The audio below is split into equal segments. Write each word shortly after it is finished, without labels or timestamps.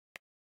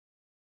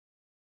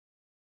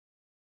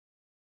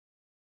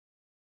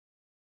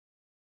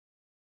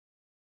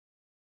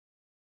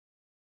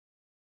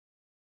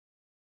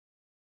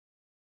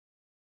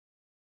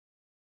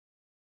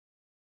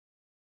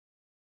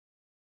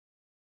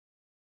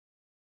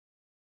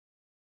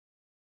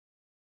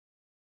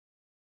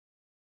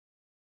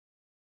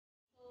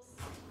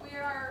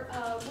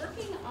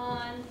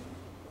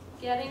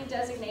getting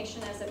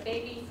designation as a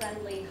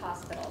baby-friendly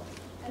hospital.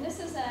 And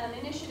this is an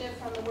initiative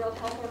from the World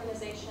Health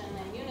Organization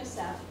and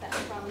UNICEF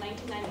from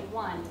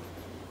 1991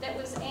 that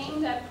was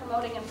aimed at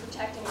promoting and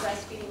protecting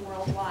breastfeeding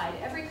worldwide.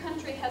 Every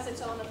country has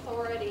its own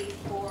authority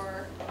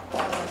for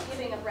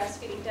giving a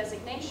breastfeeding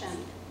designation,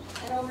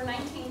 and over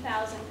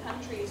 19,000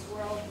 countries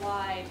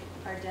worldwide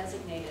are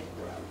designated.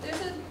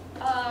 There's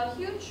a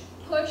huge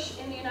push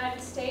in the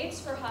United States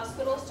for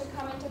hospitals to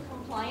come into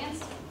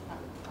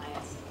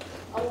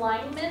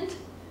alignment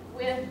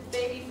with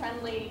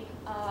baby-friendly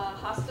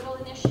hospital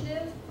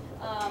initiative.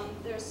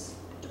 There's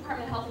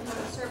Department of Health and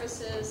Human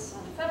Services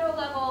on the federal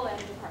level and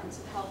Departments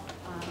of Health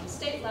on the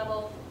state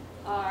level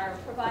are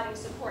providing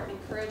support and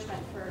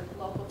encouragement for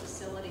local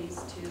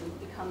facilities to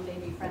become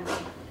baby-friendly.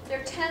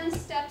 There are 10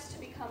 steps to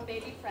become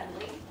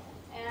baby-friendly,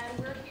 and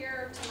we're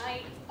here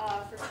tonight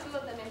for 2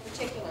 of them in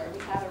particular. We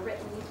have a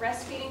written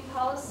breastfeeding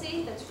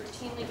policy that's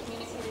routinely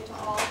communicated to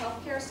all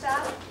healthcare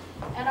staff,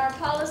 and our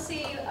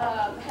policy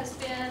has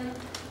been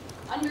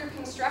under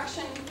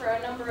construction for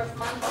a number of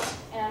months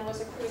and was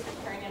approved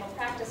at Perinatal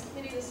Practice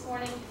Committee this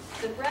morning.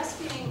 The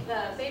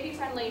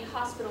Baby-Friendly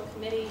Hospital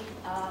Committee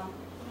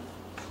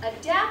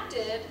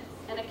adapted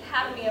an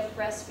Academy of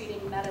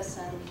Breastfeeding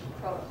Medicine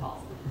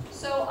protocol.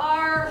 So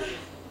our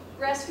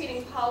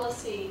breastfeeding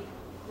policy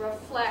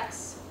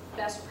reflects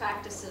best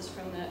practices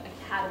from the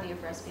Academy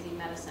of Breastfeeding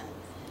Medicine.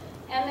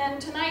 And then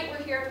tonight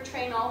we're here to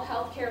train all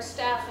healthcare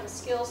staff in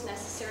skills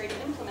necessary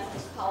to implement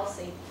this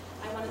policy.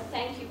 I want to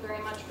thank you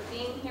very much for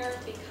being here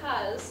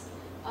because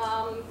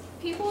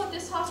people at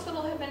this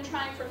hospital have been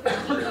trying for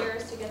 15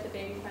 years to get the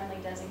baby-friendly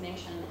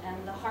designation,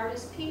 and the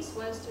hardest piece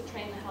was to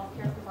train the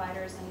healthcare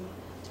providers and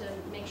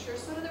to make sure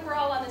sort of that we're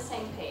all on the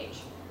same page.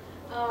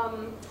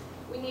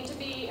 We need to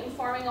be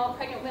informing all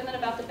pregnant women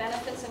about the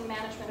benefits and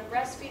management of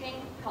breastfeeding,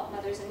 help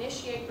mothers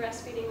initiate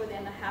breastfeeding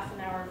within a half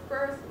an hour of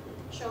birth,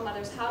 show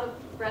mothers how to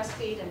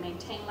breastfeed and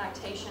maintain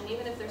lactation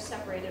even if they're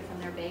separated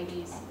from their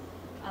babies.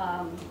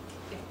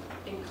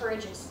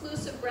 Encourage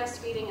exclusive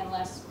breastfeeding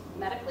unless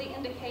medically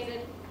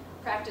indicated,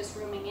 practice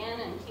rooming in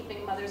and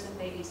keeping mothers and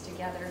babies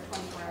together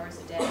 24 hours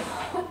a day,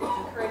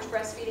 encourage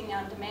breastfeeding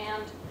on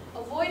demand,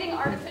 avoiding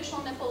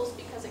artificial nipples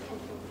because it can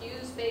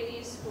confuse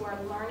babies who are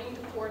learning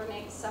to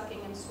coordinate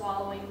sucking and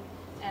swallowing,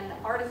 and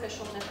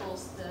artificial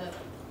nipples, the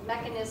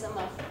mechanism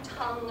of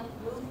tongue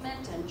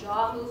movement and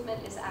jaw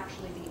movement is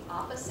actually the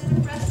opposite of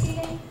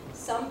breastfeeding.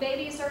 Some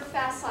babies are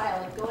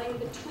facile, like going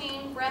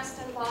between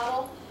breast and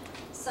bottle.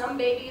 Some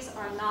babies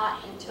are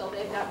not until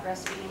they've got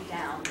breastfeeding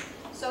down.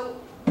 So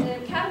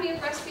the Academy of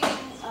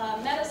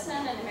Breastfeeding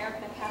Medicine and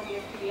American Academy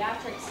of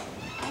Pediatrics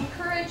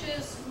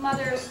encourages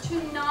mothers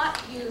to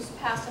not use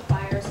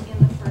pacifiers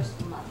in the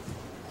first month.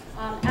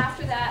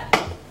 After that,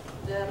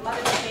 the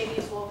mothers and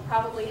babies will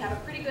probably have a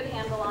pretty good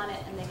handle on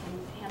it and they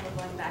can handle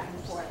going back and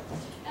forth.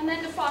 And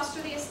then to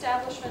foster the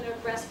establishment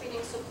of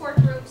breastfeeding support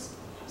groups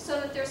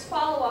so that there's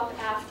follow-up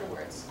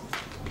afterwards.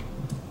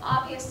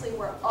 Obviously,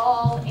 we're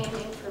all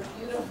aiming for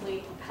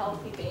beautifully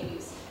healthy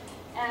babies.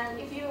 And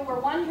if you were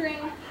wondering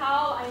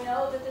how I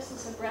know that this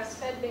is a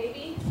breastfed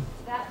baby,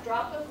 that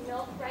drop of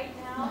milk right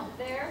now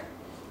there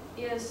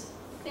is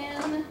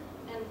thin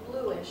and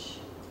bluish,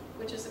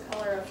 which is the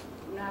color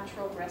of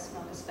natural breast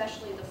milk,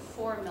 especially the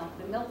fore milk,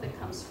 the milk that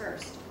comes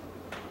first.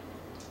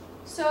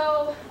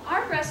 So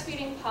our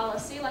breastfeeding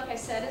policy, like I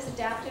said, is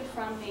adapted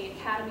from the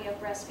Academy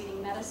of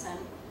Breastfeeding Medicine.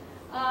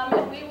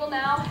 And we will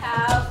now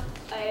have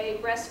a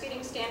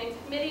breastfeeding standing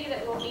committee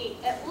that will meet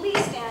at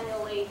least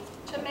annually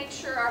to make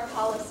sure our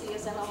policy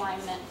is in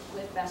alignment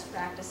with best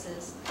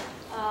practices.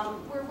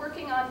 We're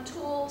working on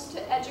tools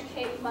to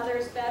educate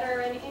mothers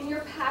better, and in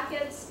your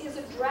packets is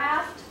a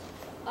draft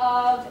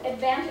of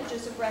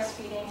advantages of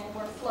breastfeeding, and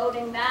we're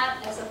floating that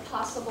as a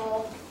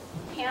possible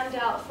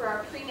handout for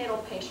our prenatal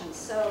patients.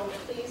 So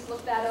please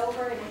look that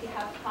over, and if you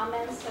have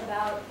comments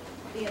about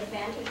the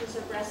advantages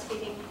of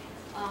breastfeeding,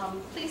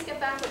 please get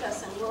back with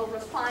us and we'll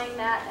refine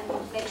that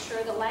and make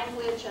sure the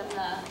language and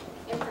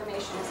the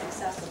information is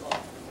accessible.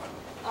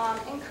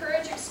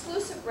 Encourage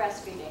exclusive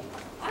breastfeeding.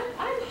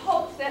 I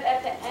hope that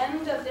at the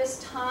end of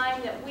this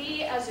time that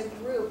we as a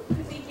group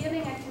could be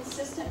giving a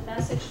consistent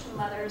message to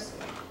mothers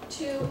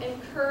to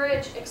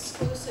encourage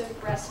exclusive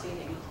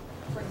breastfeeding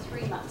for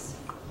 3 months.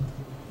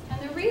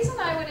 And the reason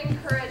I would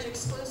encourage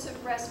exclusive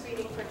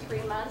breastfeeding for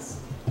 3 months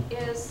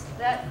is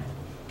that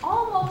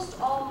almost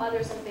all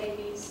mothers and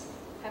babies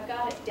have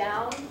got it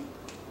down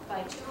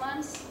by 2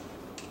 months,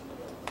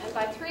 and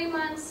by 3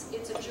 months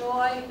it's a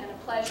joy and a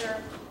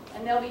pleasure,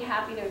 and they'll be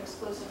happy to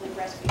exclusively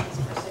breastfeed us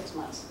for 6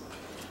 months.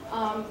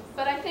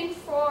 But I think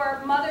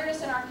for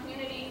mothers in our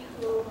community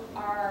who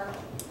are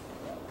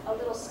a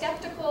little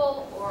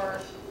skeptical or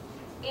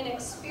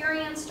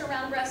inexperienced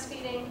around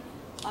breastfeeding,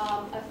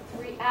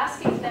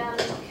 asking them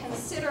to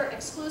consider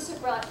exclusive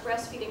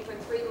breastfeeding for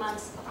 3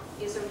 months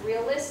is a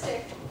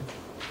realistic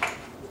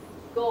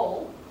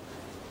goal.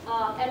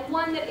 And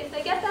one that if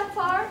they get that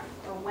far,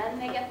 or when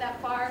they get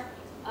that far,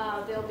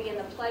 they'll be in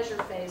the pleasure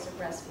phase of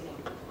breastfeeding.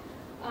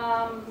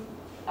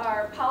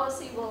 Our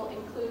policy will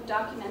include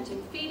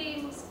documenting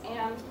feedings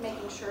and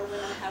making sure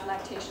women have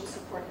lactation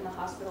support in the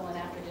hospital and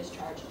after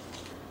discharge.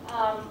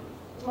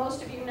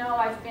 Most of you know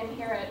I've been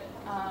here at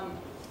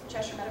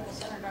Cheshire Medical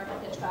Center, Dr.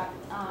 Hitchcock,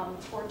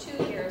 for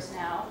 2 years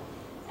now.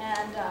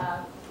 And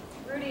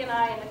Rudy and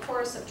I, in the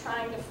course of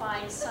trying to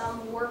find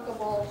some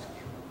workable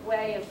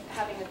way of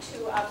having a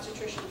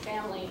 2-obstetrician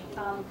family,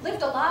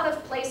 lived a lot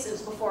of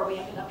places before we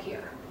ended up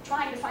here,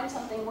 trying to find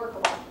something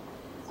workable.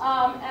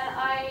 And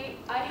I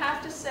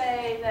have to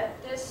say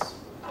that this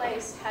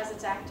place has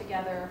its act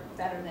together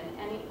better than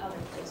any other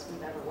place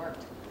we've ever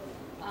worked.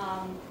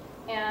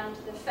 And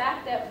the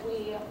fact that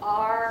we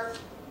are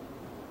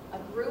a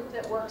group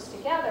that works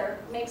together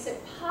makes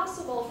it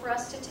possible for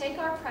us to take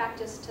our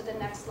practice to the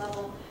next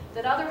level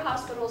that other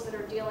hospitals that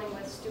are dealing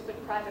with stupid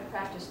private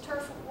practice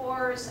turf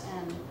wars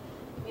and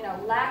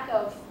lack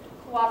of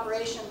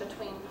cooperation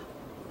between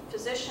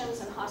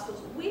physicians and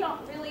hospitals, we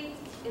don't really,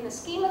 in the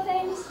scheme of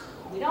things,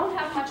 we don't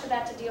have much of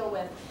that to deal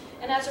with.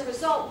 And as a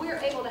result, we're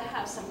able to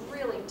have some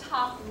really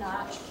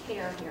top-notch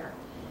care here.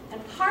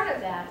 And part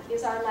of that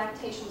is our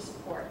lactation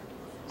support.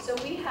 So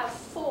we have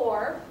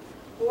 4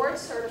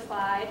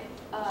 board-certified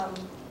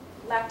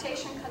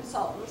lactation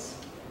consultants.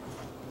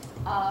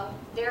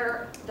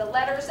 The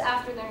letters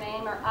after their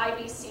name are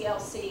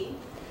IBCLC.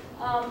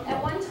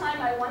 At one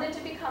time, I wanted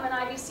to become an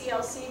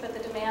IBCLC, but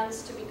the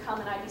demands to become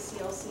an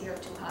IBCLC are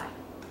too high.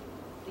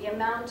 The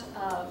amount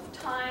of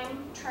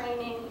time,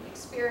 training,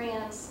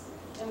 experience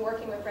in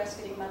working with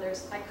breastfeeding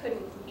mothers, I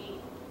couldn't meet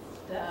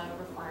the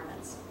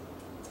requirements.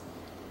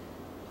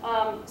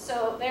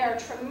 So they're a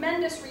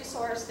tremendous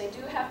resource. They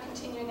do have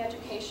continuing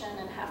education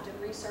and have to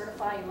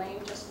recertify.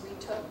 Elaine just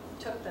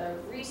took the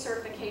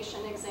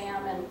recertification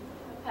exam and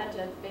had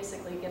to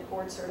basically get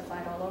board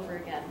certified all over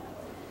again.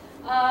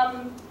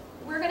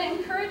 We're going to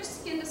encourage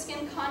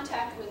skin-to-skin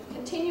contact with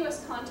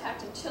continuous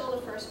contact until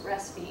the first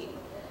breastfeed.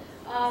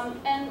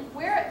 And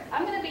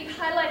I'm going to be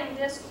highlighting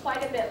this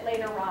quite a bit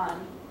later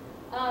on,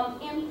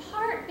 in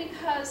part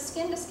because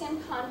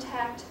skin-to-skin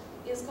contact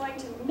is going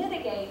to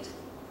mitigate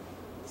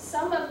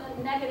some of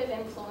the negative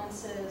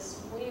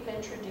influences we've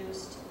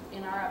introduced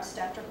in our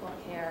obstetrical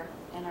care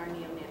and our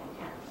neonatal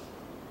care.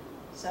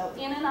 So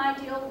in an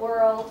ideal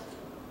world,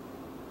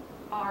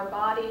 our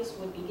bodies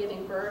would be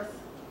giving birth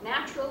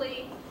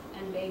naturally,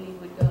 and baby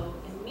would go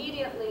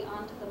immediately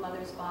onto the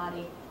mother's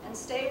body and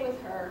stay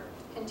with her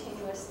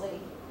continuously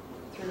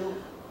through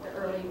the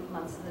early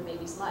months of the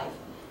baby's life.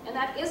 And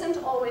that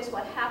isn't always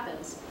what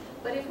happens.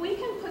 But if we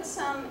can put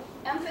some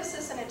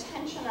emphasis and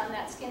attention on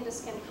that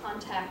skin-to-skin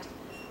contact,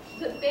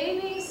 the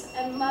baby's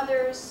and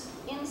mother's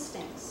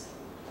instincts,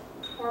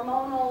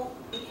 hormonal,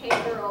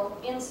 behavioral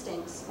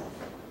instincts,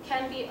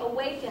 can be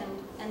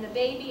awakened, and the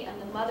baby and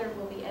the mother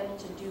will be able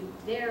to do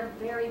their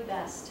very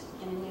best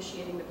in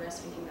initiating the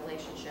breastfeeding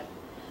relationship.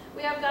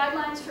 We have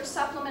guidelines for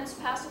supplements,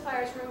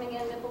 pacifiers, rooming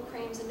in, nipple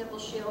creams, and nipple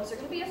shields. There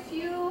are going to be a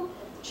few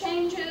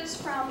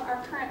changes from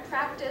our current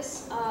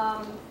practice.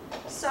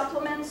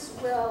 Supplements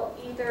will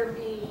either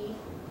be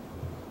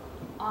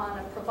on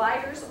a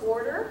provider's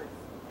order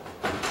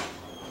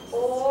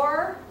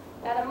or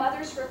at a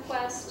mother's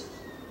request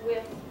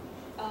with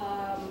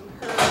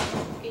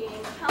her being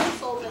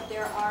counseled that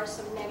there are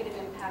some negative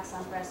impacts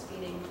on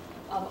breastfeeding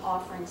of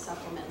offering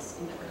supplements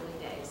in the early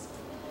days.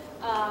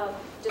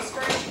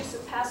 Discourage use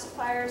of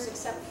pacifiers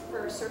except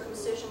for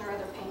circumcision or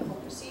other painful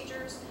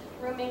procedures.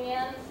 Rooming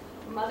in,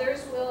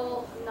 mothers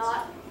will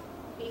not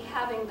be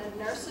having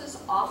the nurses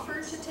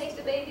offer to take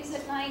the babies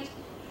at night.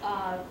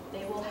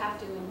 They will have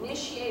to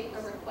initiate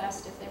a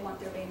request if they want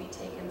their baby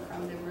taken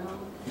from the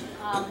room.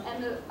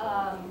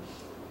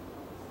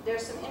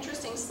 There's some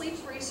interesting sleep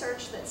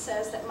research that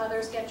says that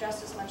mothers get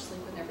just as much sleep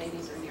when their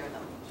babies are near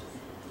them.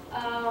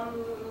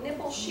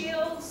 Nipple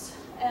shields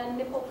and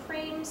nipple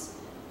creams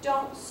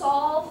don't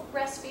solve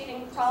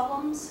breastfeeding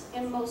problems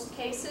in most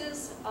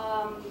cases.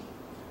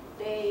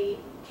 They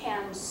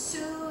can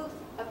soothe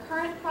a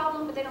current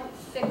problem, but they don't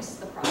fix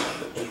the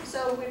problem.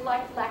 So we'd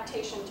like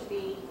lactation to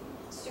be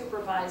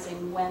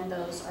supervising when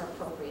those are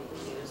appropriately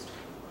used.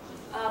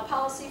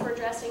 Policy for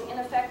addressing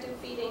ineffective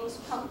feedings,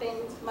 pumping,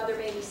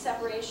 mother-baby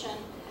separation,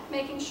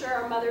 making sure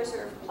our mothers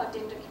are plugged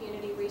into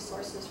community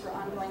resources for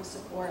ongoing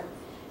support.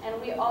 And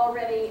we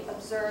already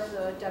observe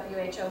the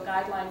WHO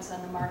guidelines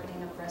on the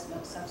marketing of breast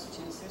milk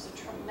substitutes. There's a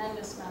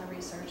tremendous amount of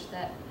research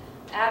that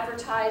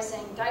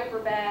advertising, diaper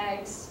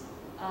bags,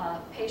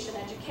 patient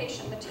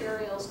education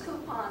materials,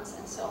 coupons,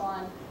 and so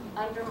on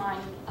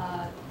undermine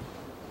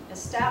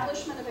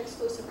establishment of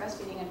exclusive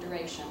breastfeeding and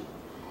duration.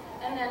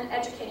 And then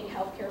educating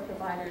healthcare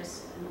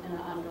providers in an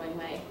ongoing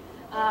way.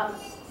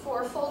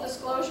 For full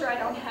disclosure, I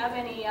don't have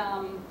any.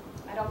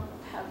 I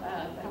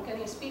don't get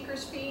any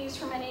speakers fees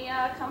from any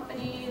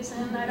companies,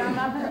 and I'm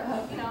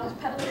not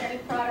peddling any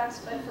products.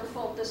 But for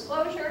full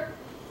disclosure,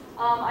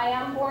 I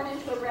am born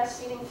into a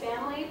breastfeeding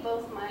family.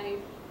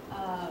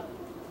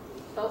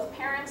 Both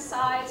parents'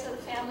 sides of the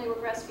family were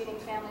breastfeeding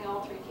family.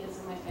 All 3 kids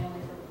in my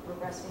family were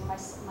breastfeeding.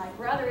 My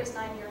brother is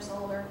 9 years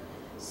older,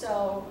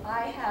 so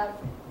I have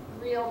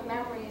real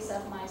memories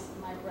of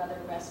my brother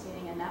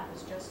breastfeeding, and that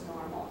was just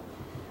normal.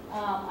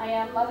 I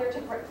am mother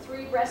to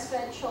 3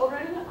 breastfed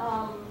children.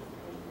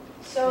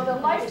 So the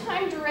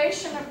lifetime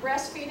duration of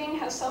breastfeeding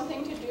has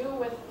something to do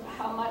with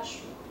how much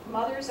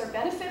mothers are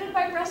benefited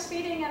by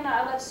breastfeeding, and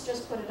let's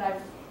just put it,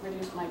 I've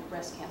reduced my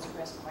breast cancer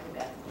risk quite a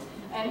bit.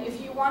 And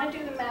if you want to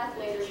do the math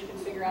later, you can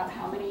figure out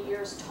how many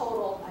years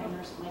total I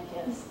nursed my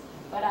kids.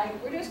 But I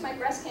reduced my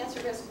breast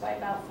cancer risk by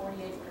about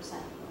 48%.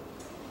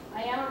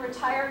 I am a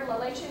retired La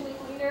Leche League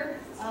leader.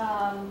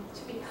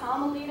 To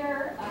become a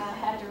leader, I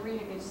had to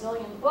read a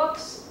gazillion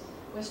books,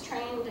 was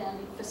trained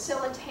in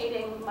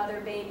facilitating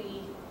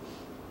mother-baby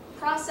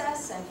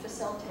process and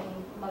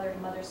facilitating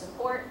mother-to-mother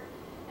support.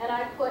 And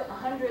I put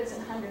hundreds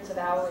and hundreds of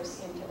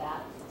hours into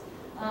that.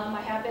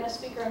 I have been a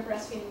speaker on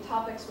breastfeeding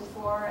topics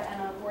before,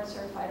 and I'm a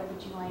board-certified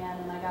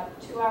OBGYN, and I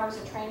got 2 hours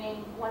of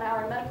training, 1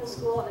 hour in medical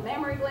school on the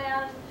mammary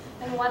gland,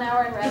 and 1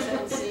 hour in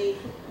residency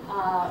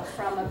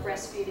from a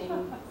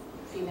breastfeeding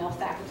female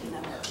faculty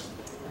member.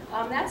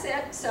 That's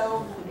it.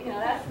 So, you know,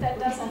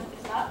 is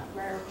not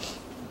where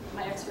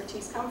my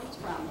expertise comes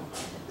from.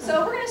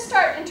 So we're going to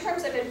start in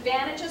terms of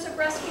advantages of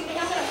breastfeeding.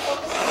 I'm going to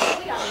focus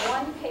quickly on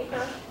one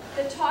paper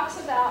that talks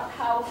about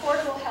how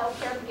affordable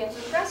health care begins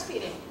with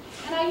breastfeeding.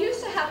 And I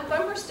used to have a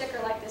bumper sticker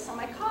like this on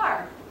my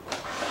car.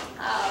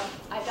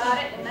 I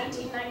got it in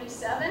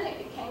 1997.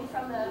 It came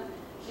from the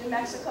New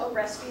Mexico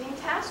Breastfeeding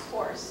Task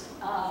Force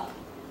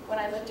when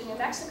I lived in New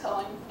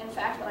Mexico. And in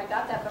fact, when I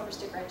got that bumper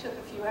sticker, I took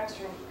a few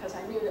extra because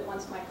I knew that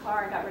once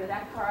I got rid of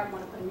that car, I'd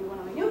want to put a new one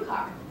on my new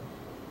car.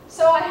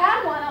 So I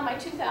had one on my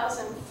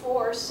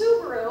 2004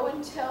 Subaru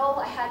until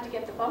I had to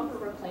get the bumper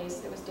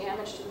replaced. There was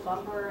damage to the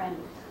bumper, and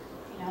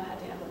I had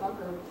to have the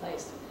bumper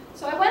replaced.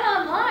 So I went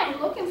online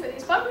looking for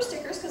these bumper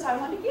stickers because I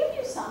wanted to give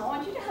you some. I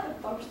want you to have a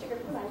bumper sticker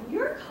to put on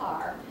your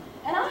car.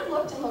 And I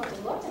looked and looked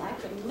and looked, and I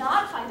could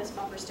not find this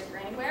bumper sticker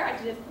anywhere.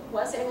 I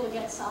was able to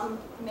get some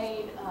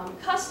made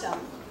custom.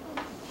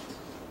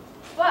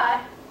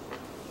 But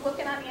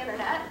looking on the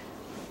internet,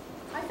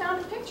 I found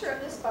a picture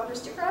of this bumper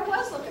sticker I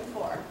was looking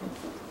for.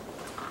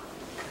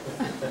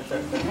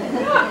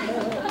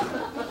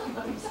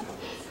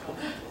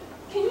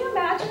 Can you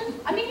imagine?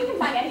 I mean, you can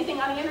find anything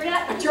on the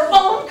internet, but your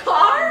own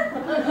car?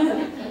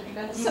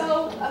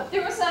 So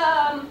there was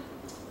a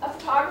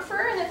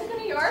photographer in Ithaca,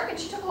 New York, and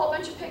she took a whole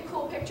bunch of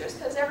cool pictures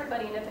because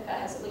everybody in Ithaca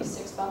has at least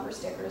 6 bumper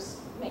stickers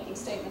making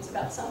statements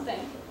about something.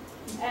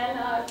 And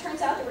it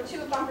turns out there were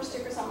 2 bumper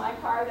stickers on my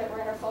car that were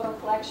in her photo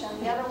collection.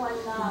 The other one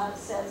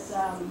says,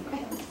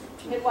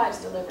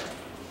 midwives deliver.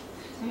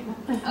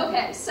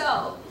 Okay,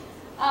 so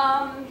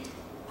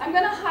I'm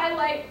going to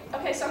highlight,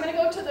 so I'm going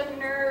to go to the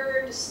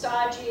nerd,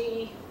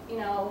 stodgy,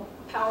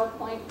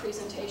 PowerPoint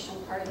presentation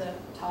part of the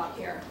talk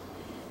here.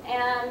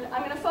 And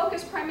I'm going to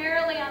focus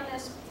primarily on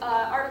this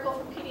article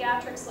from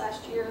Pediatrics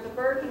last year, The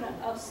Burden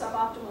of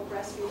Suboptimal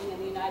Breastfeeding in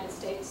the United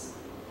States.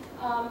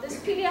 This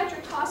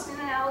pediatric cost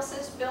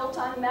analysis built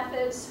on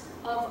methods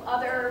of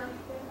other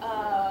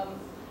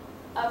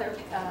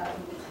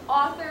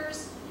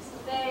authors.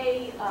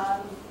 They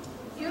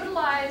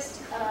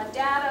utilized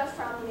data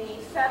from the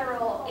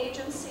Federal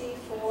Agency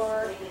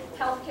for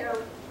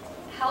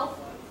Health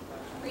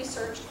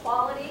Research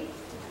Quality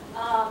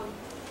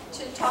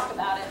to talk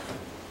about it.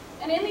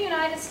 And in the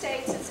United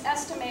States, it's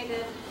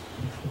estimated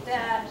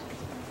that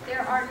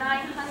there are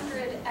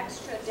 900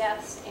 extra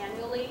deaths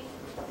annually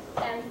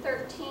and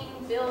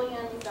 $13 billion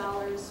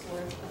worth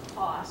of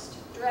cost,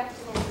 direct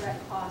and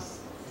indirect costs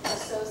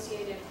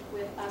associated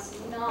with us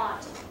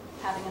not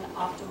having an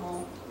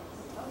optimal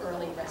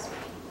early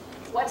breastfeeding.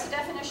 What's the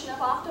definition of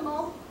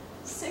optimal?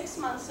 6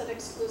 months of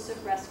exclusive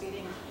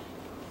breastfeeding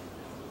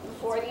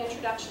before the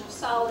introduction of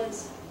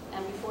solids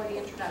and before the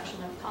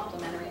introduction of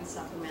complementary and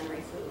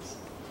supplementary foods.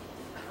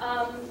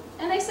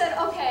 And they said,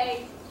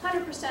 okay,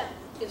 100%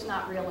 is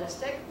not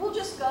realistic. We'll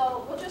just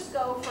go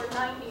for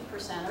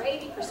 90% or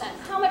 80%.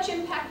 How much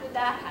impact would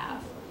that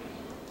have?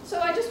 So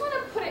I just want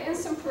to put it in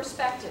some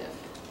perspective,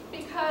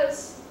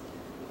 because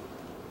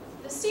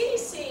the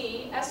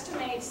CDC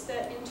estimates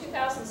that in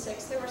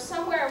 2006 there were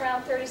somewhere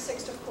around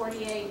 36 to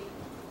 48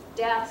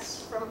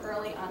 deaths from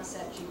early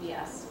onset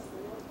GBS.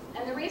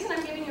 And the reason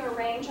I'm giving you a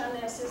range on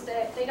this is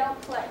that they don't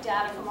collect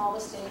data from all the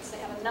states. They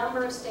have a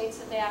number of states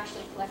that they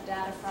actually collect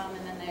data from,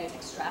 and then they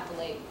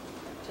extrapolate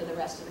to the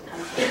rest of the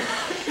country.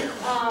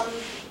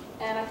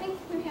 And I think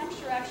New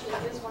Hampshire actually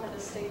is one of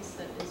the states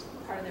that is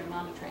part of their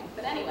monitoring.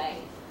 But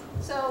anyway,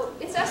 so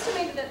it's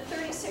estimated that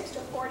 36 to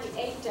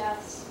 48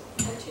 deaths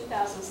in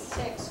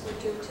 2006 were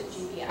due to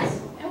GBS.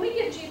 And we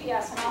give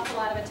GBS an awful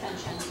lot of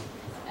attention.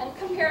 And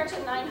compared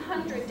to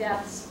 900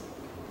 deaths,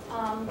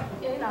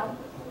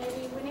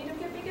 maybe we need to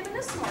be giving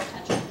this more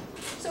attention.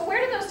 So where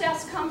do those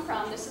deaths come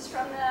from? This is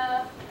from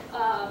the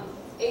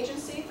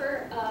Agency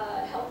for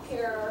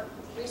Healthcare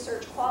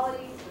Research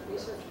Quality,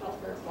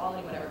 Healthcare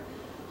Quality, whatever.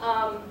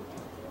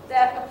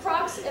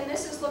 And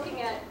this is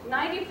looking at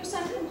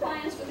 90%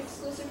 compliance with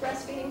exclusive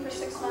breastfeeding for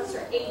 6 months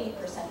or 80%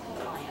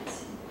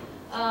 compliance.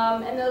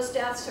 And those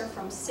deaths are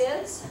from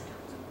SIDS,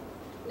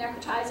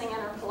 necrotizing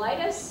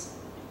enterocolitis,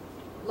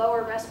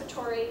 lower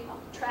respiratory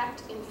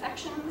tract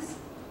infections,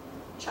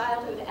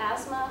 childhood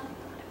asthma,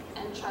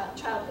 and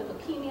childhood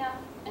leukemia,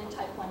 and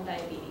type 1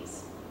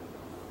 diabetes.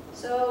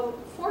 So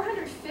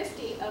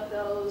 450 of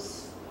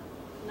those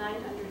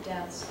 900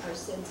 deaths are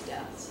SIDS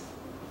deaths.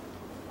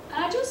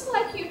 And I'd just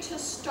like you to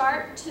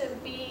start to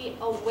be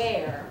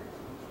aware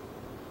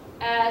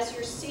as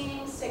you're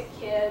seeing sick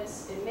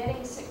kids,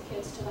 admitting sick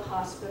kids to the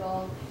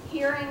hospital,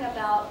 hearing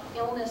about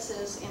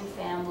illnesses in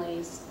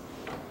families,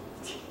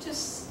 to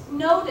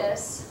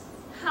notice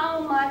how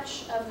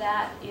much of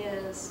that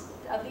is,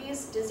 of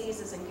these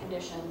diseases and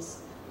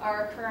conditions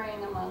are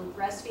occurring among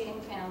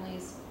breastfeeding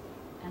families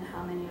and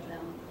how many of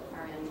them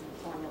are in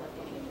formula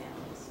feeding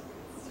families.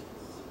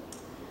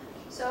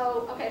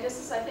 So, okay, this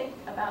is, I think,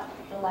 about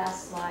the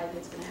last slide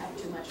that's going to have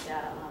too much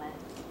data on it.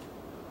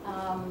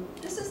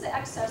 This is the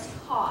excess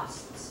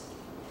costs.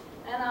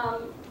 And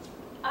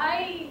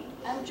I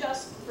am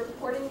just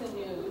reporting the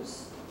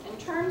news. In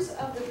terms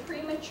of the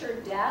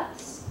premature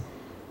deaths,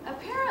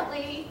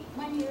 apparently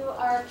when you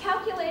are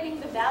calculating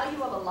the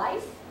value of a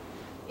life,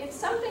 it's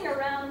something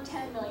around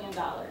 $10 million.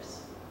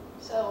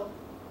 So,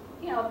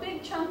 you know, a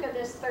big chunk of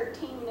this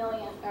 $13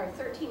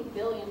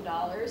 billion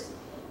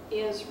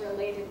is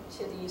related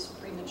to these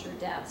premature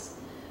deaths.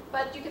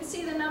 But you can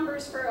see the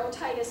numbers for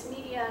otitis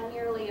media,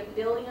 nearly $1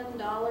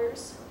 billion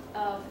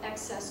of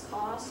excess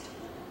cost.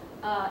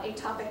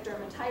 Atopic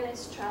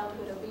dermatitis,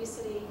 childhood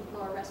obesity,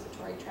 lower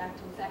respiratory tract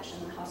infection,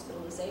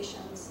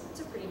 hospitalizations.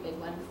 It's a pretty big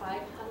one,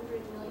 $500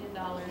 million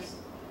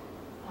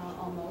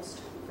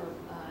almost for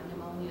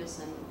pneumonias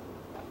and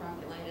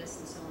bronchiolitis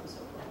and so on and so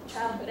forth.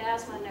 Childhood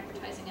asthma,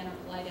 necrotizing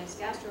enterocolitis,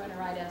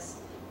 gastroenteritis,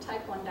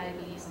 type 1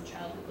 diabetes, and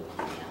childhood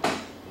leukemia.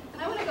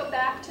 And I want to go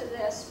back to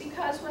this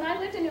because when I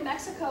lived in New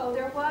Mexico,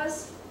 there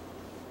was,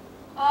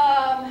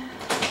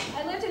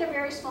 I lived in a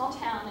very small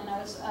town, and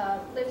I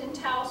lived in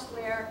Taos,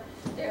 where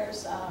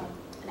there's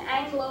an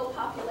Anglo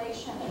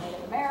population, a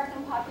Native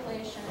American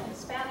population, a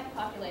Hispanic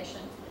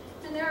population,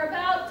 and there are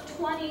about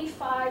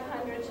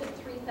 2,500 to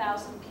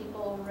 3,000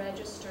 people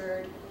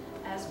registered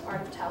as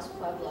part of Taos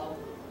Pueblo.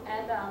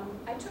 And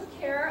I took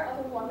care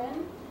of a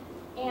woman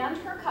and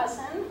her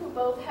cousin, who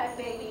both had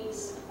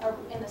babies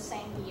in the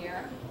same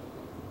year.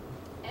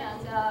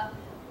 And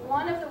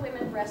one of the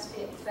women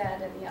breastfed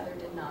and the other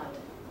did not.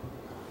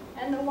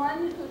 And the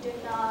one who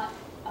did not,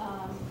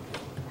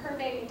 her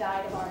baby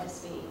died of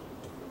RSV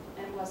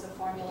and was a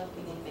formula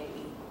feeding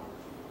baby.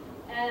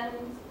 And,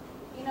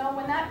 you know,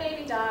 when that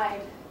baby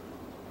died,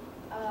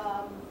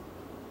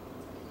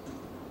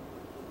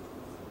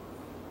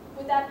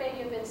 would that baby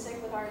have been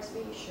sick with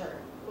RSV?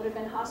 Sure. Would it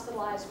have been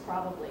hospitalized?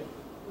 Probably.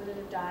 Would it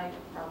have died?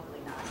 Probably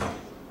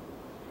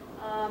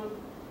not.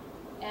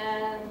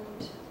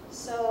 And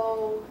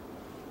so,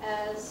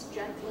 as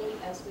gently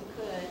as we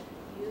could,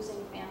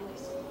 using family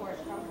support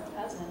from her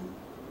cousin,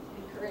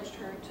 encouraged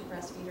her to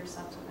breastfeed her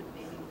subsequent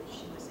baby, which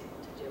she was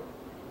able to do.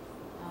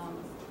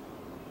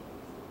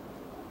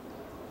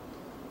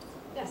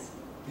 Yes?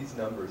 These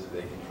numbers, are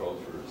they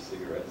controlled for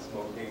cigarette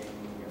smoking? I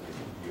mean,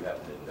 do you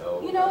happen to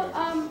know? You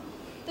know,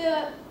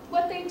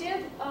 what they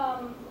did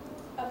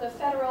of the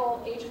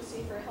Federal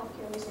Agency for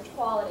Healthcare Research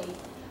Quality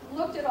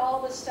looked at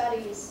all the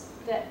studies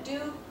that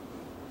do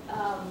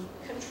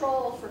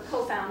control for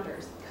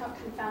confounders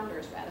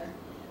rather.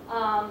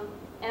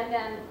 And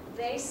then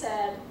they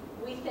said,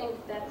 we think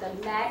that the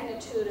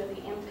magnitude of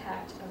the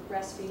impact of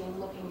breastfeeding,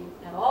 looking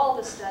at all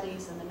the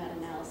studies and the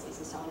meta-analyses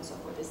and so on and so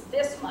forth, is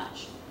this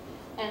much.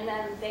 And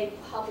then they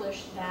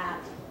published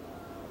that,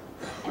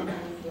 and then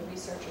the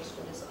researchers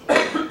for this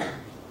paper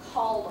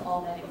culled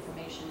all that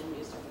information and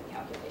used it for the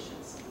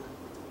calculations.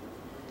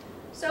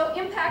 So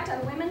impact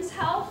on women's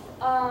health,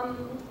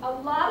 a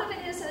lot of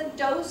it is a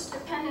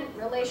dose-dependent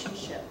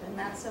relationship, and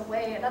that's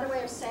another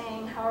way of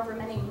saying however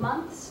many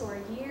months or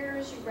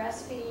years you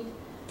breastfeed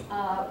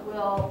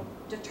will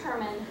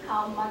determine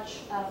how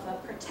much of a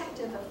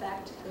protective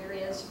effect there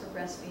is for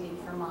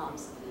breastfeeding for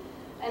moms.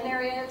 And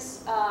there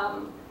is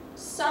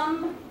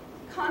some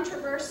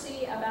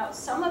controversy about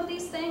some of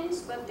these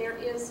things, but there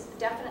is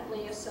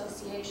definitely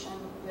association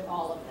with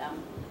all of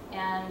them.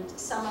 And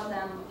some of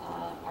them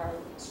are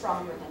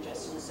stronger than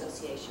just an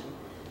association.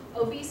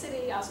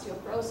 Obesity,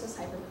 osteoporosis,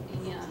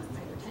 hyperlipidemia,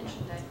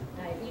 hypertension,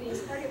 diabetes,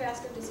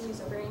 cardiovascular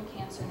disease, ovarian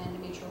cancer, and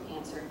endometrial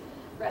cancer,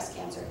 breast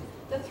cancer.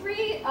 The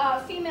three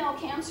female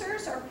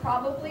cancers are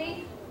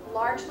probably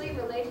largely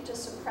related to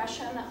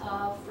suppression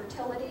of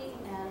fertility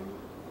and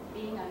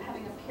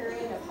having a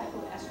period of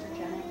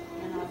hypoestrogenic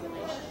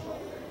anovulation,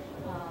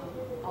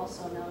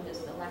 also known as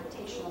the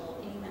lactational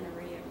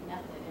amenorrhea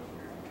method, if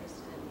you're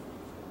interested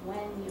in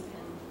when you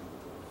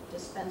can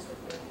dispense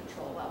with birth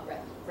control while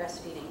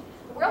breastfeeding.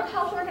 The World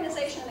Health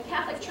Organization and the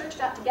Catholic Church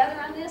got together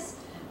on this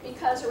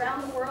because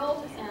around the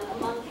world and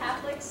among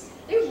Catholics,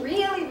 they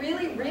really,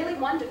 really, really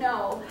wanted to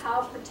know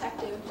how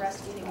protective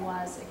breastfeeding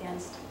was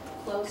against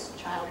close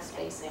child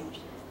spacing.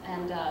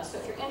 And so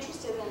if you're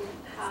interested in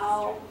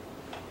how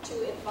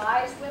to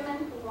advise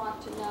women who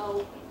want to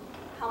know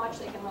how much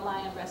they can rely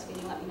on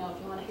breastfeeding, let me know. If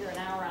you want to hear an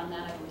hour on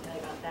that, I can tell you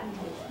about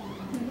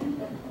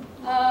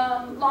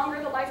that.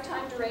 Longer the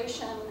lifetime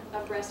duration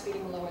of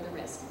breastfeeding, the lower the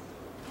risk.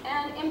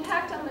 And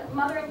impact on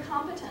mothering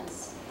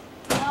competence.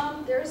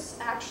 There's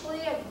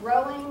actually a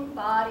growing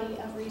body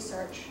of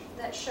research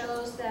that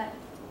shows that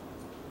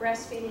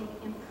breastfeeding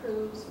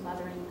improves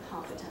mothering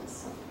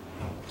competence.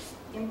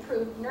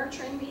 Improved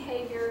nurturing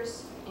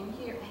behaviors,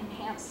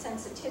 enhanced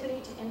sensitivity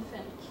to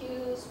infant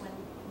cues when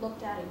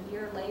looked at a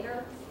year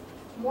later,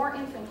 more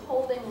infant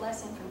holding,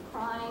 less infant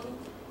crying,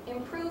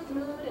 improved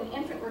mood and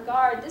infant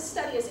regard. This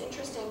study is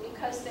interesting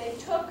because they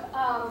took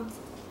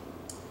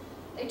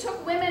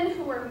women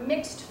who were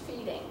mixed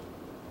feeding,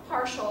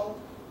 partial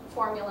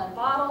formula and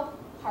bottle,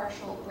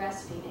 partial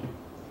breastfeeding.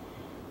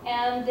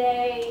 And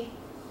they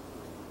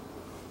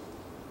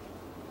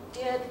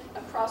did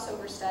a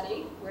crossover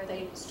study where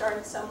they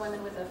started some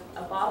women with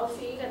a bottle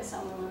feed and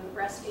some women with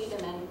breastfeed,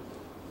 and then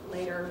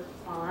later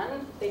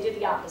on they did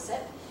the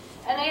opposite.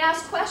 And they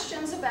asked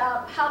questions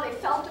about how they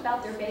felt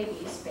about their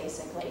babies,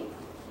 basically.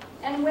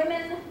 And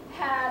women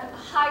had a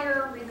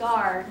higher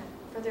regard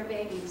for their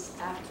babies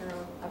after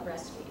a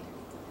breastfeed.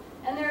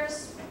 And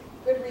there's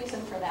good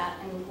reason for that,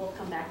 and we'll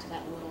come back to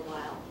that in a little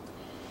while.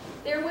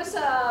 There was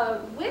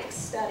a WIC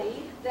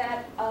study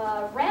that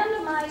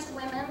randomized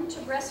women to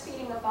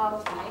breastfeeding or bottle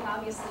feeding.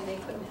 Obviously, they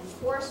couldn't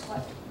enforce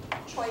what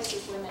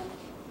choices women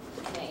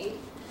made,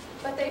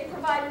 but they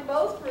provided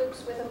both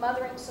groups with a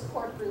mothering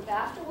support group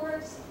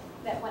afterwards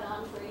that went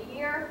on for a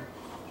year.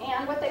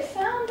 And what they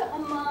found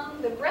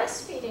among the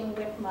breastfeeding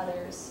WIC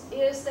mothers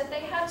is that they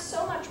had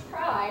so much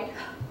pride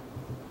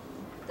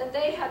that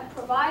they had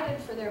provided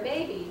for their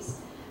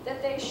babies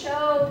that they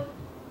showed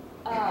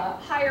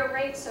higher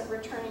rates of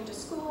returning to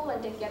school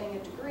and getting a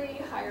degree,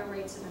 higher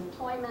rates of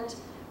employment,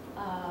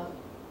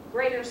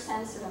 greater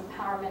sense of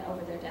empowerment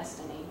over their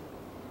destiny.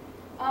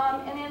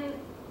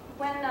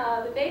 When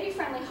the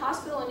Baby-Friendly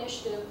Hospital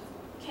Initiative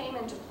came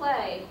into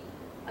play,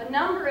 a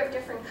number of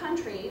different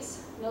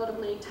countries,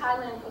 notably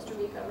Thailand, Costa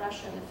Rica,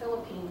 Russia, and the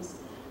Philippines,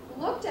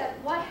 looked at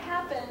what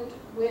happened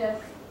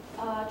with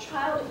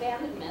child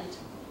abandonment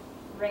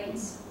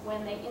rates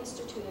when they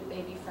instituted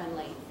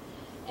Baby-Friendly.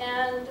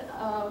 And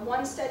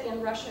one study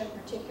in Russia in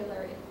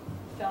particular, it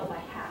fell by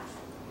half.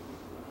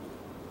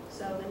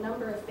 So the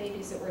number of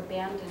babies that were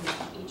abandoned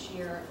each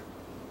year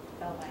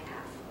fell by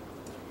half.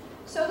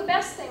 So the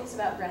best things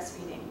about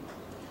breastfeeding.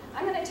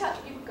 I'm going to tell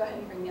you, go ahead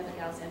and bring the other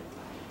gals in.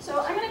 So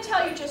I'm going to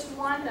tell you just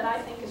one that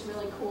I think is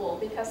really cool,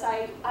 because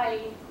I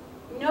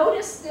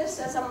noticed this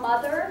as a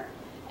mother,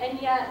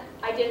 and yet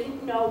I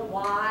didn't know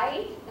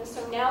why. And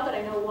so now that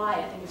I know why,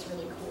 I think it's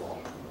really cool.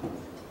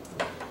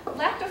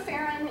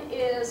 Lactoferrin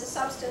is a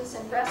substance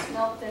in breast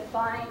milk that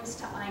binds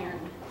to iron.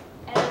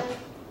 And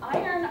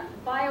iron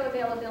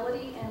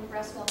bioavailability in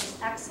breast milk is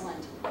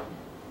excellent.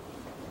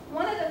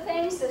 One of the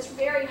things that's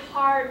very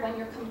hard when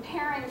you're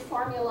comparing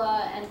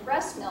formula and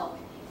breast milk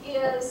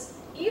is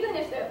even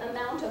if the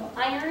amount of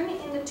iron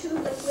in the two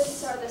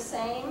liquids are the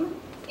same,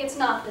 it's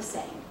not the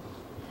same.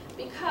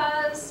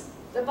 Because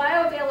the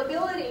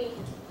bioavailability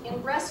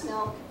in breast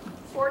milk,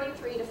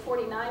 43 to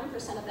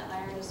 49% of the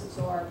iron is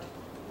absorbed,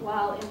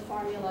 while in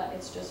formula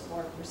it's just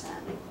 4%.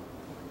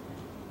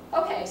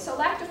 Okay, so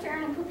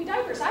lactoferrin in poopy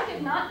diapers. I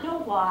did not know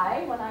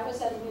why, when I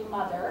was a new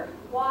mother,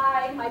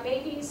 why my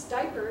baby's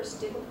diapers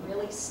didn't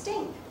really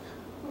stink.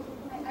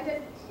 I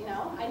did,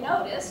 I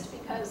noticed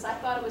because I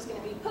thought it was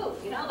going to be poop,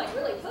 like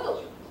really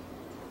poop.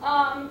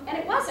 And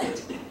it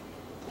wasn't.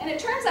 And it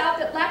turns out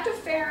that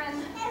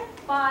lactoferrin,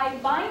 by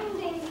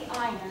binding the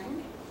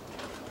iron,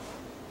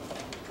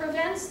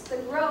 prevents the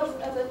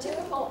growth of the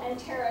typical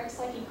enterics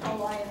like E.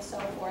 coli and so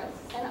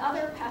forth, and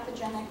other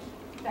pathogenic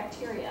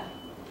bacteria.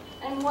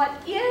 And what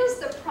is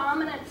the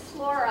prominent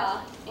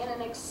flora in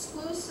an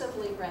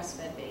exclusively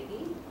breastfed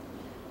baby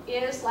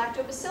is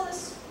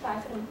Lactobacillus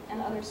bifidum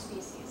and other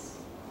species,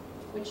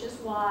 which is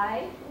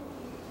why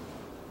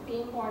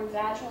being born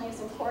vaginally is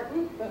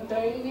important. The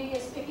baby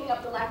is picking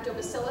up the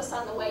lactobacillus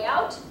on the way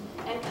out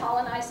and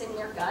colonizing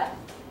their gut,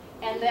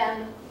 and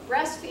then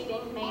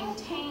breastfeeding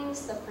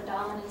maintains the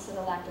predominance of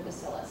the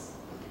lactobacillus.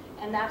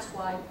 And that's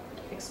why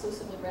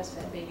exclusively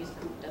breastfed babies'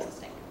 poop doesn't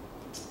stink.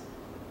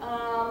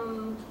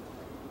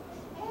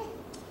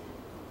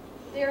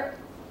 There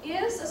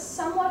is a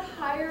somewhat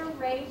higher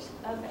rate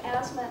of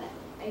asthma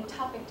and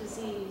atopic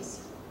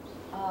disease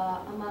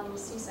among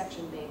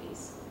C-section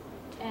babies.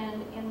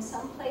 And in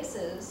some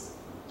places,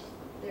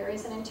 there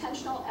is an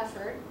intentional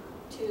effort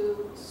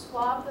to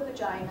swab the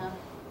vagina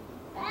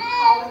and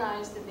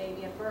colonize the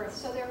baby at birth.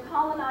 So they're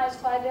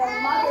colonized by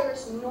their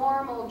mother's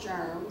normal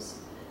germs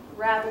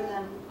rather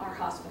than our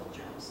hospital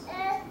germs.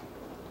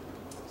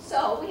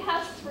 So we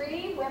have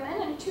 3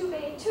 women and 2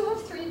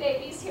 of 3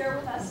 babies here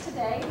with us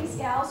today. These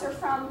gals are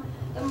from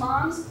the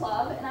Moms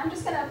Club, and I'm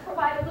just going to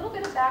provide a little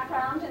bit of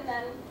background and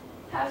then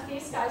have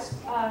these guys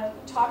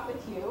talk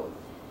with you.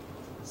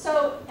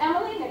 So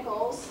Emily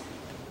Nichols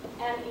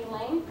and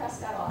Elaine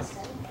Prescott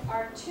Austin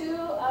are 2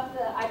 of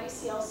the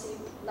IBCLC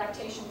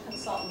lactation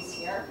consultants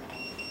here.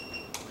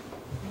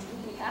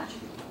 Can you catch?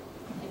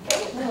 Thank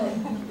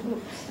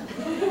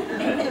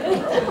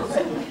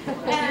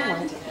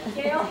And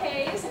Gail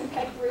Hayes and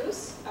Peg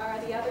Bruce are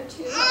the other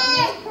two, and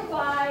they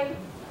provide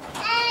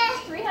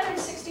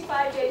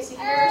 365 days a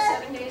year,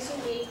 7 days a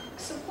week,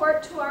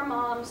 support to our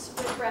moms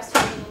with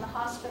breastfeeding in the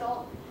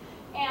hospital.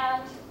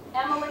 And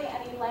Emily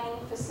and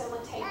Elaine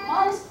facilitate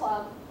Moms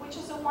Club, which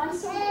is a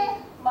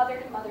once-a-week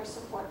mother-to-mother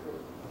support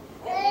group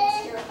that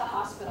meets here at the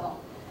hospital.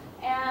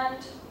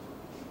 And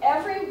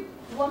every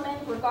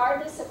woman,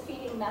 regardless of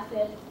feeding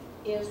method,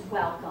 is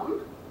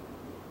welcome.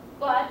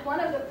 But one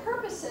of the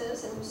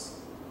purposes and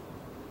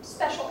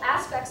special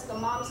aspects of the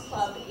Moms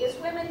Club is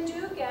women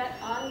do get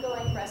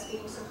ongoing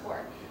breastfeeding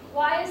support.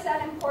 Why is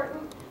that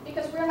important?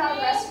 Because we're not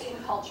a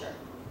breastfeeding culture.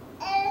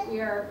 We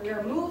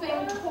are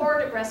moving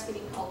toward a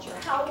breastfeeding culture.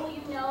 How will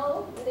you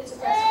know that it's a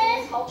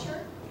breastfeeding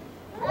culture?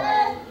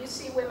 When you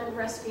see women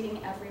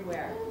breastfeeding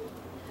everywhere.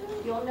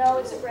 You'll know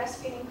it's a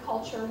breastfeeding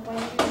culture when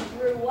you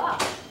grew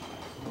up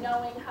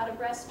knowing how to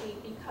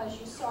breastfeed because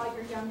you saw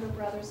your younger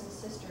brothers and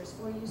sisters,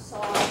 or you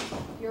saw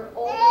your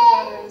older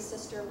brother and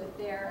sister with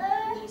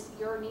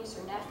your niece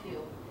or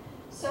nephew,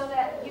 so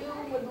that you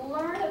would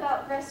learn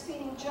about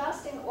breastfeeding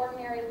just in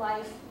ordinary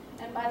life,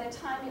 and by the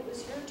time it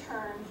was your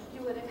turn,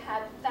 you would have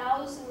had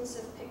thousands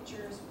of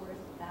pictures worth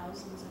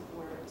thousands of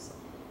words,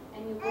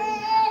 and you wouldn't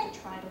have to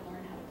try to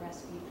learn how to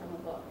breastfeed from a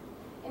book.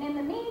 And in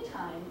the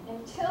meantime,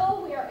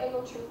 until we are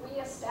able to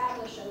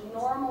reestablish a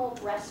normal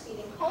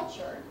breastfeeding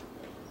culture,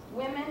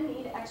 women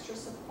need extra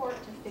support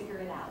to figure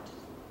it out.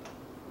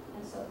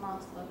 And so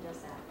Moms Club does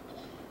that.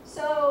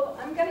 So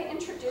I'm going to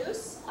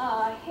introduce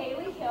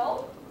Haley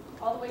Hill,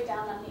 all the way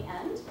down on the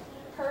end.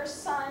 Her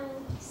son,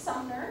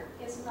 Sumner,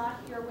 is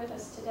not here with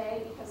us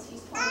today because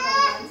he's 21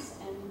 months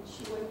and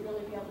she wouldn't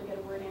really be able to get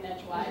a word in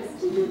edgewise. I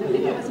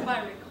think it was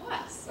by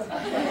request. Well,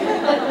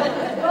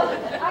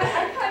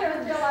 I kind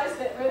of realized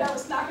that that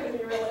was not going to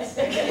be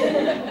realistic.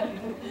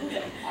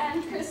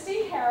 And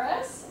Christy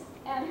Harris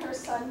and her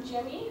son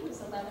Jimmy,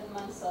 who's 11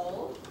 months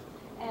old,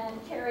 and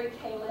Carrie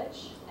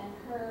Kalich and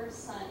her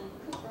son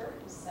Cooper,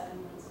 who's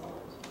 7 months old.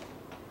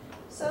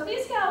 So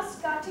these gals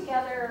got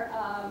together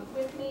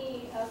with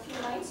me a few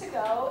nights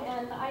ago,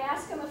 and I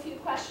asked them a few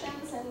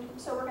questions, and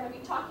so we're going to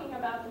be talking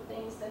about the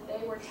things that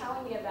they were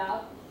telling me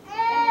about.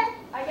 And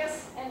I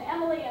guess, and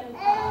Emily and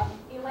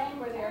Elaine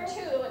were there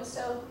too, and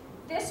so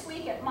this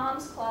week at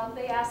Moms Club,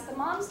 they asked the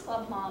Moms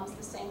Club moms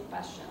the same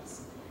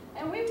questions.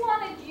 And we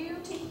wanted you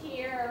to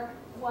hear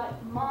what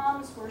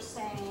moms were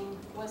saying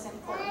was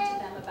important to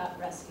them about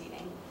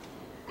breastfeeding.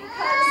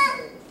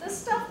 Because the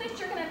stuff that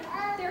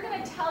they're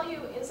gonna tell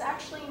you is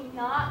actually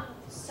not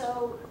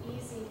so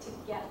easy to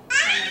get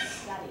from a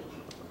study.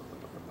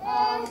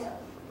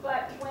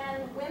 But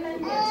when women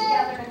get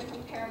together and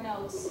compare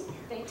notes,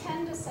 they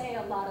tend to say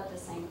a lot of the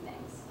same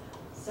things.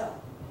 So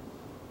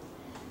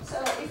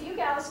if you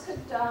guys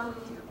could tell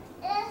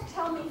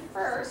me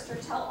first, or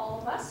tell all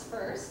of us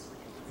first,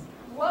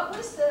 what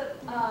was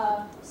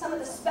some of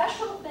the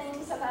special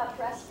things about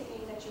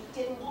breastfeeding that you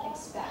didn't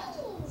expect?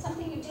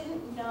 Something you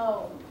didn't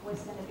know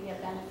was going to be a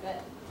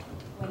benefit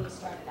when you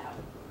started out?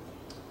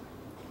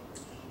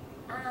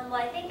 Well,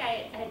 I think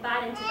I had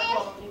bought into the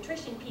whole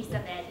nutrition piece of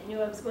it. I knew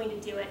I was going to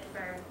do it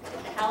for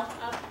the health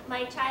of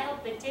my child,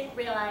 but didn't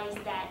realize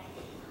that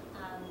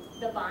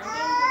the bonding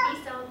would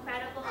be so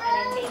incredible. And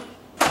I think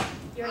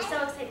you're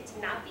so excited to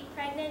not be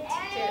pregnant,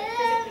 to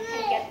physically kind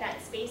of get that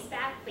space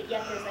back, but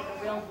yet there's like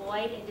a real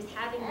void, and just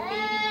having the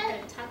baby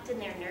kind of tucked in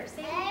there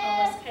nursing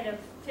almost kind of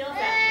fills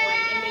that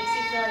void and makes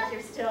you feel like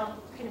you're still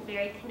kind of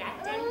very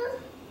connected.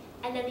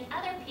 And then the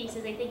other piece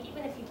is, I think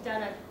even if you've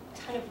done a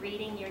ton of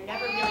reading, you're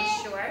never really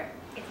sure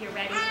if you're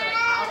ready for like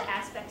all the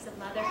aspects of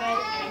motherhood.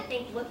 And I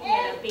think looking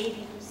at a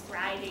baby who's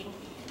thriving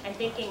and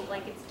thinking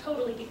like it's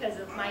totally because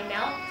of my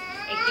milk,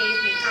 it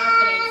gave me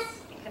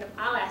confidence in kind of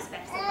all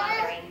aspects of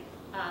mothering.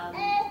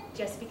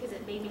 Just because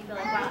it made me feel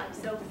like, wow, I'm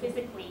so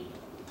physically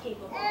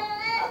capable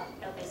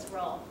of this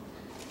role.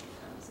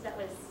 So that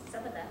was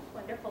some of the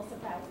wonderful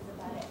surprises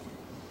about it.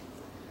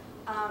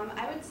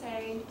 I would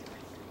say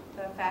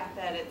the fact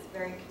that it's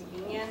very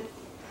convenient,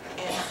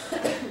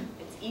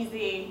 it's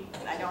easy,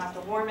 I don't have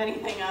to warm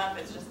anything up,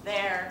 it's just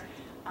there.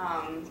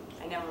 I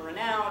never run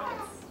out,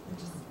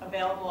 it's just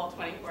available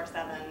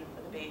 24/7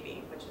 for the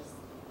baby, which is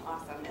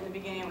awesome. In the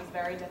beginning it was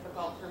very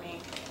difficult for me,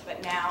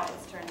 but now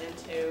it's turned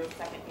into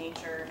second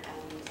nature,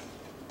 and there's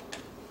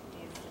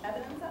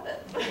evidence of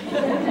it.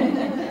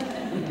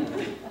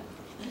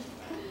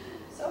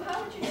 So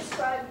how would you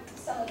describe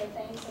some of the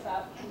things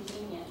about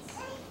convenience?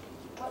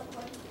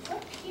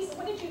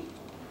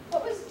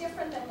 What was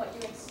different than what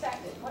you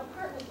expected? What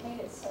part made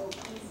it so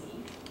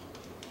easy?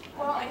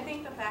 Well, I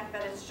think the fact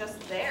that it's just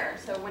there.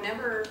 So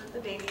whenever the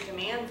baby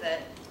demands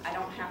it, I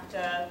don't have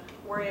to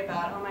worry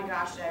about, oh my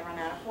gosh, did I run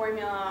out of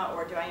formula?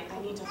 Or do I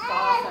need to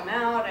thaw some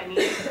out? I need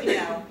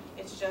to,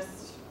 it's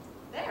just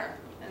there.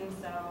 And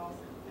so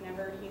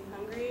whenever he's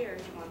hungry or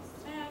he wants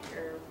a snack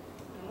or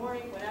in the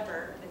morning,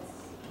 whatever,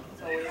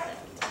 it's always there.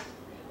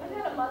 I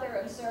had a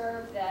mother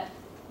observe that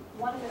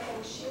one of the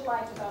things she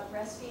liked about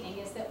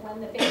breastfeeding is that when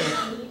the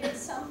baby needed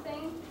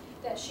something,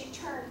 that she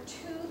turned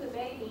to the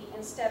baby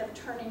instead of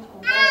turning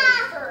away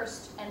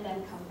first and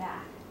then come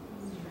back.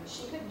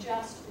 She could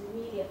just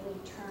immediately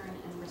turn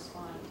and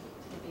respond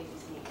to the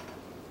baby's need.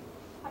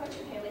 How about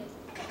you, Haley?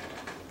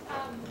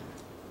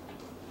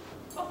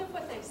 Both of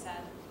what they've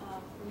said.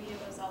 For me, it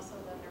was also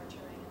the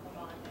nurturing and the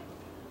bonding.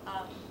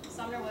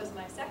 Sumner was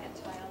my second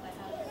child. I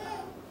had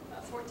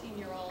a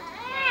 14-year-old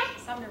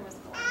when Sumner was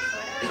born, so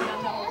I already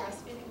done the whole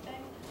breastfeeding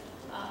thing.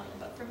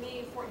 But for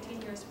me,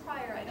 14 years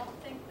prior, I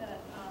don't think that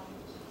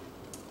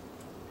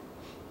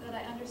that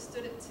I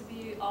understood it to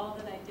be all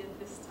that I did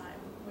this time.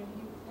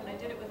 When I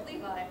did it with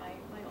Levi,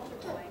 my older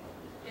boy,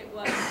 it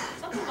was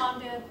something Mom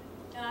did,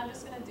 and I'm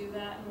just going to do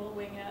that, and we'll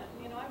wing it.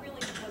 You know, I really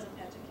wasn't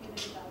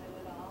educated about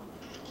it at all.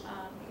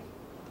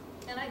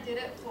 And I did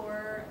it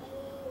for,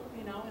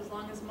 you know, as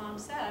long as Mom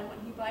said, when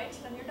he bites,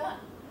 then you're done.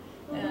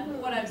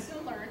 And what I've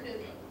soon learned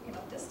is, you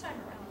know, this time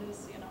around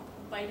is, you know,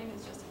 biting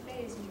is just a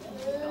phase, and you can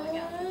keep going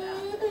after that.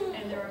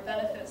 And there are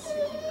benefits to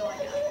keep going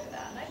after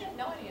that. And I didn't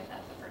know any of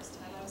that the first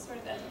time. I was sort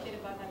of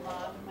educated by my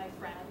mom and my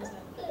friends,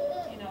 and,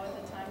 you know, at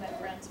the time my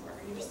friends were,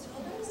 "You're still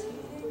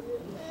breastfeeding?"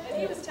 And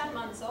he was 10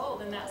 months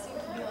old, and that seemed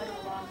to me like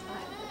a long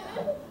time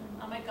for them.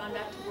 I'd gone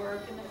back to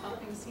work, and the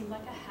pumping seemed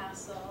like a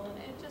hassle, and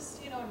it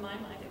just, you know, in my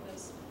mind, it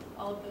was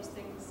all of those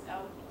things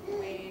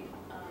outweighed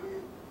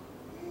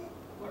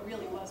what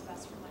really was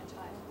best for my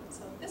child. And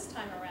so this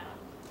time around,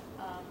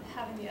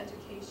 having the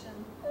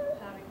education,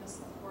 having the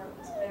support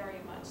was very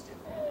much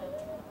different.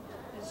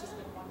 And it's just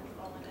been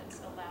wonderful, and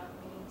it's allowed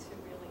me to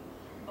really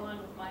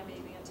bond with my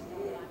baby and to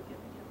know that I'm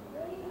giving him the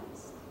very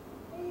best.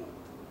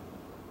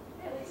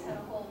 Haley's had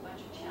a whole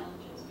bunch of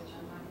challenges, which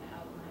I'm not going to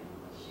outline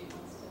unless she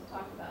wants to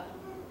talk about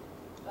them.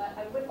 But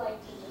I would like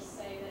to just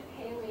say that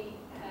Haley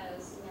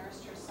has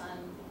nursed her son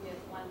with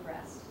one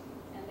breast,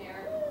 and there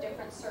are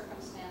different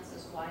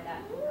circumstances why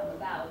that can come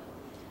about.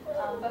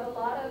 But a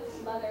lot of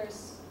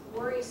mothers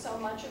worry so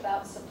much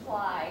about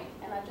supply,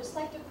 and I'd just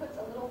like to put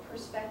a little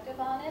perspective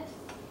on it.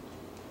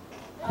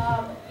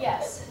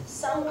 Yes,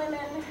 some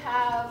women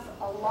have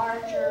a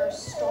larger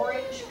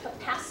storage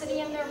capacity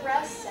in their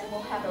breasts and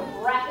will have a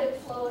rapid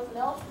flow of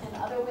milk, and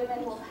other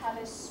women will have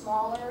a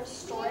smaller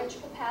storage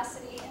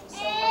capacity, and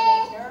so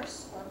when they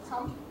nurse or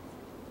pump,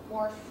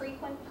 more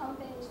frequent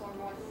pumpings or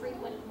more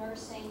frequent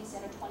nursings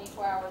in a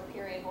 24-hour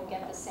period will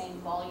get the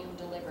same volume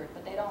delivered,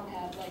 but they don't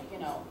have, like, you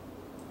know,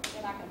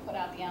 they're not going to put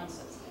out the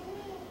ounces.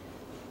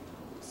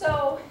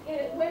 So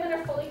women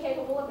are fully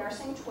capable of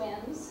nursing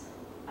twins.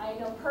 I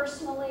know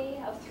personally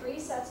of 3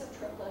 sets of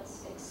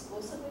triplets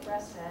exclusively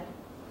breastfed.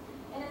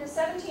 And in the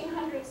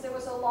 1700s, there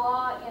was a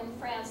law in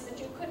France that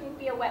you couldn't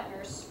be a wet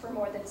nurse for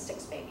more than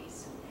 6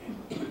 babies.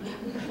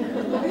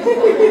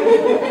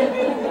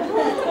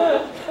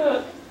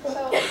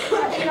 So,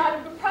 you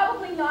know,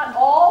 probably not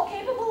all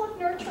capable of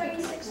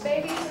nurturing 6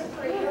 babies or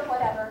 3 or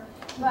whatever,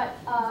 but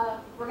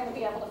we're going to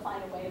be able to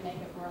find a way to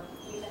make it work,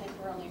 even if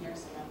we're only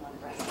nursing on one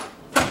breast.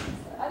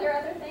 Are there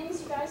other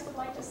things you guys would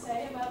like to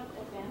say about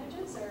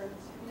advantages or,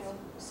 you know,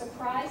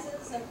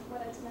 surprises of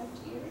what it's meant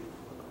to you?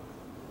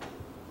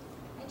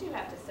 I do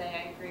have to say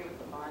I agree with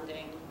the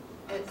bonding.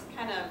 It's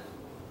kind of,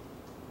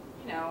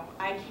 you know,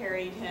 I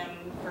carried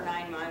him for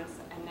 9 months,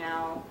 and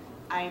now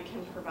I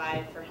can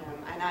provide for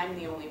him, and I'm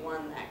the only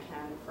one that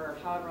can for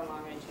however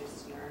long I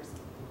choose to nurse.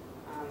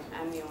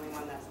 I'm the only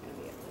one that's going to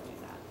be able to do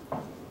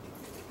that.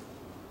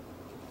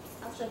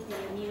 Also,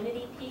 the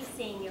immunity piece,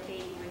 seeing your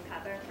baby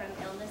recover from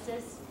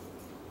illnesses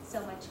so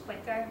much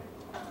quicker,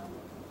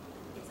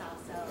 is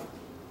also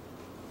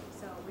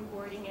so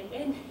rewarding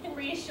and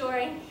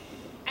reassuring.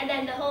 And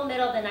then the whole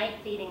middle of the night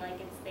feeding, like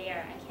it's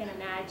there. I can't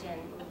imagine.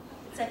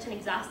 It's such an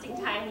exhausting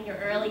time when you're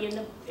early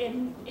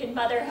in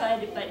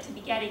motherhood, but to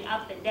be getting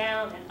up and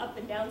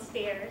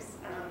downstairs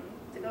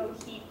to go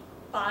heat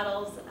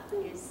bottles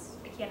is,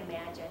 I can't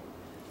imagine.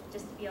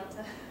 Just to be able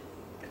to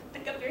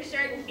pick up your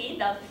shirt and feed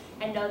them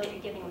and know that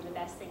you're giving them the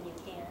best thing you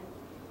can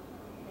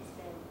has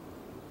been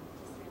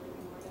just really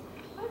rewarding.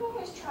 I've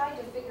always tried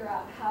to figure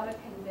out how to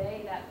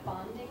convey that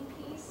bonding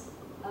piece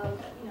of,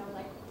 you know,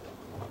 like,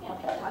 you know,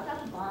 what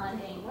about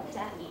bonding? What does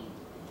that mean?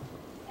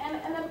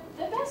 And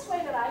the best way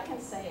that I can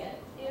say it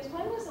is,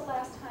 when was the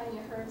last time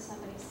you heard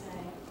somebody say,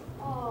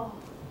 "Oh,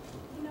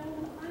 you know,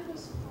 when I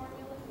was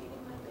formula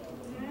feeding my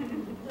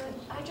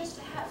baby, I just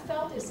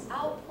felt this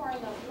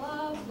outpouring of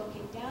love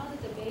looking down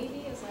at the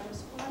baby as I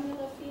was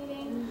formula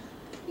feeding.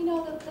 You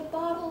know, the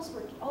bottles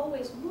were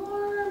always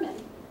warm,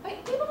 and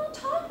people don't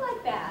talk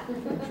like that."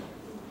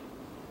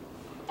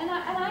 And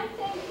I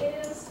think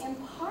it is in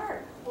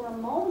part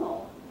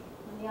hormonal,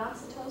 when the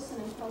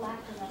oxytocin and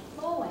prolactin are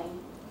flowing,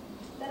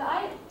 that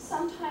I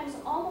sometimes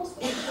almost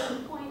went to the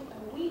point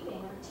of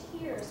weeping or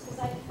tears, because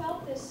I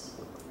felt this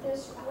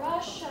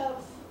rush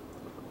of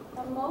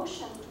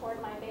emotion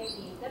toward my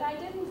baby that I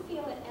didn't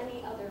feel at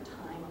any other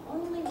time,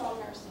 only while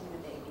nursing the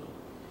baby.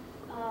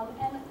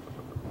 And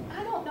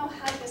I don't know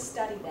how to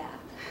study that.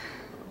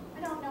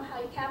 I don't know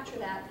how you capture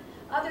that,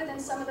 other than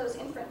some of those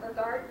infant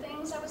regard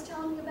things I was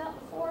telling you about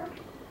before.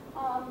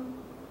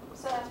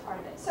 So that's part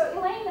of it. So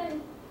Elaine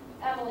and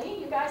Emily,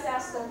 you guys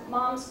asked the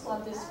Moms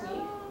Club this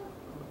week.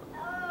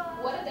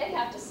 what did they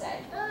have to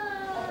say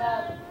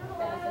about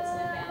benefits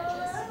and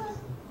advantages?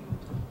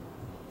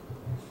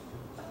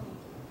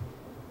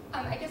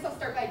 I guess I'll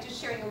start by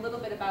just sharing a little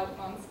bit about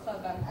Moms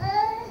Club.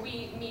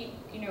 We meet,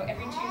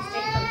 every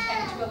Tuesday from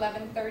 10 to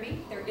 11:30.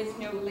 There is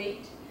no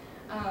late.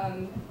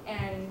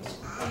 And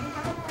we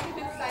have a pretty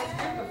good sized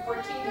group of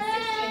 14 to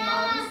 16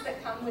 moms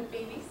that come with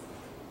babies.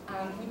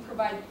 We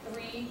provide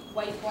 3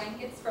 white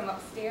blankets from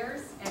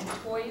upstairs and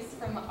toys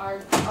from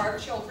our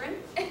children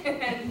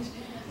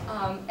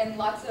and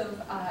lots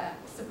of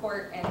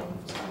support and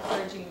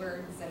encouraging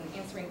words and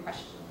answering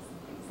questions and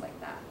things like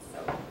that. So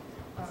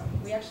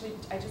I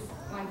just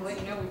wanted to let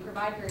you know we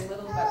provide very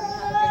little, but we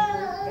have a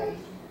good group,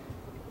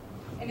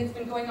 and it's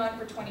been going on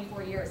for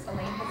 24 years.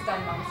 Elaine has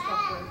done Moms Club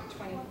for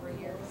 24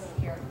 years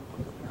here.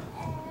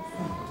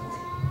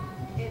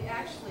 It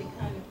actually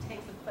kind of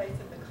takes the place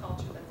of the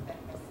culture that's been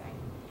missing.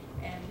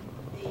 And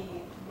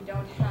we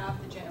don't have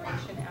the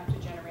generation after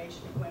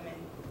generation of women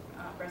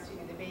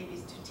breastfeeding the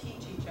babies to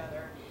teach each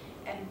other.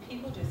 And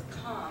people just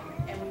come,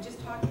 and we just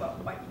talk about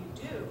what you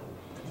do.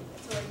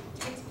 So it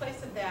takes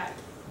place of that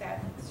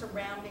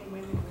surrounding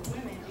women with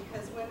women,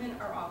 because women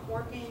are off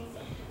working.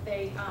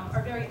 They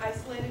are very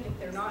isolated if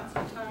they're not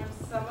sometimes.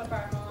 Some of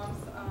our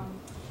moms,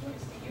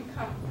 you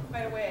come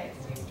quite a ways.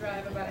 You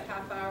drive about a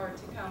half hour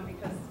to come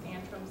because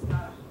Antrim's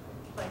not a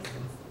place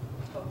that's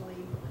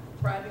totally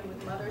thriving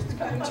with mothers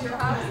coming to your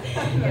house.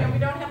 We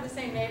don't have the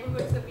same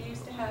neighborhoods that we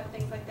used to have,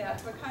 things like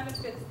that. So it kind of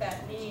fits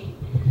that need.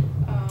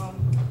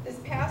 This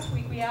past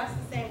week, we asked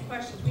the same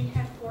questions. We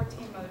had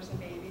 14 mothers and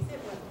babies.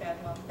 It was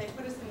bedlam. They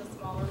put us in the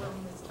smaller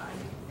room this time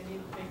because they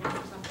needed bigger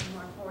for something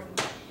more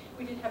important.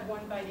 We did have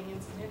one biting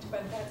incident,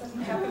 but that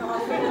doesn't happen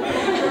often.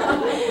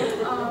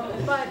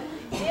 But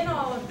in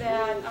all of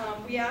that,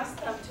 we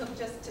asked them to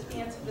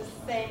answer the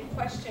same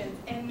questions,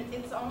 and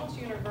it's almost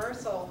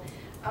universal.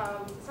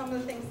 Some of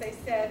the things they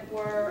said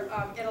were,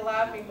 it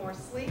allowed me more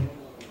sleep.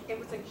 It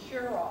was a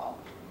cure-all.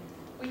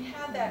 We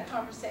had that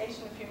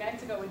conversation a few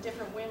nights ago with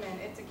different women.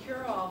 It's a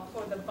cure-all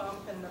for the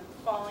bump and the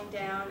falling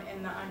down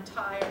and the I'm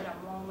tired,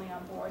 I'm lonely,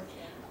 I'm bored.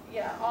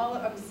 Yeah,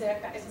 I'm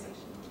sick. It's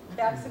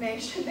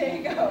vaccination, there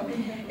you go.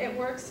 It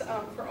works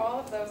for all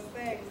of those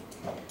things.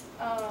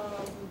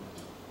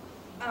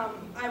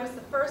 I was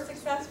the first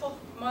successful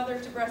mother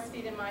to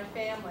breastfeed in my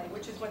family,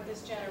 which is what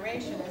this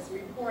generation is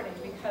reporting,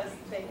 because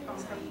they come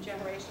from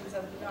generations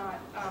of not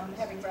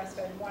having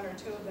breastfed, 1 or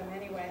 2 of them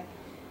anyway.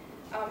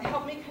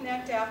 Helped me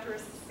connect after a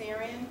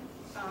cesarean,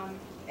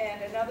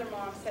 and another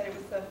mom said it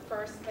was the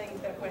first thing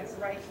that went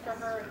right for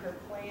her in her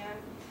plan.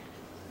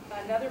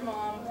 Another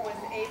mom was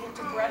able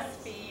to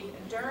breastfeed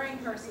during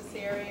her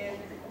cesarean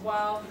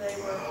while they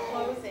were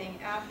closing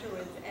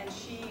afterwards, and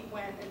she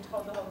went and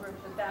told the whole group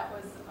that that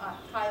was a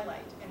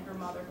highlight in her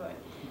motherhood.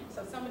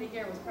 So somebody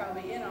here was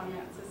probably in on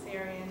that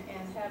cesarean,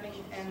 and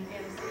having an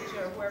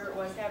anesthesia or wherever it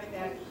was, having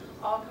that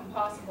all come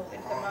possible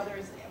if the mother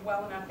is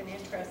well enough and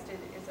interested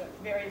is a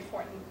very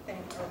important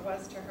thing, or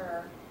was to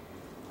her.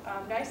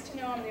 Nice to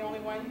know I'm the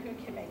only one who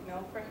can make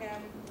milk for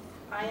him.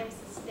 I am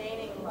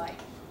sustaining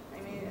life.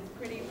 I mean, it's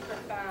pretty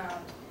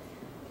profound.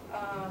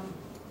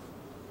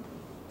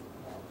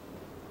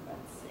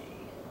 Let's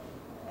see.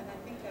 And I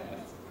think that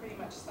was pretty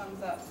much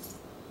sums up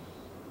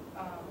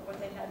what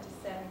they had to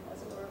say,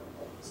 as it were.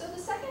 So the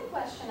second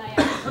question I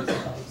asked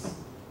these folks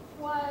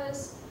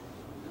was,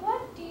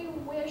 what do you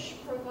wish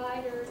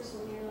providers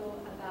knew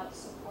about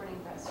supporting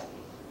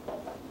breastfeeding?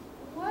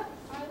 What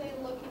are they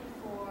looking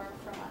for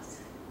from us?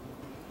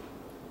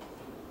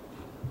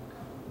 I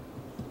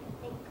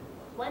think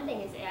one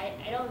thing is, I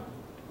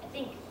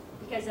think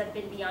because I've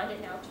been beyond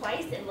it now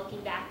twice and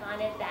looking back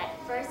on it, that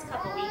first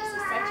couple weeks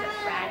is such a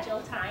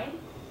fragile time,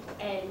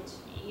 and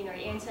you're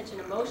in such an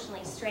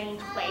emotionally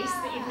strange place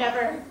that you've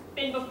never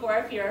been before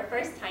if you're a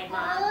first-time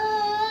mom.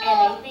 And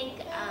I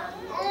think,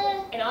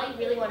 and all you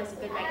really want is a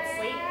good night's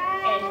sleep,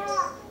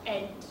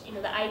 and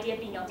the idea of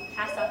being able to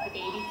pass off the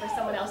baby for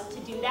someone else to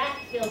do that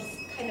feels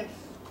kind of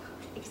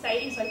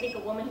exciting. So I think a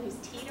woman who's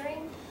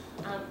teetering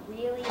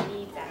really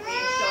needs that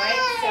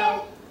reassurance.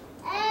 So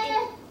I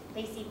think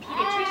they see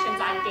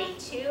pediatricians on day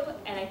 2,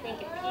 and I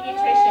think if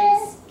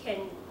pediatricians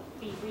can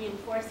be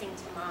reinforcing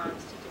to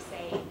moms to just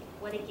say,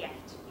 what a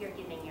gift you're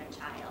giving your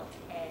child,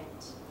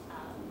 and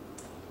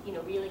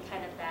really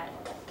kind of that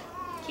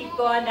keep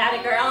going, that a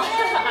girl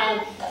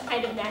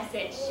kind of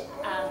message,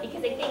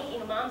 because I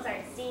think moms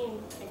aren't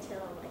seen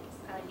until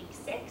probably week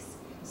 6,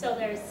 so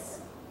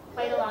there's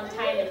quite a long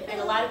time,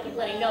 and a lot of people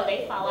that I know,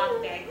 they fall off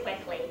very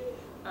quickly.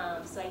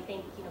 So I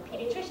think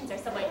pediatricians are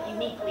somewhat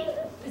uniquely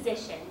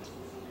positioned.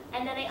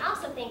 And then I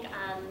also think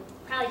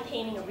probably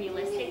painting a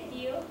realistic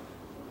view,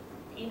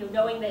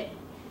 knowing that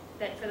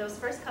for those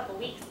first couple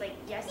weeks,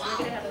 yes, you're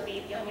going to have a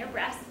baby on your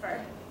breast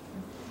for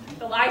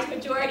the large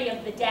majority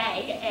of the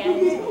day, and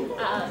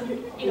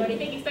and I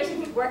think especially if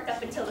you've worked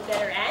up until the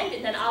bitter end,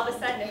 and then all of a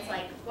sudden it's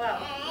like, whoa,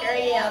 here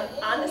I am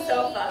on the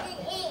sofa,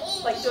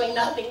 doing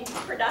nothing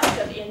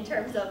productive in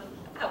terms of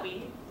how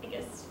we, I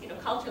guess,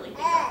 culturally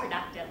think of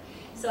productive.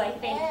 So I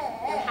think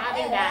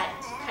having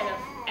that kind of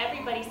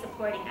everybody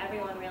supporting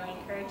everyone, really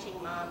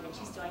encouraging mom that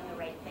she's doing the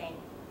right thing,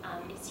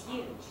 is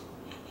huge.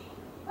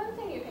 One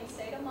thing you can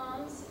say to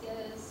moms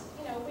is,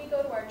 we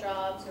go to our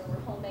jobs or we're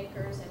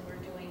homemakers and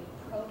we're doing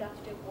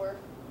productive work.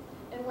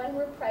 And when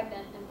we're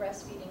pregnant and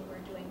breastfeeding,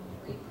 we're doing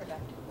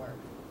reproductive work.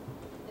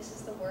 This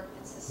is the work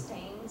that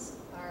sustains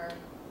our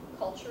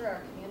culture,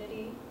 our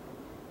community,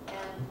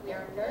 and we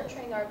are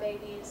nurturing our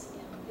babies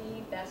in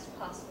the best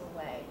possible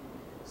way.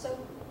 So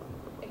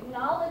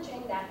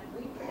acknowledging that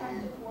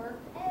reproductive work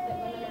that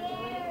women are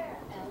doing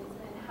and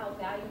how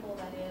valuable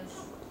that is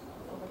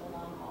over the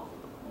long haul.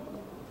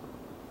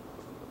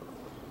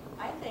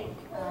 I think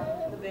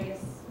the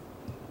biggest,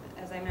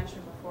 as I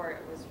mentioned before,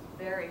 it was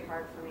very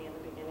hard for me in the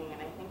beginning,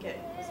 and I think it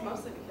was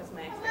mostly because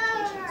my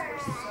expectations were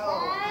so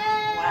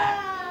flat.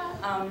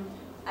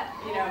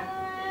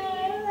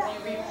 When you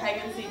read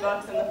pregnancy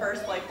books and the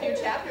first few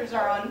chapters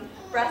are on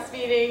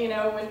breastfeeding,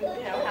 how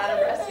to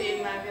breastfeed,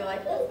 and I'd be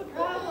like, what's the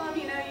problem?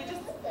 You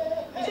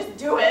just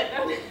do it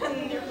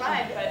and you're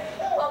fine. But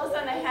all of a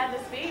sudden I had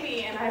this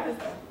baby and I was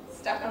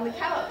stuck on the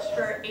couch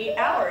for 8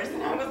 hours,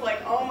 and I was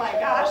like, oh my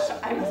gosh,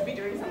 I must be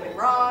doing something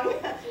wrong.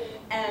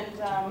 And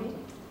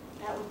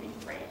that would be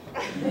great.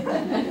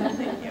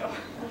 Thank you.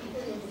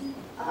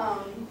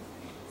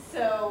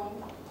 So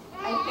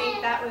I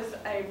think that was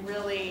a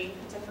really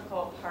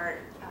difficult part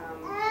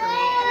for me,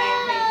 and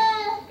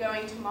I think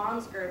going to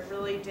Mom's Group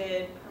really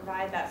did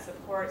provide that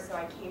support. So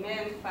I came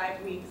in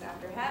 5 weeks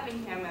after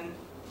having him, and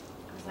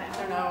I was like, I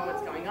don't know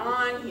what's going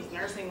on. He's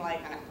nursing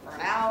for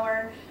an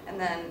hour, and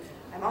then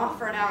I'm off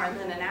for an hour, and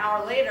then an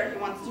hour later he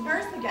wants to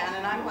nurse again,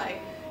 and I'm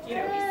like, he's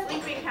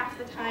sleeping half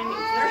the time,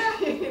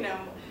 he's nursing,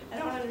 I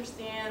don't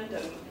understand,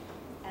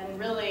 and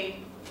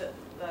really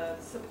the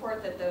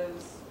support that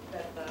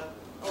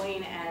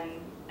Elaine and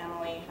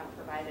Emily have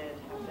provided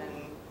have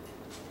been,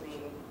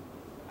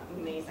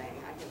 amazing.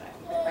 I think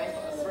they're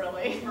priceless,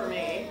 really, for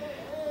me.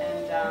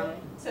 And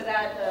so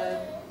that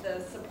the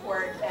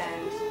support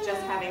and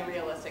just having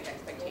realistic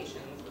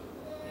expectations.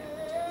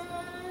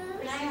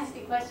 Can I ask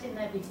a question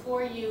that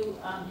before you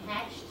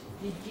hatched,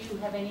 did you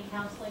have any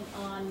counseling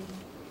on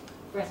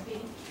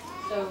breastfeeding?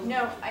 So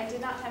No, I did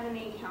not have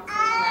any counseling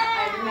on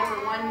that. I remember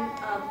one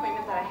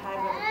appointment that I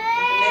had with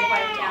a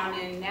midwife down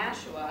in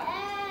Nashua.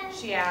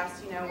 She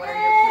asked, what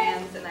are your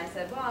plans? And I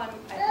said, well, I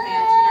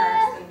plan to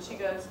nurse. And she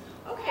goes,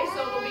 okay,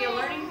 so it'll be a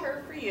learning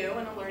curve for you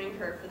and a learning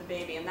curve for the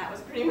baby. And that was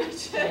pretty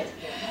much it.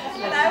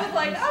 And I was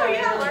like, oh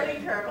yeah,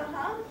 learning curve,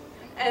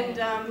 And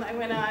I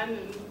went on,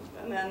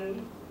 and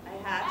then I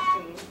hatched,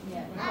 and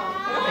it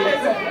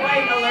was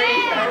quite a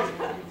learning curve.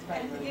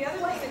 And the other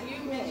thing that you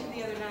mentioned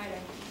the other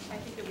night, I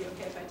think it'll be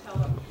okay if I tell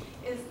them,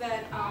 is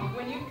that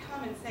when you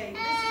come and say,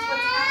 this is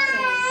what's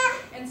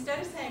happening, instead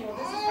of saying, well,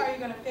 this is how you're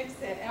going to fix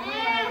it, Emily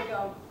and I would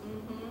go,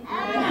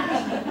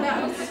 that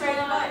was great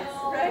advice,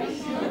 right?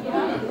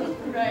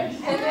 Right.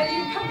 And then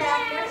you come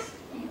back next,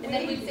 And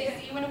then we'd say,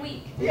 see you in a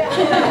week. yeah.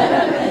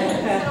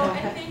 So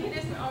I think it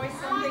isn't always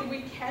something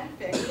we can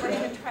fix, or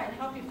even try and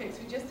help you fix.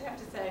 We just have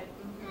to say,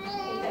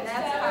 and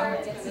that's how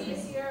it's going to be.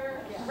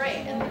 easier. Yeah.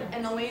 Right,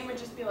 and Elaine would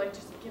just be like,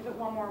 just give it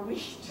one more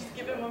week, just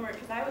give it one more,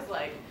 because I was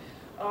like,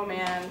 oh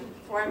man,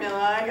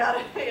 formula, I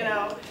gotta,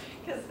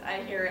 because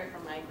I hear it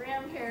from my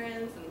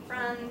grandparents and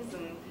friends,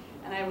 and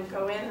I would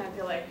go in and I'd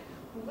be like,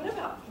 well, what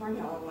about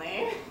formula,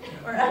 Elaine?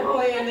 Or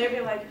Emily, and they'd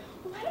be like,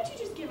 well, why don't you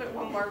just give it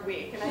one more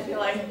week? And I'd be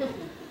like,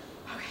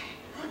 okay,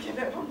 I'll give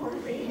it one more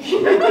week.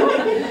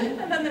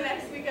 And then the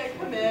next week I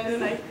come in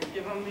and I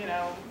give him,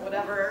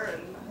 whatever,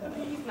 and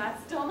he's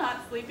still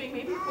not sleeping.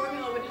 Maybe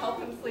formula would help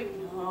him sleep.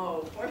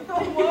 No,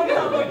 formula won't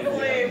help him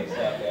sleep.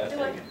 You're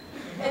like,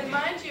 And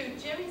mind you,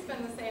 Jimmy's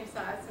been the same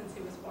size since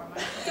he was 4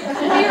 months.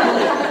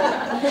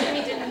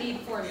 Jimmy didn't need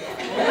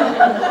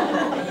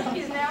formula.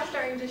 He's now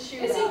starting to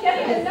shoot. Is he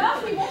getting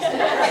enough? He wants to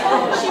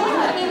She would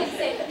come in and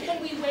say,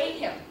 can we weigh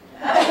him?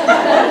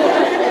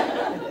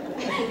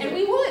 And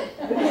we would.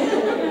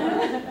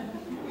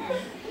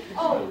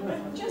 Oh,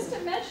 just to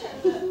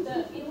mention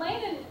that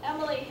Elaine and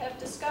Emily have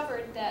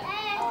discovered that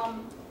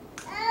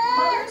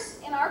mothers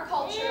in our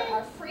culture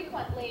are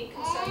frequently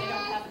concerned they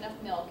don't have enough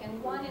milk,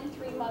 and 1 in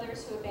 3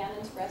 mothers who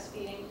abandons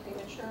breastfeeding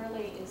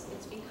prematurely it's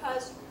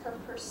because her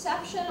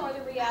perception or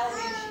the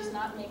reality is she's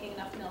not making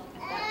enough milk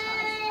at that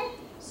time.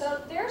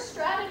 So their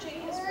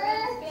strategy has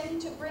been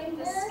to bring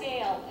the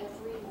scale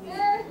every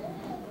week.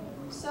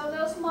 So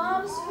those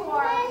moms who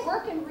are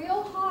working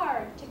real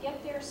hard to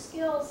get their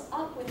skills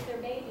up with their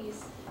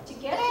babies, to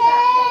get to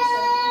that place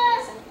of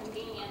ease and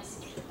convenience,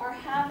 are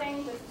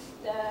having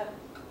the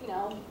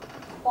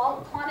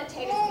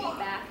quantitative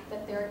feedback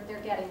that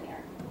they're getting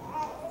there.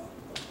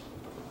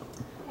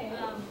 Okay.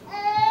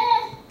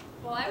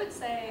 Well, I would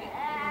say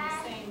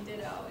the same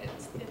ditto.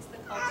 It's the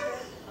culture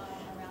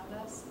around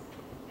us.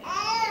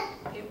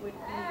 And it would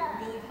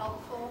be really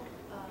helpful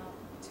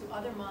to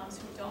other moms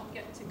who don't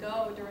get to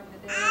go during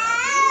the day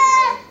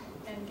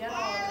and get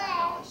all of that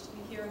knowledge, to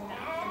be hearing that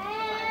from the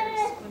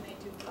providers when they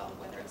do go,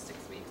 whether it's 6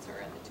 weeks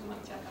or in the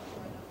 2-month checkup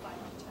or in the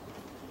 5-month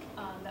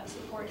checkup. That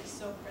support is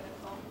so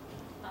critical.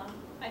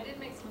 I did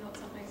make some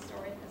notes on my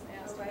story because I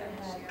asked you guys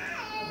to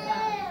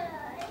share.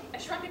 I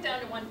shrunk it down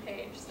to 1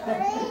 page, so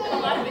and a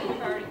lot of it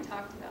you've already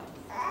talked about.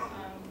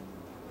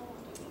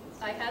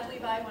 I had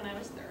Levi when I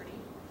was 30,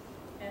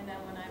 and then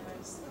when I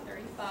was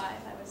 35,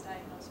 I was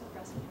diagnosed with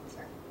breast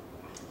cancer.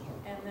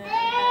 And then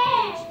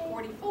at age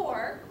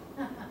 44,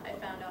 I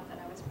found out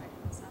that I was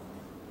pregnant with son.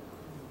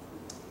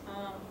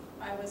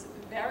 I was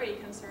very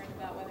concerned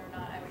about whether or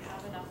not I would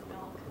have enough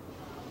milk.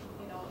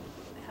 You know,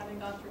 having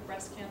gone through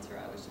breast cancer,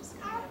 I was just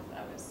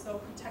I was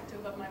so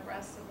protective of my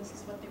breasts, and this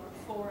is what they were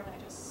for, and I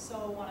just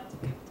so wanted to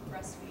be able to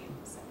breastfeed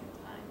the second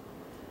time.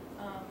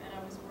 And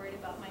I was worried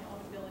about my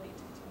own ability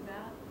to do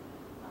that.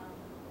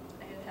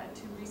 I had had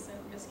 2 recent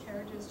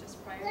miscarriages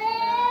just prior to that.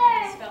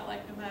 I just felt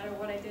like no matter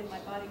what I did,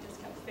 my body just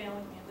kept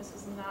failing me, and this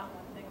is not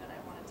one thing that I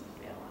wanted to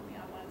fail on me.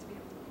 I wanted to be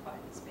able to provide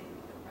this baby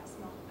the breast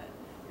milk that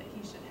he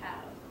should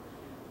have.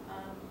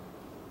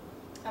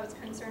 I was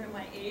concerned at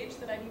my age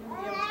that I'd even be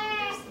able to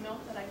produce the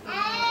milk that I could when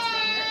I was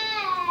younger.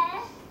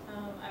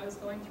 I was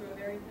going through a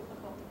very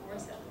difficult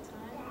divorce at the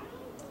time.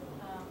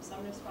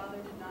 Sumner's father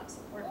did not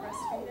support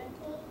breastfeeding,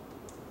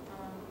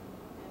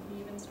 and he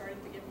even started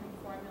to give him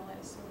formula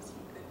as soon as he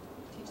could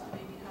teach the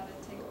baby how to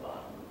take a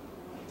bottle.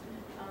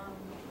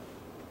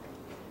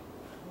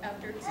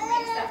 After 2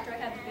 weeks after I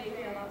had the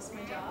baby, I lost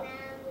my job.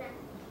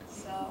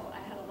 So I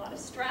had a lot of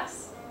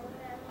stress.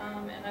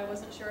 And I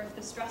wasn't sure if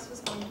the stress was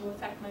going to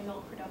affect my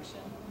milk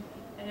production.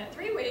 And at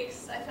 3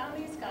 weeks, I found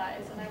these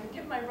guys, and I would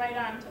give my right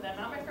arm to them,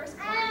 not my first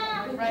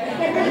arm, but my right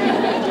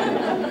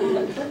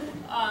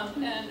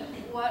arm. And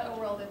what a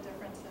world of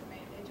difference it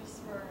made. They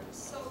just were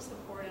so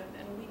supportive,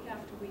 and week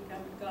after week I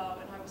would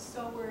go, and I was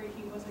so worried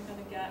he wasn't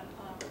going to get,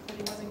 that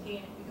he wasn't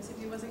gaining, because if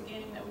he wasn't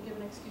gaining, that would give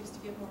an excuse to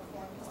give more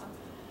formula.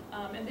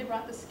 And they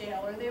brought the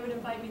scale, or they would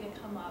invite me to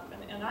come up,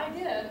 and I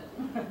did.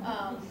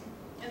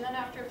 And then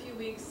after a few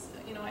weeks,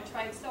 you know, I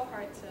tried so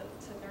hard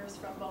to nurse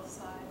from both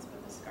sides,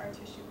 but the scar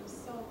tissue was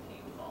so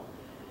painful.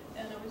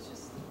 And it was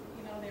just,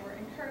 you know, they were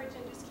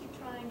encouraging, just keep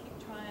trying,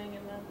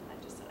 and then I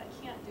just said, I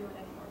can't do it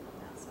anymore from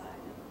that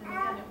side. And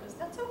then it was,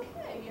 that's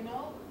okay, you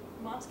know,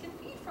 moms can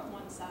feed from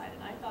one side.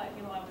 And I thought,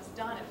 you know, I was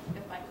done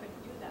if I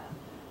couldn't do that.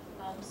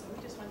 So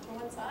we just went to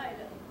one side,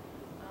 and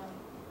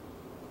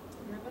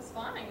it was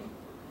fine.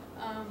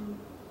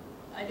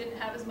 I didn't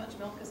have as much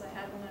milk as I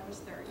had when I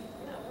was 30,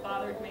 and that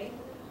bothered me.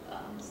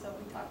 So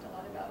we talked a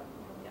lot about,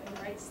 you know, getting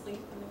the right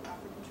sleep and the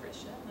proper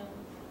nutrition, and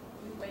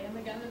we weigh him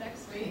again the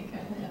next week,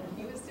 and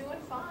he was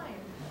doing fine.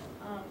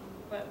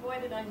 But boy,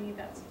 did I need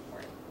that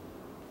support.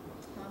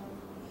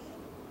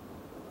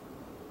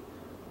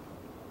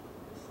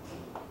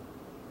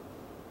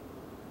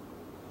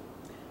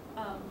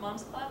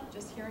 Moms Club,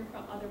 just hearing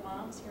from other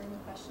moms, hearing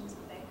the questions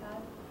that they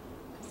had.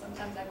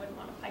 Sometimes I wouldn't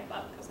want to pipe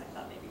up because I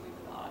thought maybe we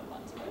were the odd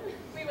ones.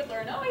 We would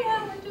learn, oh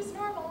yeah, we're just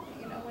normal,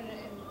 you know, and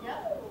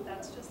yeah,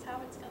 that's just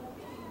how it's going to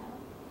be, you know.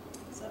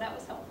 So that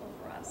was helpful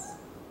for us.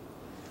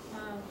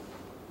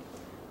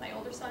 My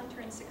older son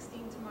turns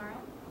 16 tomorrow.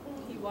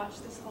 He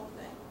watched this whole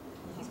thing.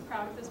 He's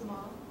proud of his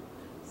mom.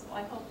 So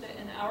I hope that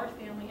in our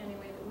family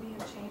anyway, that we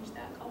have changed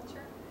that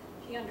culture.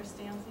 He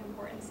understands the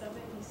importance of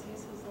it. He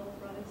sees his little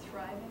brother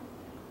thriving,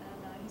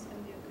 and he's going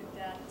to be a good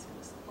dad that's going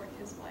to support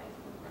his wife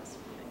with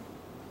breastfeeding.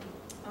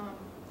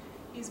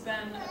 He's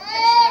been a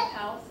picture of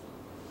health.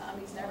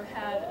 He's never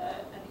had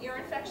an ear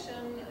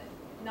infection,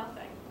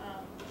 nothing.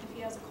 If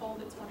he has a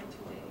cold, it's 1 or 2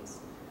 days.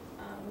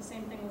 The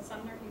same thing with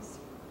Sumner. He's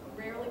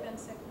rarely been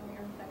sick, no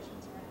ear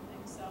infections or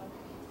anything. So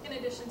in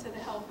addition to the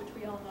health, which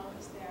we all know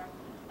is there,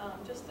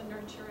 just the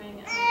nurturing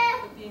and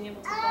the being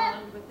able to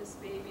bond with this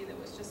baby that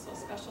was just so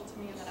special to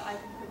me and that I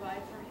could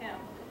provide for him,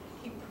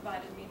 he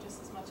provided me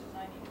just as much as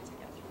I needed to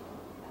get through all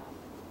of that.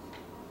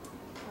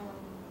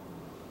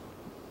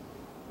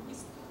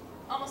 He's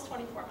almost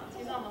 24 months.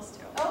 He's almost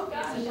 2. Oh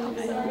gosh, I'm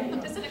sorry.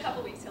 Just in a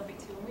couple weeks he'll be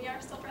 2, and we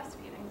are still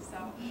breastfeeding, so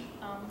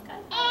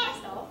kind of proud of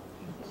myself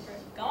for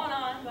going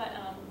on, but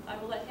I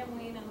will let him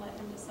wean and let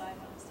him decide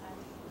when it's time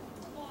to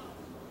wean.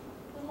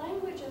 The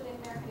language of the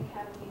American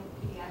Academy of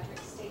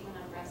Pediatrics statement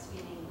on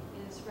breastfeeding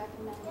is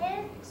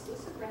recommending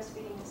exclusive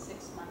breastfeeding is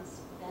 6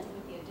 months, then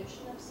with the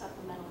addition of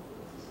supplemental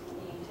foods,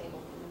 being table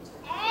foods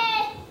or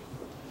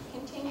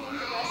continuing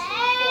to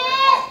breastfeed for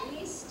at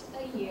least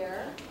a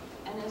year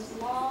and as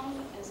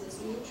long as is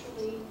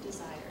mutually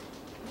desired.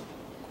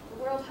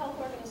 The World Health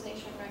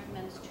Organization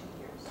recommends 2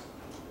 years.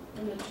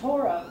 And the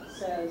Torah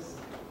says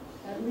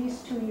at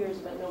least 2 years,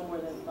 but no more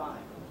than 5.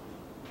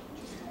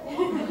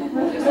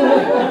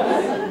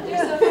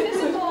 There's a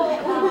physical,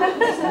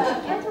 there's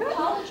an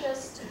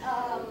anthropologist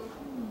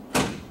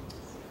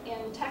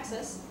in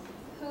Texas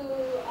who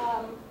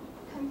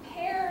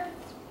compared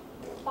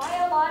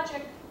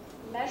biologic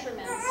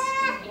measurements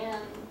in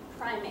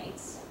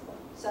primates.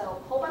 So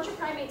a whole bunch of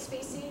primate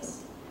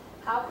species.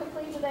 How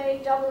quickly do they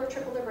double or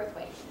triple their birth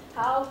weight?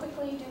 How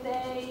quickly do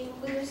they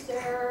lose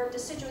their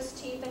deciduous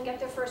teeth and get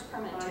their first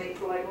permanent tooth?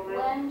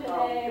 When do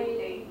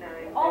they,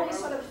 all these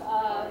sort of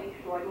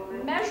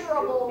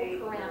measurable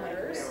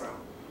parameters.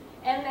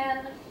 And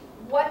then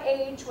what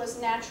age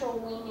was natural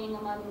weaning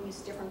among these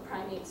different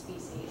primate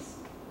species?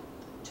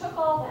 Took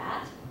all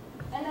that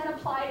and then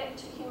applied it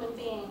to human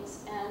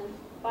beings. And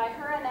by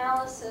her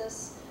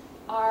analysis,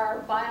 our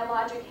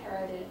biologic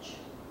heritage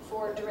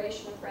for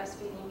duration of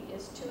breastfeeding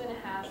is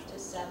 2.5 to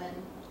 7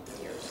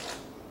 years.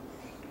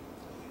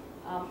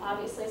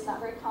 Obviously, it's not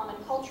very common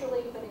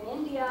culturally, but in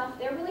India,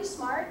 they're really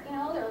smart. You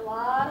know, there are a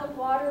lot of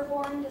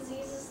waterborne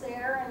diseases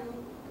there and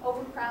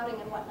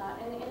overcrowding and whatnot.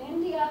 And in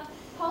India,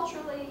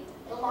 culturally,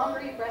 the longer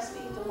you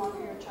breastfeed, the longer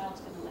your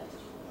child's going to live.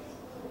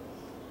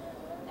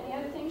 Any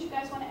other things you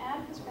guys want to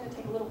add? Because we're going to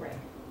take a little break.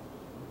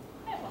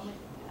 I have one more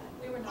thing to add.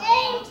 We were not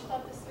at Mom's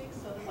Club this week,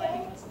 so the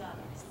lighting was not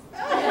nice. I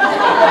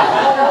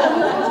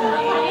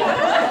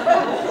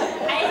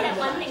just have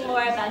one thing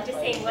more about just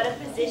saying what a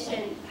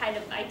position, kind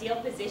of ideal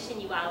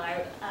position you all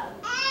are.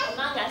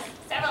 Among us,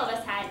 several of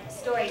us had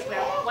stories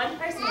where one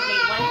person had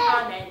made one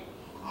comment,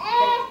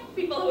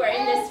 the people who are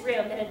in this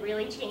room, that had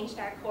really changed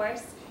our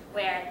course,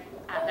 where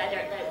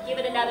either give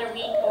it another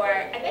week, or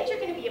I bet you're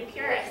going to be a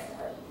purist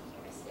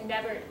and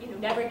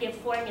never give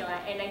formula.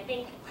 And I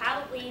think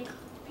probably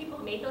people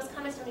who made those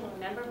comments don't even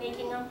remember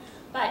making them,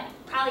 but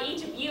probably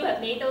each of you have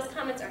made those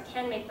comments or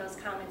can make those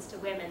comments to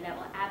women that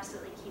will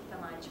absolutely keep them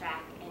on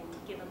track and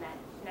give them that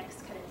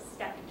next kind of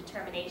step of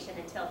determination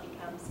until it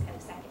becomes kind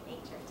of second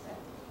nature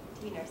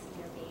to be nursing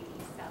your baby.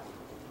 So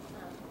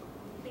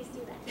please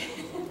do that.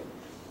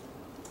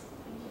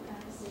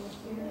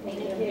 Thank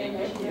you.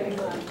 Thank you very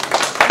much.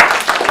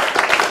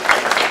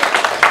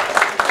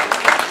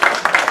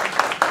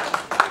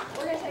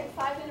 We're going to take a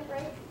 5-minute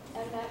break,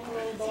 and then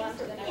we'll go on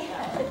to the next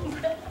hour.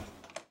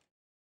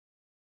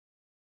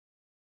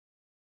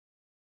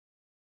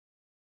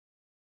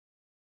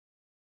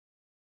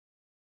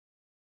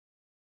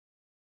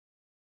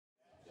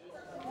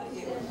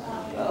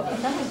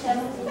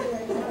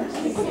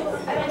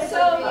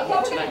 So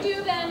what we're going to do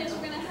then is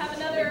we're going to have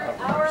another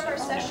hour of our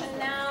session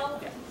now.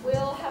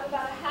 We'll have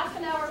about a half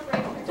an hour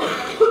break.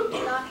 You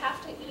do not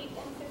have to eat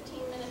in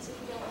 15 minutes if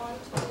you don't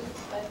want to,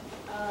 but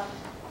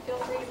feel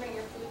free to bring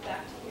your food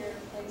back to your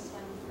place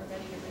when we're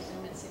ready to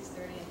resume at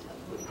 6:30 until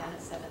we'll be done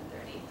at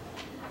 7:30.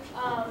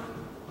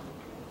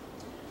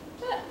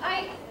 But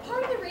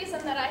part of the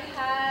reason that I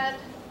had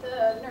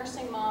the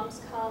nursing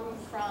moms come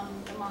from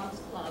the Moms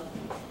Club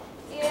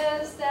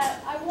is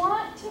that I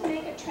want to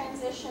make a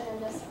transition in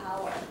this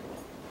hour.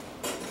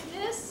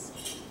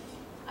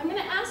 I'm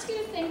going to ask you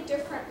to think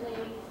differently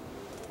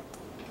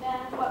than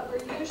what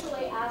we're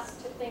usually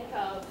asked to think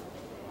of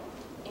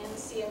in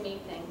CME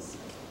things.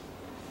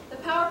 The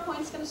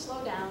PowerPoint's going to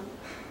slow down.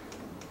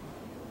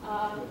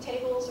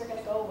 Tables are going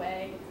to go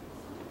away.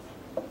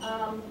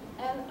 And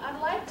I'd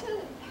like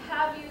to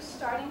have you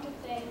starting to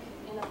think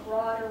in a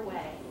broader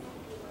way.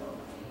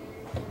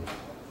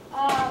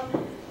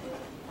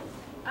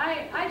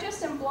 I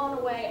just am blown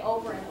away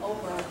over and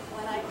over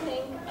when I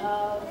think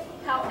of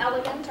how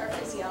elegant our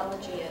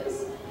physiology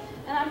is.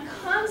 And I'm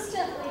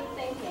constantly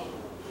thinking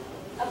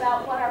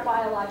about what our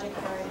biologic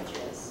heritage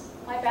is.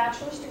 My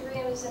bachelor's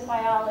degree was in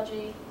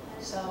biology,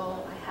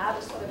 so I have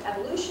a sort of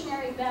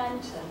evolutionary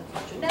bent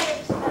and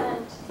genetics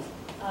bent,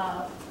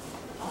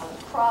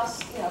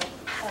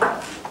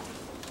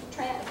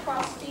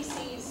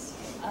 cross-species,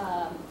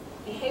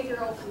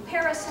 behavioral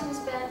comparisons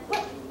bent.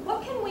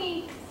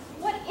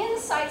 What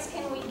insights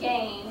can we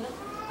gain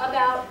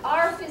about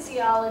our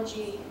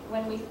physiology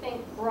when we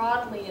think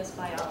broadly as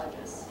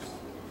biologists?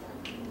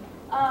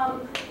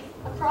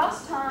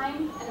 Across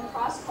time and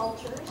across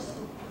cultures,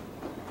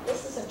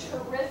 this is a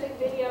terrific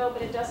video,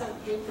 but it doesn't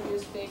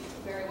reproduce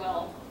very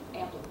well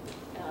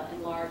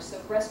enlarged. So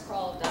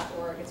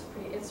breastcrawl.org,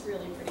 it's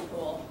really pretty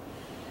cool.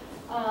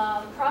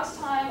 Across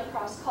time,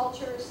 across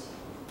cultures,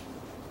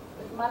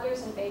 with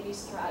mothers and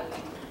babies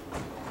thriving.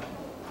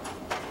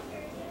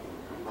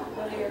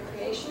 Whether you're a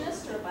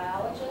creationist or a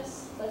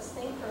biologist, let's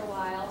think for a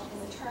while in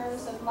the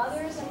terms of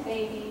mothers and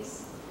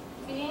babies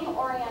being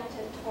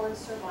oriented towards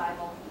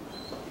survival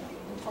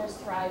and towards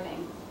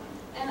thriving.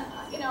 And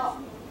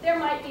there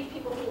might be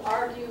people who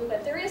argue,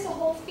 but there is a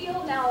whole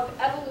field now of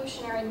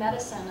evolutionary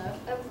medicine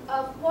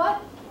of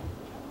what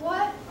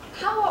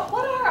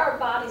are our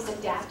bodies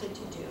adapted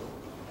to do?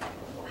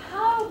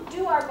 How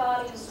do our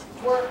bodies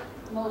work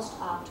most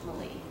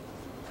optimally?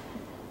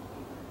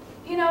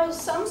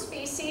 Some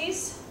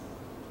species,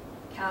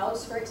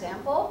 cows, for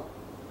example,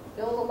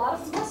 build a lot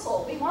of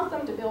muscle. We want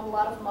them to build a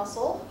lot of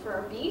muscle for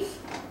our beef.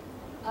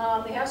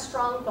 They have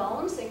strong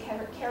bones. They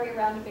carry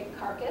around a big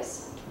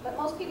carcass. But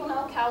most people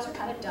know cows are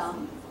kind of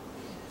dumb.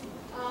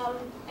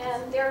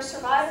 And their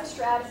survival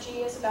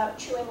strategy is about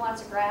chewing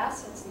lots of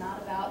grass. It's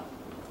not about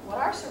what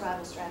our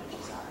survival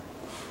strategies are.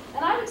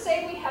 And I would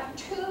say we have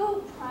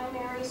two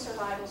primary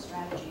survival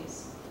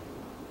strategies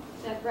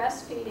that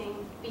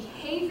breastfeeding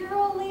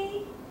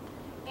behaviorally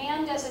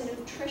and as a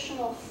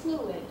nutritional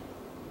fluid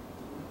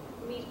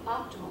meet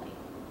optimally.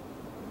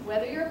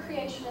 Whether you're a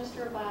creationist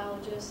or a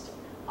biologist,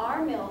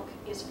 our milk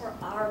is for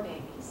our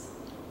babies.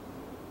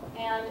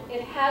 And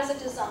it has a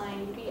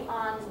design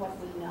beyond what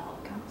we know.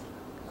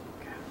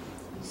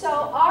 So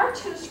our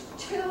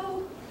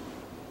two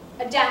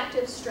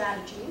adaptive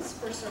strategies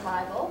for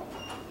survival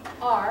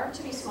are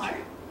to be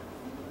smart,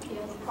 be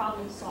able to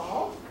problem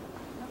solve,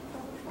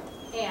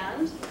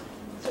 and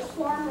to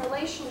form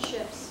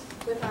relationships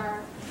with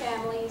our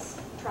families,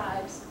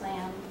 tribes,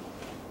 clan,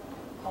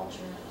 culture,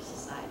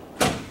 society.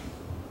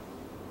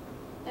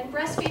 And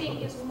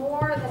breastfeeding is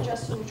more than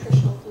just a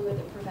nutritional fluid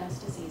that prevents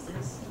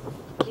diseases.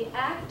 The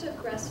act of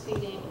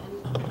breastfeeding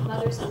and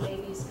mothers and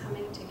babies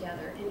coming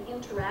together and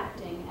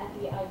interacting at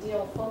the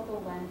ideal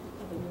focal length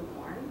of a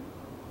newborn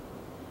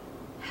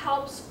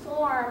helps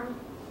form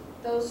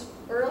those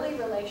early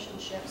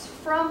relationships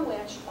from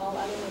which all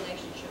other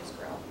relationships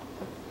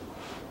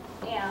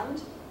grow.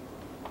 And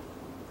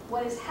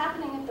what is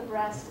happening at the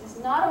breast is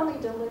not only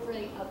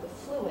delivery of the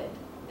fluid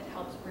that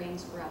helps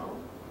brains grow,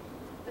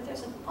 but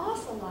there's an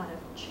awful lot of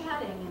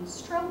chatting and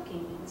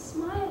stroking and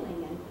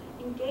smiling and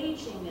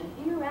engaging and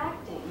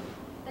interacting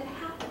that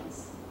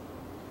happens.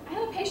 I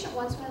had a patient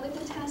once when I lived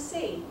in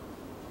Tennessee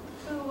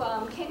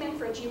who came in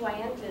for a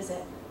GYN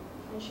visit,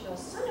 and she goes,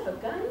 "Son of a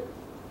gun,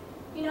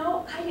 you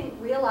know, I didn't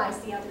realize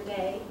the other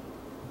day,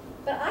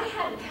 but I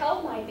hadn't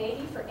held my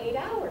baby for 8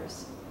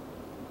 hours."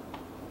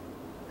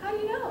 How do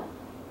you know?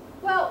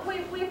 Well,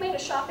 we made a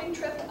shopping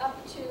trip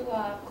up to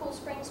Cool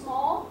Springs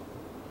Mall,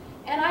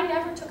 and I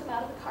never took him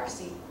out of the car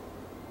seat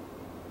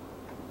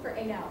for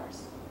 8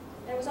 hours.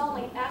 And it was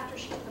only after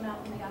she took him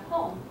out when they got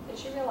home that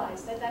she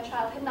realized that that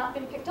child had not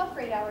been picked up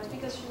for 8 hours,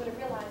 because she would have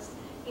realized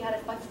he had a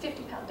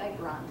 50-pound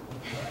diaper on.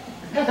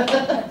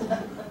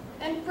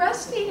 And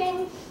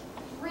breastfeeding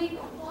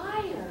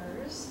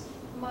requires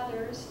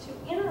mothers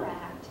to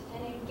interact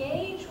and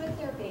engage with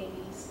their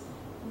babies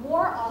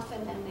more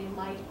often than they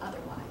might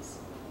otherwise.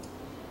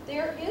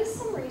 There is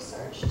some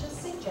research to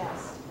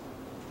suggest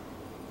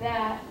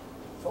that,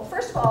 well,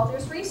 first of all,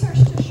 there's research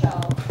to show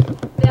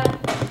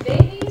that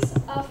babies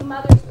of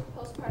mothers with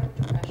postpartum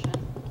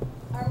depression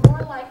are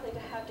more likely to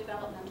have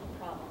developmental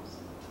problems.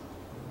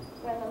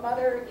 When the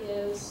mother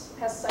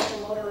has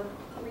psychomotor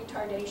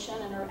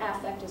retardation and her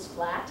affect is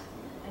flat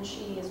and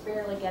she is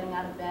barely getting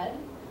out of bed,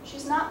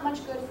 she's not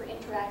much good for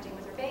interacting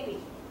with her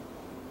baby.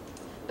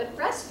 But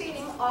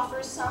breastfeeding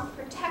offers some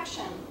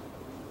protection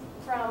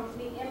from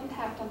the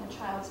impact on the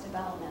child's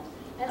development.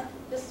 And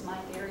this is my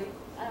theory.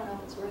 I don't know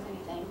if it's worth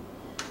anything.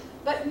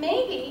 But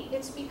maybe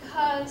it's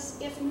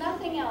because, if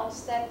nothing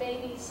else, that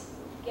baby's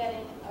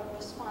getting a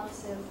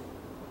responsive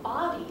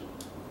body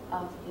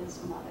of his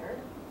mother,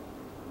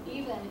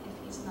 even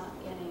if he's not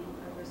getting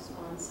a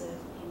responsive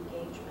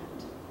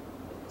engagement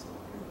with his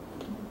mother.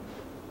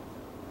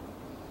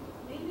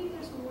 Maybe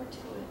there's more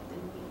to it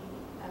than we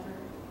ever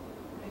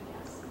could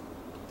guess.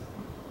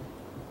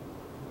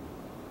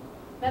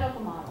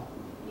 Medical model,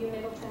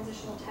 neonatal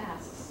transitional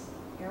tasks,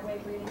 airway,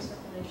 breathing,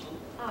 circulation.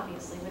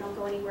 Obviously, we don't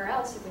go anywhere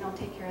else if we don't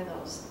take care of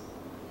those.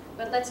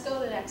 But let's go to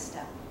the next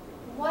step.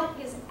 What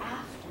is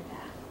after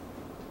that?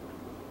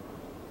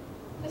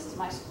 This is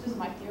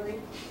my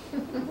theory.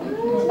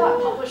 It's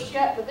not published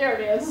yet, but there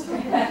it is.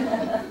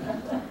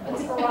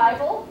 It's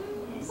arrival.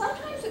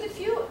 Sometimes with a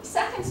few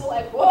seconds of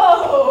like,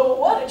 whoa,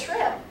 what a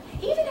trip.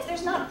 Even if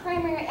there's not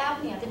primary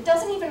apnea that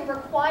doesn't even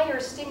require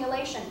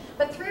stimulation,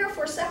 but 3 or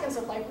 4 seconds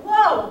of like,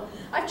 whoa,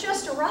 I've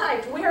just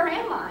arrived, where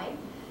am I?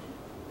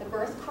 The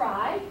birth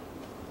cry,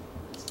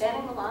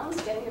 expanding the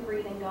lungs, getting the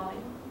breathing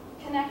going.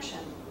 Connection.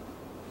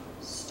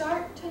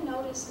 Start to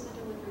notice in the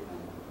delivery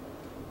room.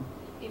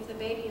 If the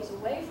baby is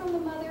away from the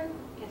mother,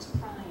 it's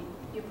crying.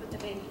 You put the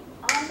baby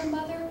on the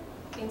mother,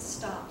 it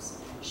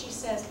stops. She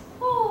says,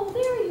 "Oh,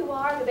 there you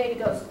are." The baby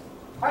goes,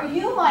 "Are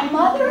you my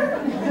mother?"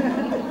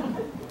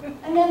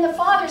 And then the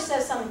father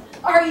says something,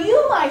 "Are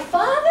you my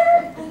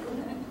father?"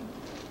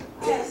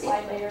 I have a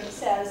slide later that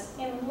says,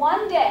 in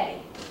one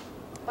day,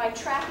 by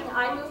tracking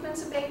eye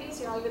movements of babies,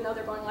 you know, even though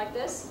they're going like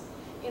this,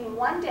 in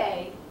one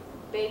day,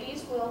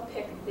 babies will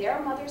pick their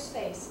mother's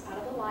face out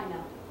of the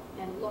lineup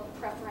and look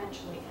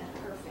preferentially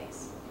at her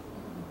face.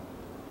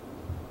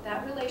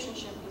 That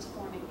relationship is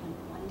forming in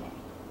one day.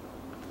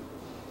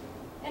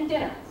 And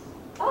dinner.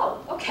 Oh,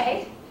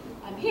 okay,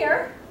 I'm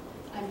here,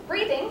 I'm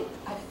breathing,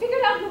 I've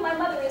figured out who my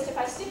mother is. If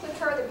I stick with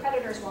her, the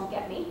predators won't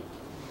get me.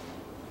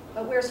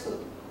 But where's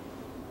food?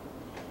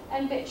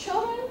 And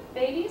children,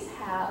 babies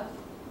have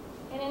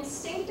an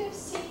instinctive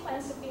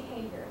sequence of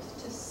behaviors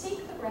to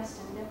seek the breast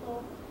and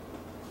nipple,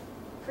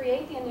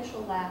 create the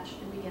initial latch,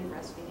 and begin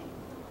breastfeeding.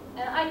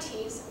 And I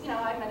tease, you know,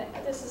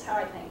 this is how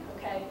I think,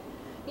 okay?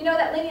 You know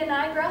that linear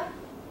Niagara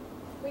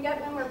we got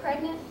when we're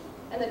pregnant,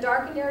 and the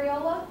darkened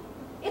areola?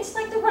 It's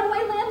like the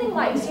runway landing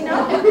lights, you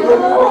know?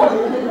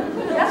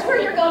 That's where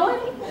you're going?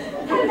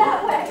 Head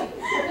that way.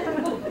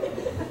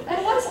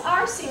 And what's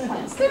our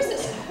sequence? There's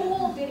this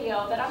cool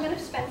video that I'm going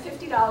to spend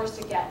 $50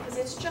 to get, because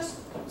it's just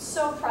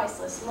so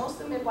priceless. Most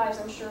of the midwives,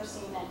 I'm sure, have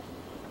seen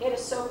it. It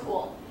is so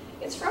cool.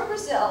 It's from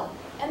Brazil,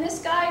 and this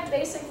guy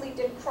basically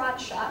did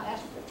crotch shot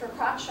after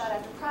crotch shot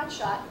after crotch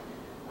shot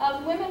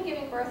of women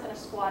giving birth in a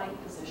squatting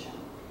position.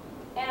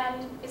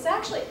 And it's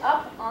actually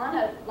up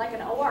on like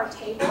an OR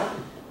table,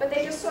 but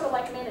they just sort of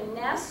like made a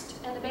nest,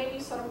 and the baby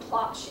sort of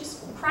plops.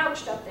 She's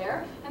crouched up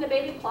there, and the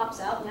baby plops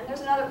out, and then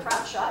there's another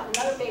crotch shot, and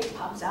another baby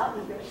pops out,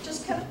 and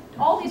just kind of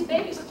all these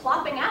babies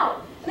plopping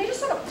out, and they just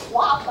sort of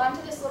plop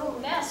onto this little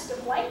nest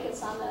of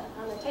blankets on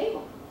the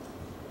table.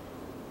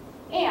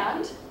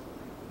 And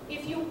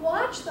If you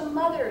watch the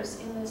mothers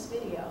in this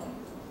video,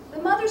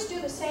 the mothers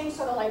do the same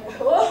sort of like,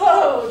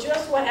 whoa,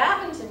 just what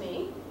happened to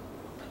me?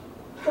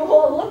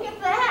 Oh, look at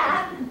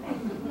that.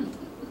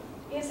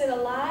 Is it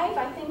alive?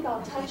 I think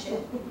I'll touch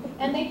it.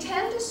 And they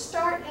tend to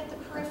start at the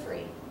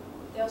periphery.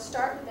 They'll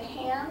start with the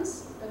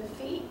hands or the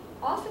feet,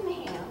 often the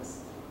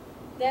hands.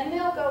 Then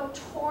they'll go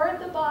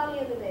toward the body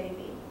of the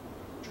baby,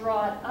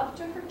 draw it up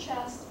to her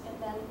chest,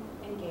 and then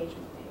engage with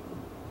the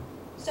baby.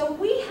 So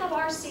we have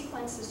our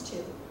sequences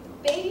too.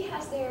 The baby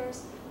has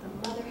theirs,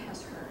 the mother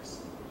has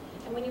hers.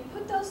 And when you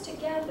put those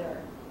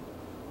together,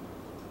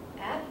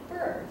 at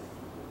birth,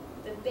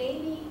 the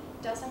baby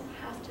doesn't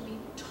have to be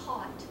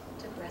taught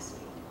to breastfeed.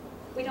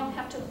 We don't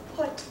have to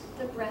put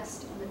the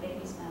breast in the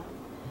baby's mouth.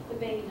 The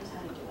baby knows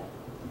how to do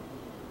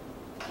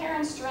it.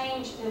 Karen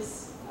Strange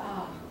is,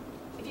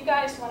 if you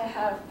guys want to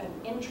have an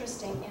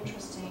interesting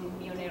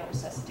neonatal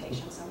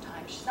resuscitation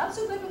sometime, she's not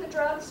so good with the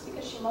drugs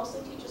because she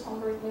mostly teaches home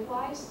birth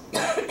midwives,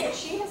 but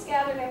she has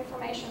gathered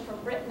information from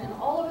Britain and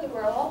all over the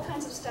world, all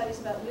kinds of studies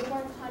about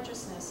newborn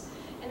consciousness,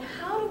 and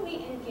how do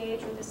we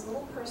engage with this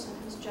little person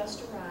who's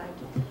just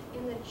arrived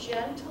in the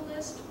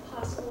gentlest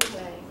possible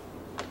way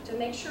to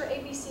make sure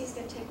ABCs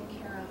get taken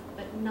care of,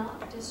 but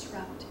not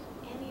disrupt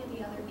any of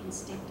the other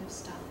instinctive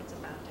stuff that's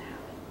about to happen.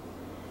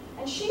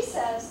 And she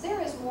says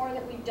there is more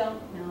that we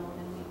don't know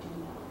than we do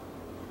know.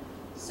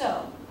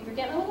 So, if you're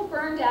getting a little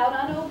burned out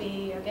on OB,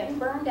 or getting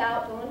burned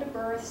out going to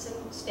births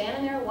and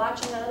standing there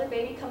watching another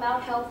baby come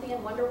out healthy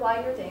and wonder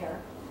why you're there,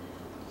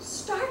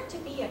 start to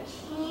be a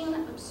keen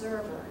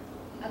observer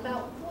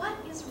about what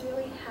is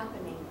really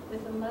happening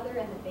with the mother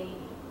and the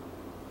baby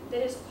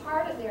that is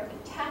part of their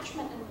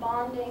attachment and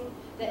bonding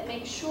that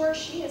makes sure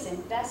she is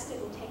invested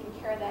in taking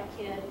care of that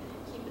kid,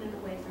 keeping it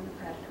away from the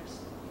predators.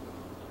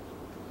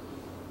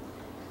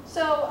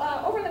 So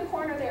over in the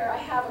corner there, I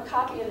have a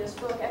copy of this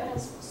book,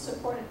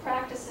 Evidence-Supported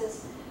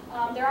Practices.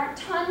 There aren't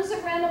tons of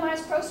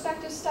randomized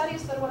prospective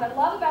studies, but what I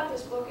love about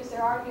this book is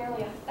there are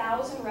nearly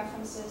 1,000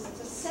 references.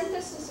 It's a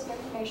synthesis of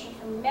information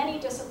from many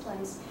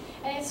disciplines,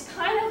 and it's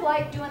kind of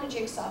like doing a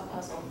jigsaw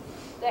puzzle,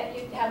 that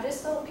you have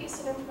this little piece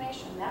of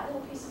information, that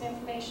little piece of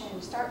information, and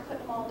you start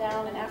putting them all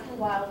down, and after a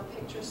while, the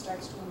picture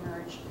starts to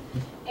emerge.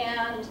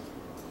 And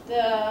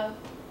the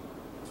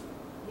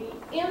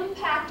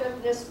impact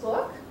of this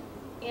book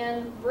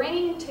in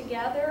bringing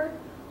together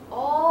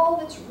all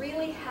that's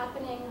really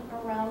happening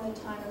around the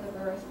time of the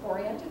birth,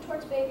 oriented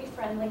towards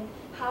baby-friendly,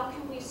 how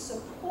can we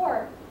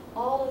support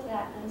all of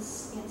that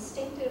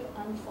instinctive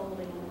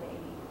unfolding in the baby?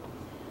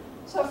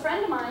 So a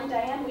friend of mine,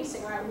 Diane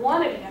Wiesinger, I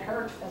wanted to get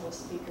her as a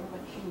speaker,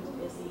 but she was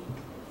busy.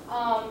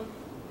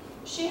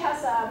 She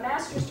has a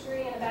master's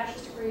degree and a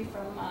bachelor's degree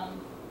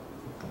from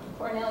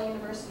Cornell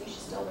University. She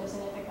still lives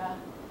in Ithaca,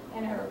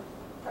 and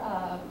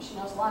she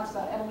knows lots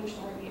about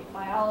evolutionary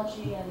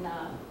biology and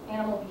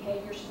animal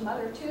behavior. She's a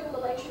mother of two, a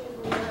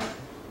leadership leader,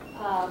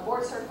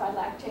 board-certified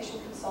lactation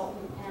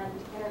consultant, and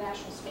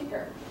international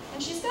speaker.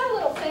 And she's got a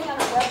little thing on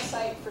her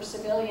website for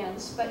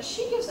civilians, but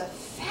she gives a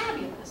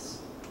fabulous,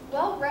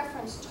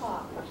 well-referenced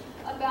talk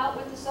about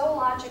what the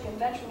zoologic and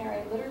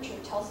veterinary literature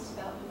tells us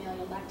about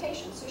mammalian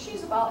lactation. So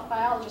she's a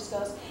biologist,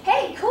 goes,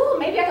 hey, cool,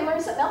 maybe I can learn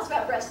something else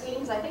about breastfeeding,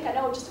 because I think I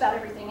know just about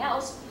everything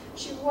else.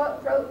 She's one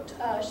of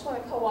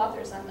the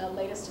co-authors on the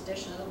latest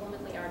edition of The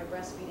Womanly Art of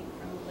Breastfeeding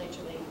from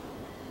Nature League.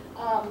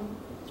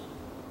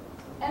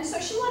 And so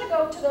she wanted to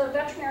go to the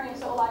veterinary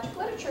and zoologic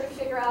literature to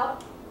figure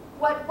out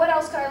what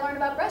else could I learn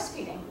about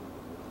breastfeeding.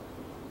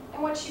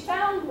 And what she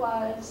found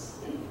was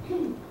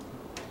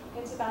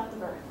it's about the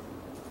birth.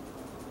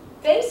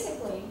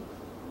 Basically,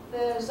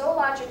 the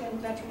zoologic and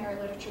veterinary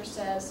literature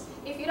says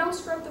if you don't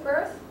screw up the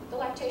birth, the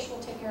lactation will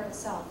take care of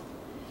itself.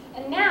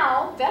 And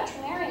now,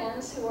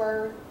 veterinarians who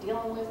are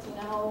dealing with,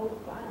 I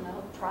don't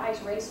know, prize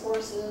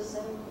racehorses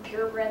and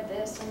purebred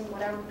this and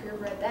whatever,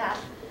 purebred that,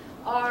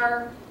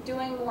 are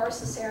doing more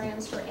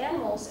cesareans for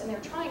animals, and they're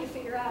trying to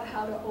figure out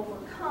how to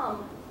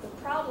overcome the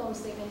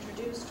problems they've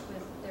introduced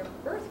with their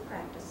birth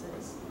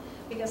practices,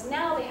 because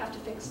now they have to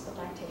fix the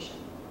lactation,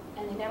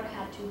 and they never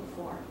had to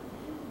before.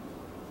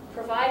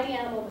 Provide the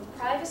animal with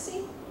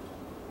privacy,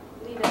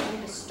 leave it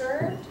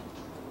undisturbed,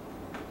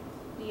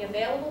 be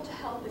available to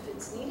help if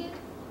it's needed,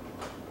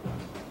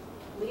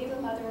 leave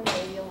the mother and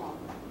baby alone.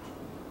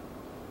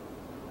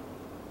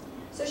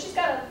 So she's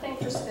got a thing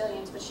for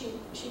civilians, but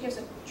she gives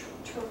a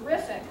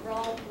terrific,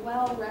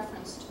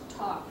 well-referenced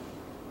talk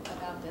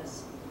about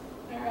this.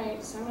 All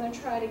right, so I'm going to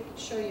try to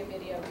show you a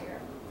video here.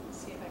 Let's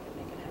see if I can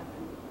make it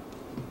happen.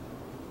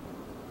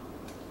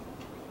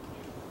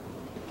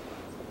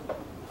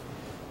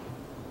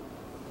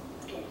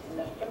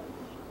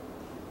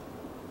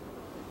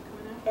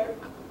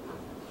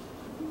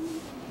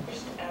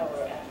 First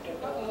hour after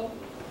birth,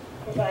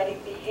 providing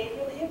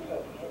behaviorally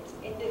appropriate,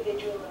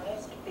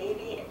 individualized,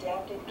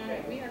 baby-adapted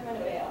care we are going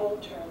to for the bail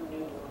full-term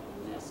newborn.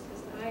 on this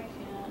because I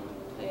can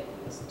play it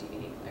in this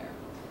DVD player.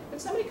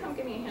 Could somebody come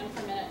give me a hand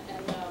for a minute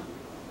and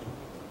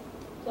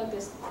plug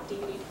this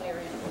DVD player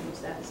in and use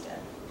that instead?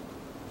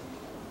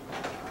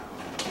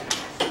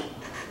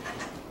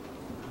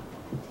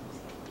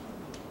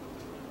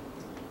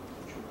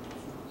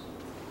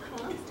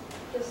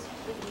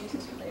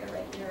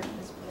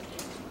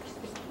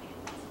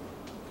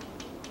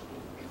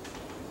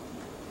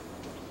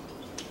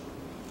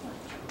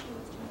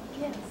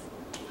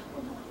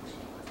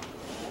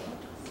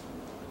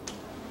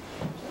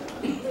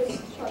 I don't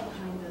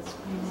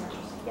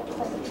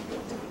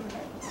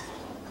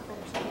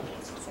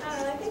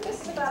know, I think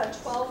this is about a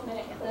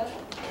 12-minute clip.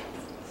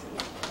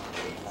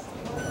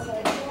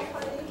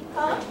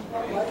 Huh?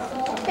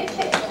 Okay,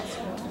 Chase.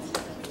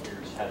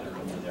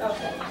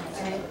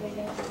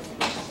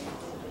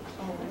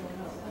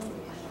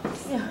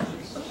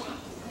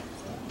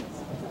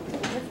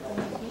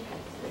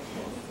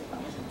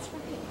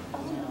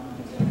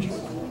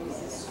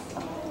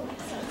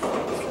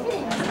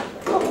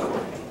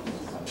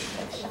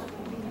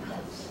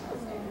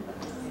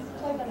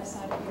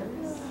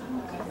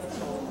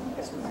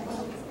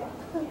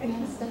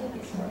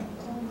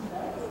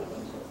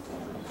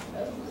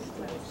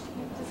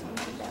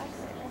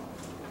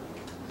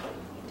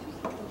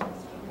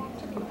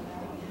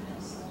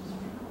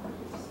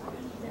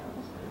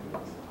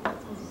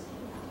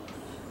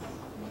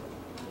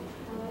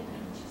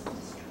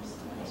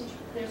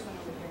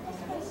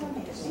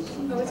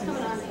 Oh, it's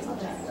coming on.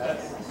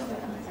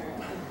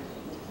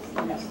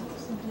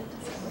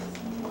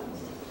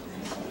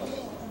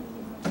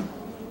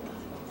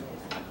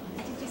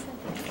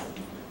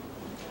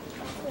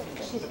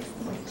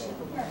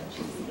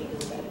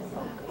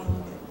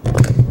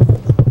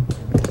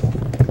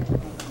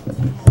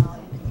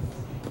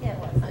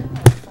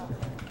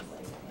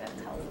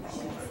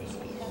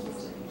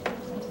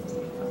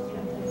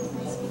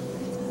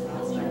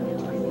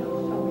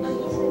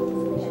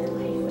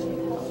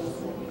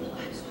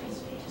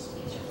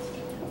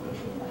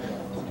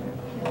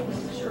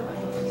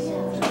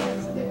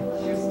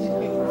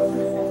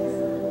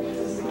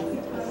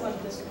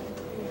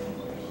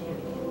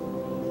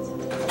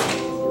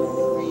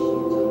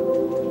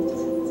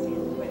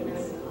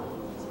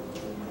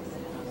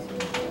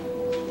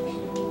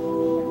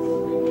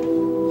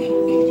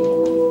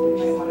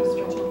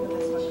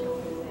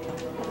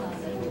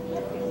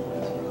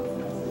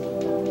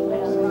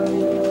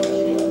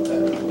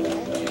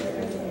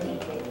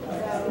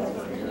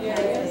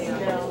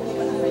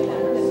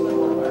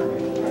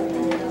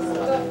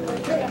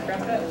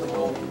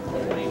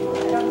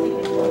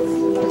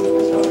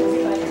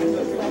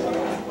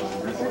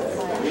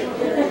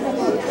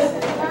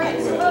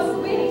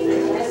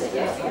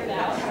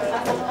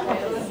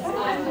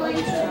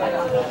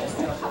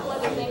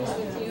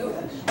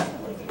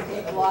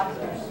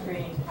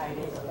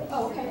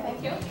 Oh, okay,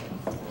 thank you.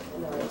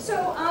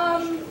 So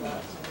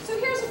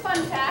here's a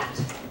fun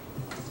fact.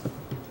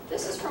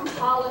 This is from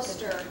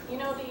Hollister. You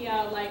know the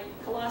like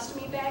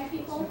colostomy bag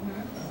people?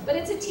 But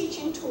it's a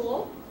teaching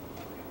tool.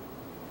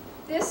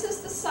 This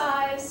is the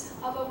size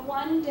of a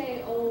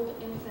 1-day-old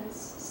infant's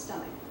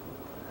stomach.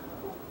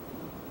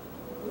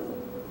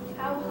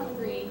 How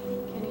hungry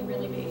can he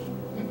really be?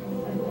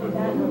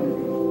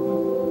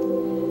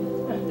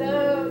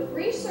 The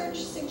research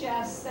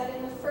suggests that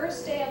in the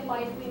first day of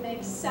life we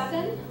make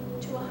 7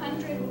 to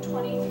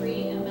 123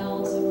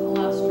 mLs of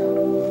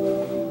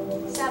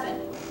colostrum.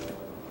 7.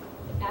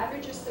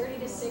 Average is 30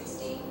 to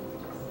 60.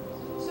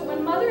 So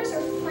when mothers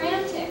are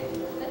frantic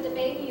that the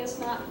baby is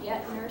not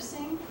yet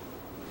nursing,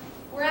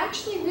 we're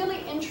actually really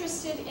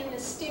interested in the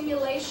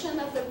stimulation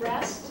of the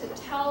breast to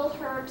tell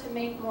her to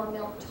make more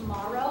milk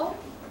tomorrow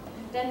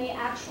than the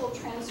actual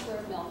transfer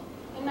of milk.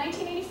 In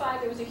 1985,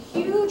 there was a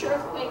huge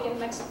earthquake in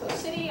Mexico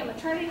City. A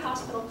maternity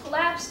hospital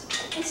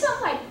collapsed. And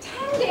something like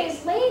 10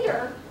 days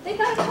later, they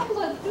got a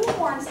couple of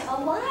newborns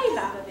alive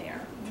out of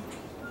there.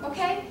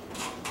 Okay?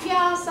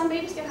 Yeah, some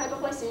babies get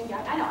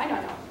hypoglycemia. I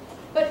know.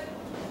 But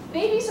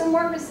babies are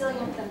more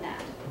resilient than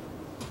that.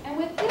 And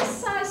with this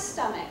size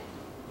stomach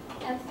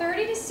and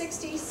 30 to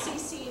 60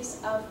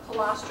 cc's of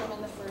colostrum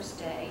in the first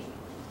day,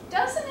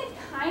 doesn't it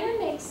kind of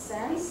make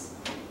sense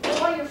that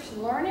while you're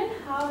learning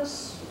how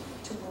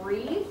to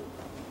breathe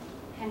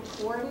and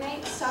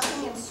coordinate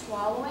sucking and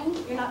swallowing,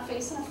 you're not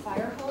facing a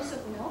fire hose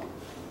of milk?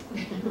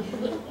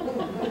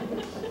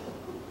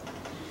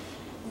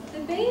 The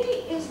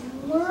baby is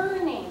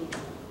learning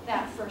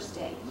that first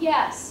day.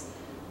 Yes,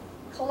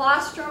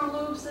 colostrum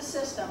lubes the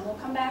system. We'll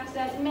come back to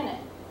that in a minute.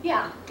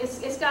 Yeah,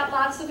 it's got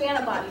lots of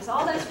antibodies.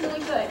 All that's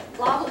really good.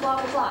 Blah, blah,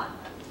 blah, blah, blah.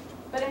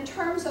 But in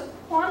terms of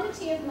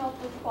quantity of milk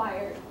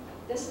required,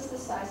 this is the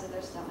size of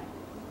their stomach.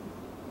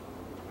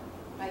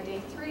 By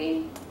day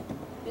 3,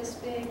 this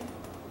big.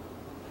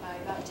 By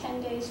about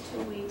 10 days,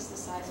 2 weeks, the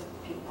size of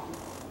a ping pong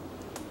ball.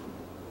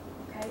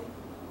 Okay?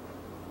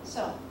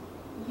 So,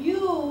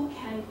 you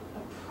can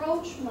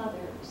approach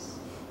mothers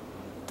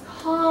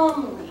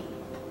calmly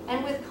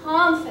and with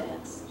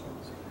confidence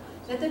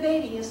that the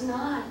baby is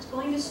not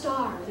going to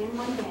starve in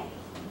one day.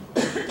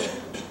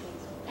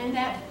 And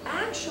that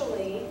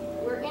actually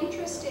we're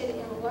interested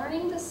in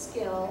learning the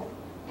skill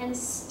and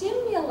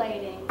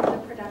stimulating the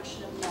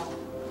production of milk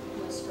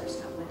in those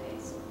first couple of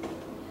days.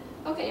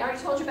 Okay, I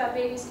already told you about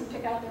babies can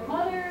pick out their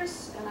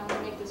mothers, and I want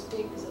to make this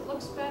big because it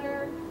looks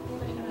better.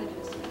 Anybody know how to do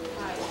this?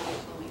 Try it.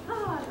 Tell me.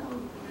 Oh, I don't know.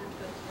 I'm going to have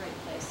to go to the right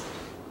place.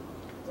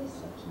 This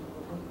section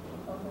will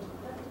offers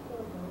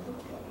practical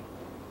mobility.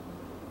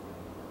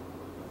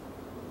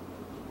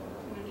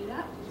 You want to do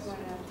that? Did you want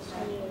to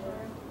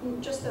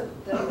just the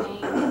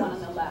main one on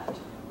the left.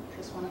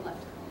 This one on the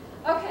left.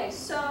 Okay,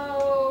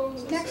 so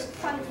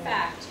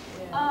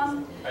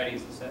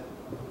ID's the set?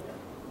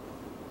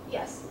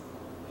 Yes.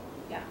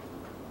 Yeah.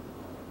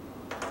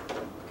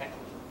 Okay.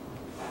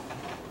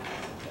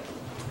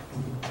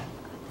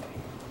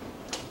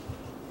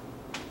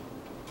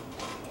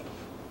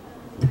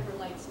 Whatever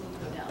lights need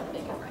to go down,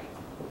 make it right.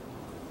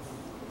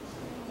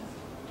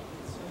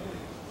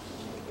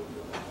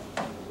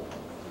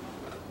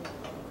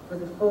 For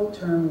the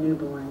full-term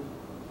newborn.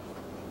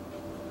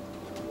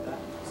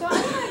 So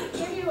I'm going to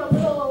give you a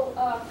little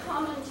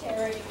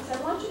commentary because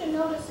I want you to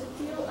notice a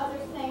few other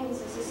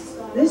things as this is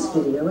going This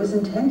along. video is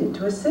intended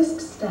to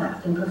assist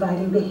staff in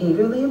providing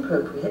behaviorally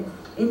appropriate,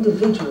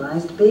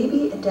 individualized,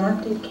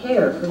 baby-adapted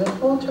care for the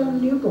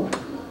full-term newborn,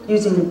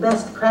 using the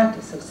best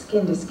practice of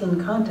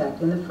skin-to-skin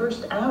contact in the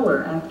first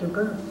hour after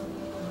birth.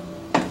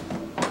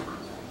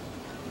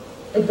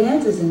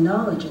 Advances in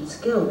knowledge and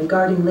skill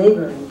regarding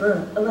labor and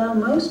birth allow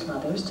most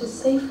mothers to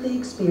safely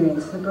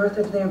experience the birth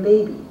of their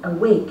baby,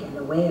 awake and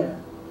aware.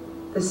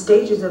 The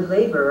stages of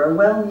labor are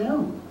well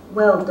known,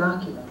 well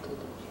documented.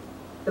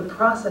 The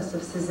process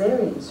of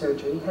cesarean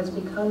surgery has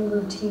become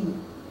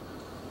routine.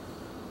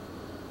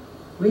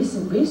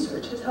 Recent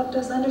research has helped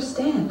us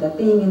understand that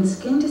being in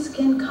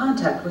skin-to-skin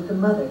contact with the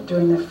mother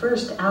during the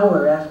first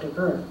hour after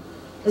birth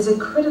is a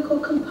critical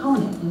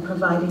component in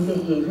providing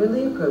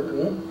behaviorally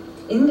appropriate,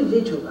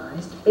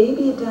 individualized,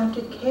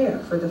 baby-adapted care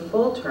for the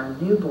full-term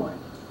newborn.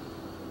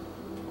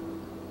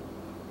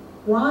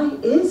 Why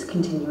is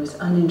continuous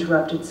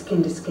uninterrupted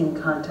skin-to-skin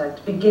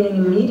contact beginning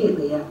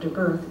immediately after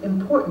birth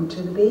important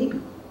to the baby?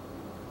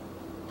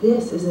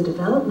 This is a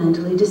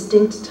developmentally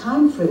distinct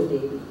time for the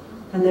baby,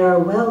 and there are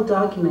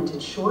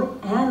well-documented short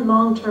and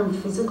long-term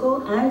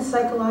physical and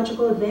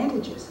psychological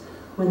advantages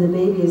when the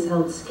baby is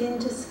held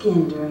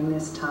skin-to-skin during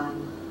this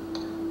time.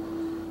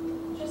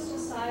 Just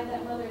aside,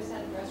 that mother has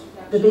had a breast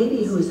reduction. The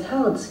baby who is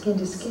held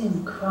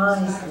skin-to-skin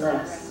cries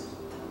less.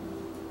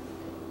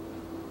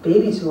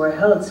 Babies who are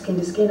held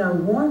skin-to-skin are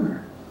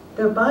warmer.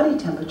 Their body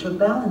temperature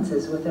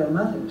balances with their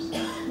mother's.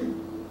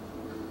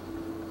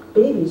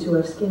 Babies who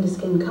have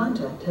skin-to-skin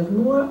contact have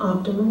more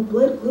optimal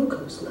blood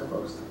glucose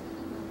levels.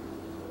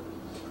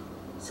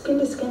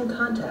 Skin-to-skin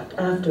contact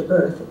after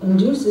birth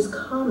induces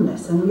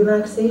calmness and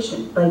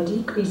relaxation by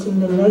decreasing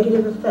the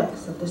negative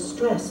effects of the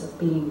stress of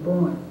being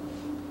born.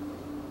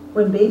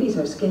 When babies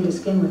are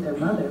skin-to-skin with their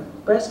mother,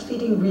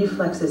 breastfeeding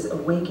reflexes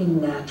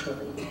awaken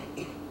naturally.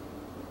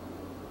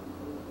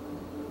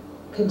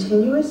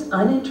 Continuous,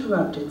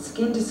 uninterrupted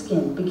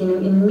skin-to-skin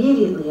beginning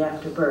immediately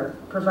after birth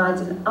provides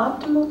an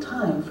optimal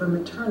time for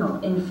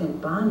maternal-infant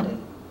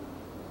bonding.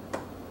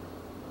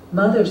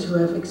 Mothers who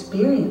have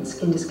experienced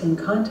skin-to-skin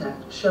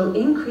contact show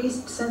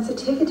increased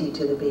sensitivity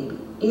to the baby,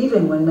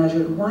 even when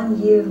measured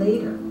 1 year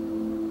later.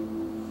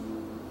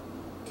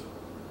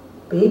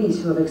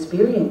 Babies who have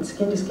experienced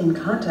skin-to-skin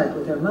contact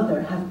with their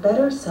mother have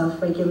better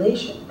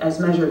self-regulation, as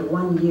measured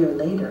 1 year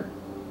later.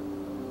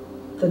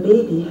 The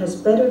baby has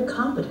better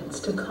competence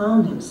to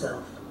calm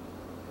himself.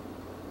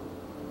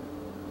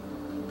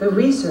 The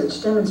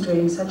research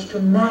demonstrating such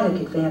dramatic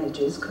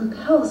advantages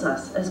compels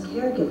us as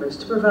caregivers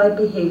to provide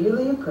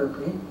behaviorally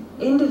appropriate,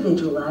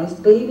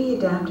 individualized,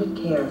 baby-adapted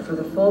care for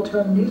the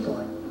full-term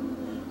newborn,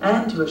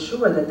 and to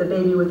assure that the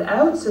baby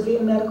without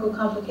severe medical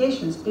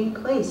complications be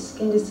placed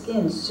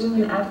skin-to-skin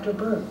soon after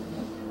birth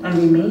and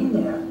remain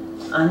there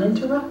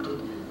uninterrupted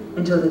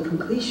until the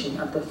completion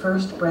of the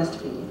first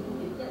breastfeeding,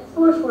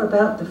 or for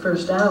about the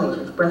first hour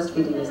if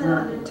breastfeeding is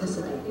not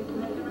anticipated.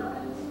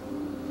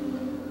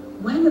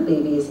 When a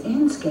baby is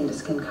in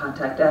skin-to-skin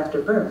contact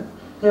after birth,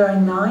 there are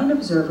 9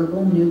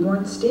 observable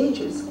newborn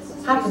stages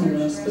happening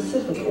in a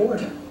specific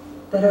order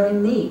that are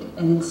innate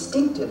and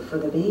instinctive for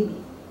the baby.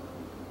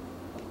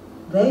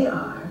 They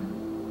are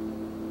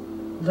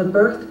the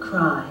birth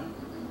cry,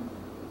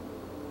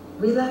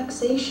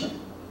 relaxation,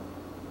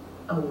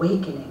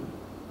 awakening,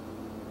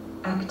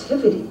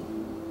 activity,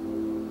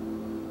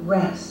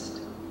 rest,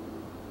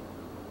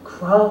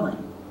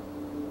 crawling,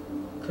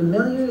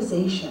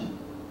 familiarization,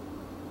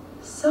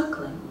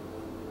 suckling,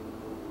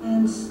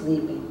 and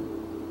sleeping.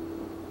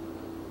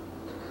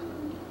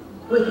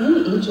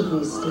 Within each of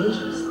these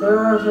stages, there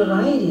are a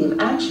variety of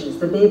actions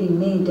the baby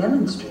may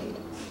demonstrate.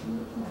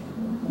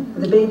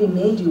 The baby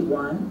may do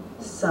one,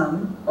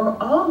 some, or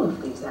all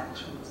of these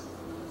actions.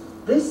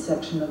 This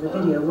section of the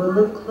video will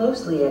look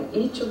closely at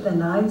each of the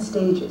 9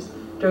 stages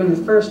during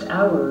the first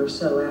hour or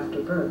so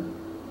after birth,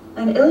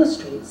 and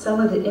illustrate some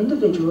of the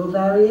individual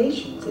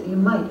variations that you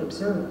might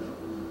observe.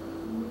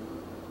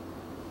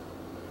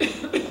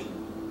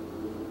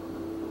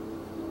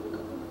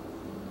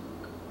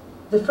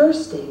 The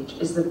first stage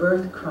is the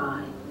birth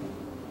cry.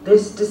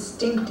 This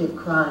distinctive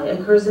cry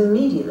occurs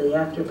immediately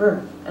after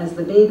birth as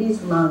the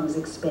baby's lungs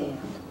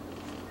expand.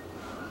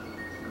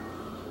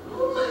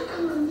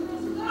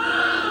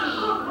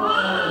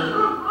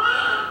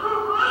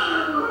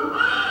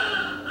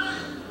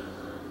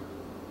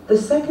 The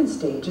second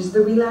stage is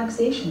the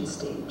relaxation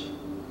stage.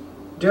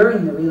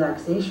 During the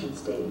relaxation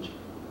stage,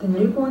 the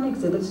newborn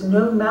exhibits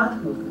no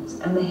mouth movements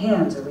and the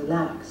hands are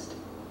relaxed.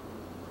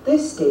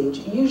 This stage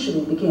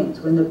usually begins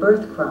when the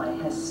birth cry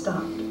has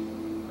stopped.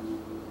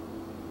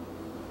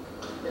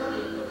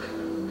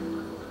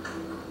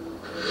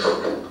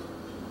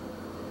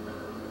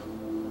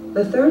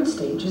 The third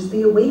stage is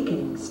the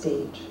awakening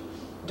stage.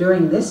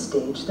 During this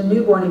stage, the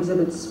newborn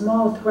exhibits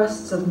small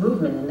thrusts of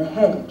movement in the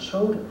head and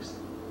shoulders.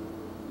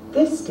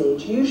 This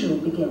stage usually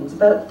begins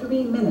about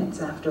 3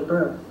 minutes after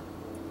birth.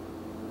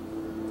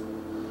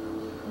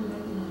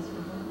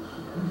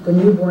 The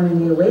newborn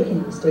in the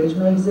awakening stage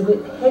may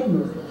exhibit head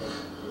movement,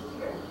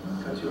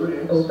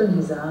 open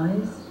his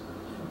eyes,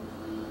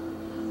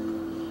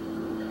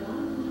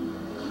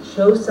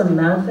 show some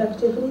mouth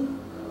activity,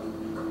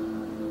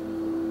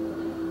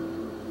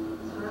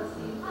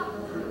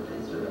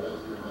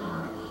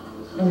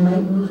 and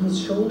might move his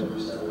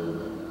shoulders.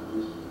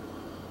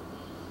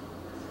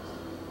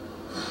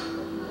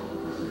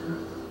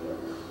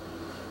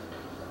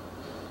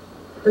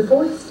 The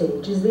fourth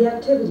stage is the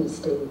activity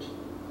stage.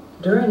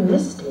 During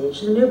this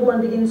stage, the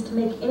newborn begins to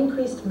make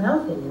increased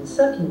mouthing and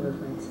sucking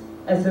movements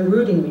as the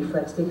rooting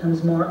reflex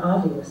becomes more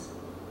obvious.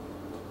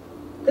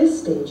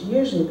 This stage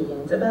usually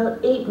begins about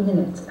 8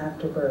 minutes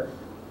after birth.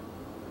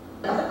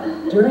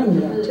 During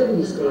the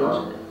activity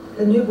stage,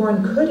 the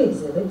newborn could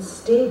exhibit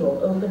stable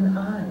open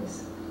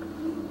eyes.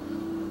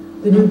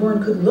 The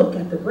newborn could look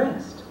at the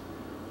breast.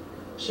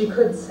 She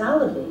could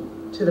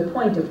salivate to the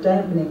point of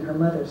dampening her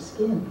mother's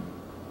skin.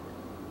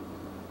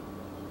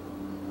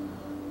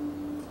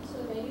 So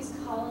the baby's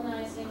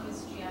colonizing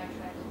his GI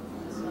tract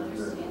from his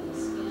mother's skin, the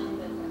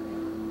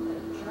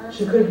germs.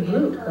 She could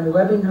root by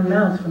rubbing her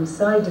mouth from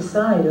side to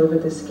side over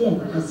the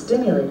skin, as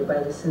stimulated by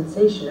the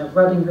sensation of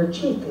rubbing her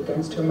cheek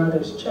against her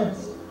mother's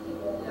chest.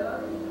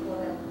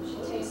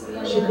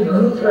 She could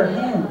move her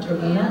hand to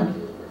her mouth.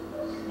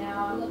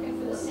 Now I'm looking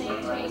for the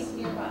same taste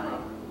nearby.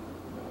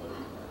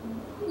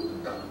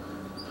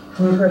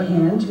 Move her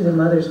hand to the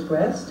mother's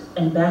breast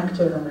and back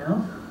to her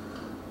mouth.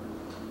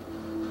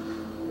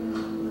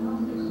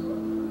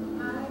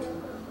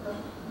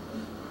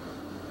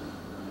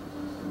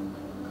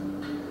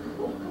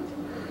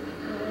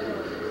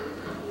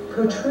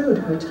 Protrude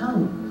her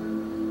tongue.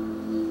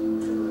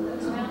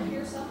 It's around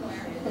here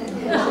somewhere.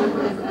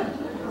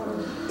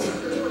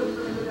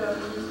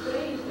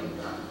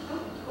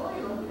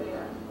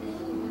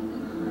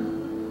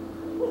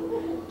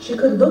 She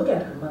could look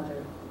at her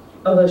mother,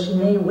 although she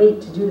may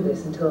wait to do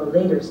this until a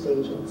later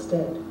stage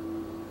instead.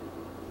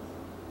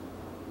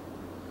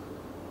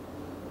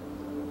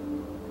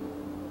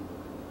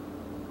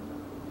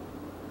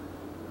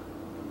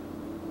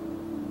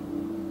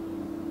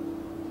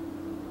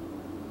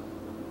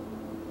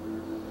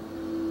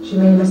 She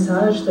may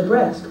massage the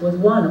breast with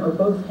one or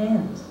both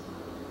hands.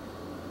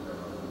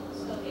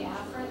 So the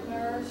afferent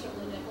nerves from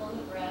the nipple and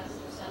the breast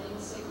are sending a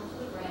signal to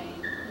the brain.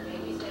 The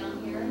baby's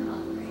down here and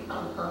hungry.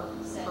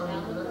 Set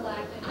down the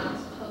prolactin and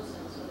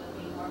oxytocin so they'll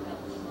be more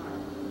mentally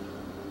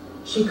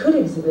marked. She could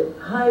exhibit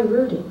high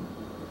rooting.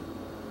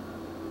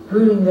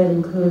 Rooting that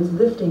includes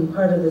lifting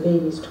part of the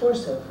baby's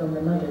torso from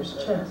the mother's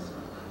chest.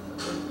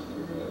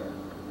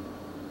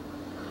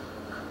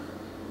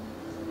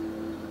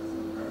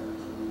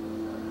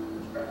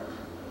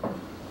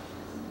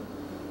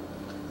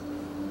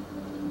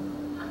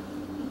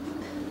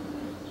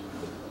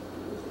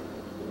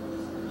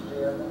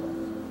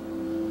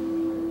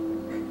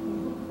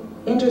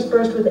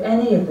 Interspersed with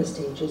any of the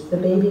stages, the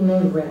baby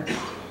may rest.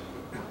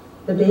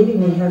 The baby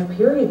may have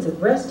periods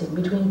of resting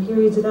between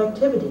periods of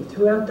activity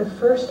throughout the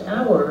first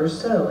hour or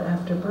so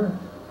after birth.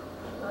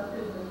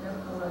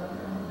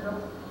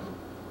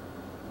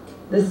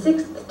 The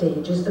sixth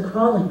stage is the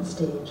crawling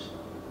stage.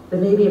 The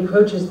baby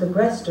approaches the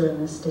breast during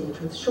this stage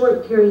with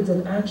short periods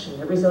of action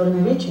that result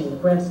in reaching the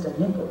breast and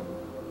nipple.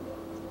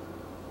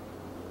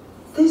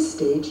 This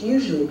stage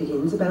usually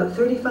begins about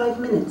 35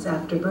 minutes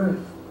after birth.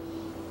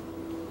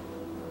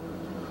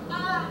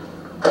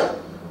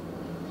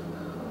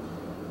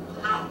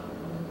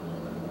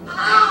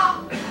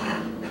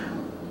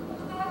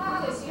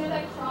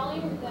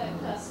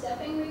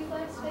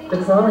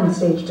 The crawling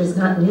stage does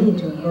not need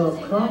to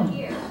involve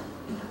crawling.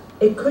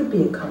 It could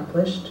be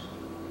accomplished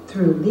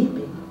through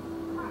leaping,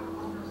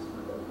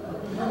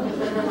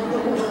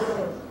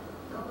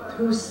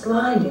 through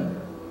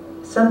sliding,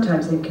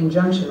 sometimes in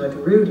conjunction with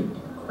rooting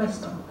and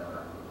questing.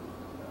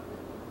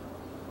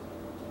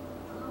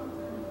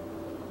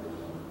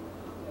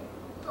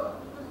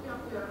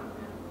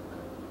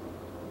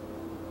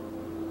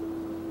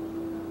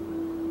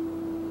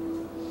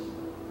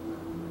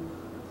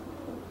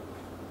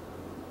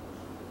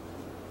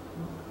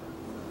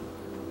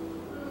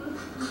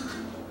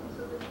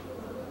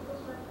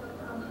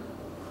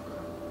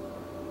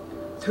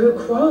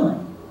 Through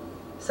crawling,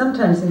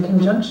 sometimes in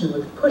conjunction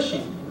with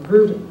pushing and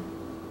rooting.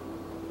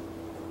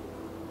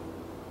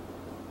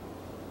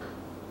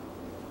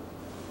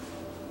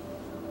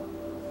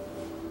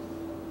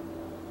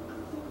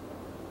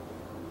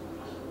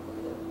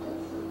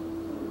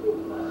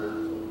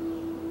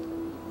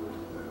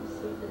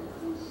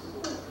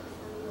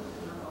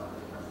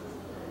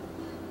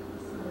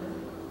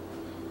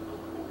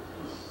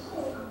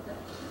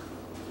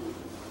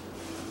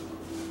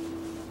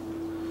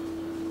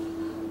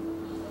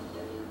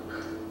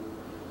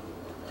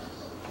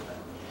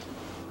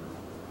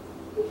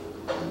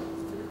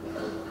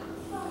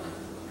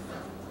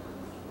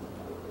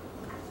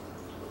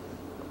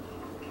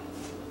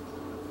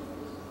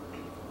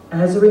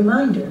 As a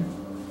reminder,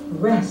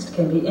 rest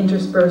can be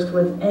interspersed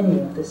with any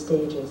of the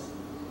stages.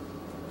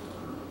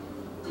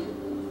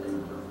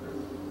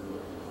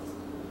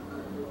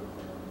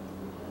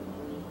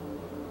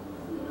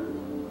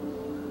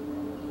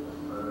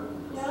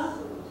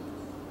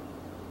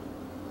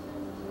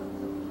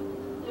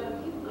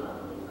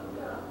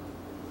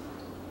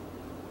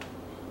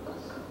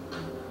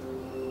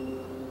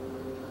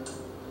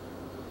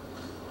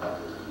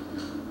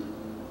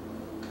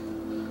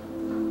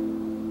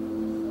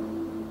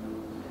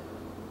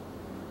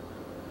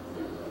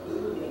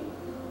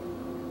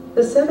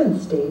 The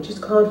seventh stage is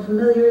called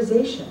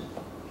familiarization.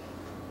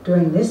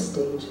 During this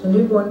stage, the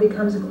newborn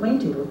becomes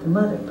acquainted with the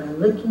mother by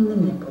licking the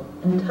nipple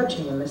and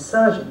touching and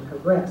massaging her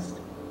breast.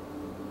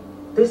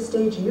 This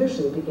stage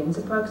usually begins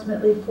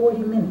approximately 40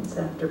 minutes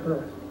after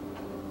birth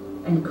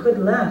and could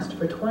last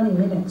for 20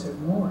 minutes or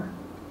more.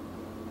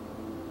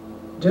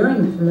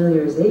 During the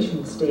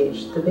familiarization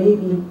stage, the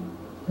baby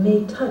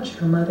may touch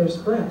her mother's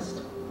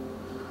breast.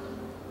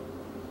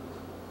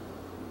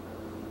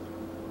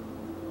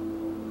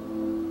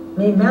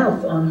 May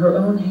mouth on her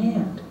own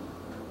hand.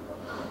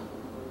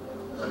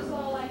 That's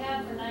all I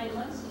have for 9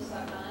 months to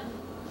suck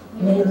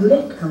on. May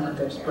lick her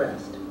mother's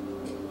breast.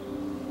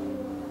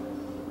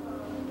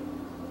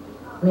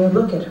 May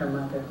look at her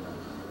mother.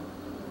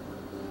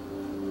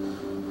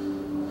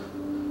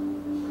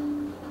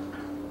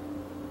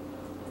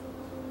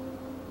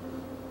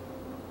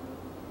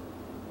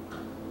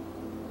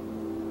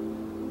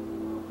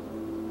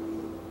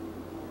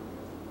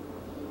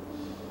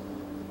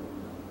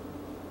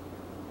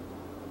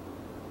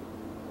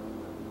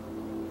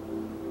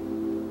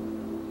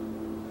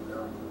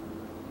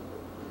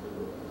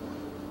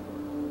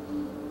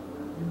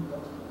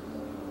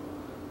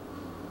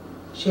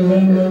 She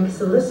may make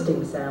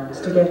soliciting sounds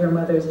to get her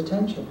mother's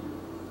attention.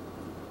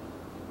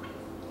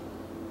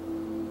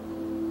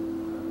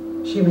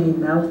 She may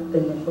mouth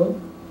the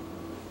nipple.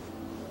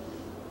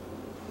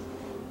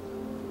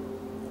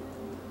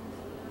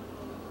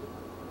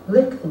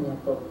 Lick the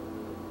nipple.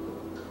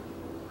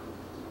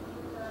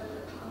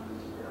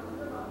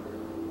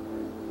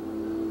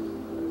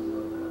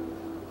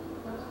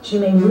 She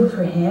may move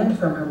her hand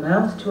from her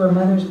mouth to her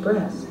mother's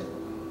breast.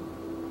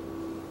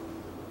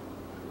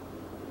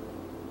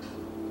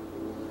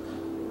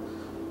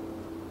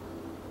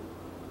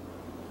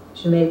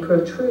 She may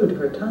protrude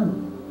her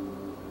tongue.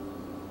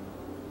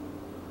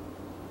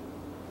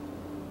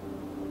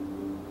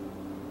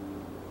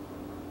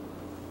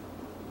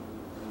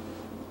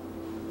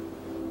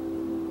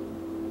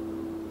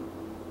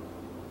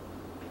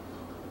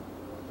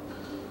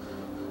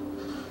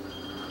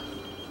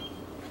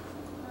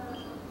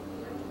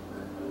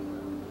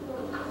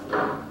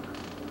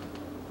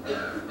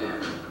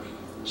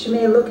 She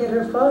may look at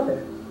her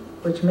father,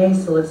 which may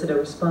solicit a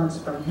response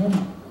from him.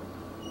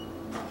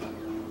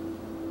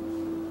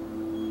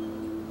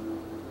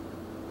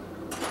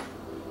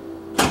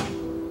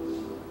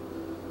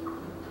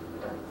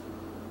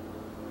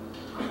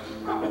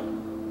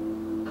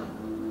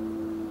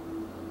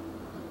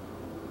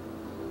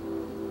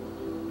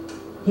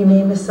 He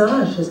may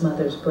massage his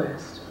mother's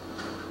breast.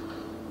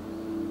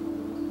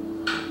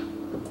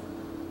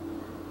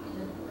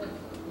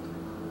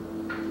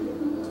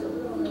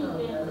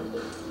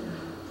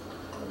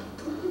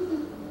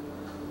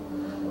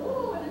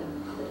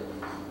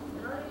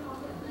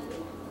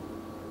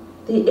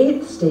 The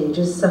eighth stage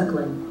is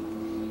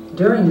suckling.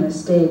 During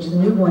this stage, the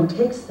newborn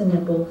takes the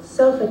nipple,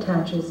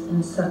 self-attaches,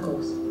 and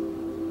suckles.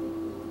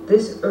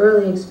 This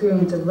early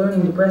experience of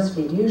learning to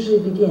breastfeed usually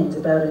begins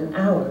about an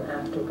hour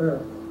after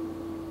birth.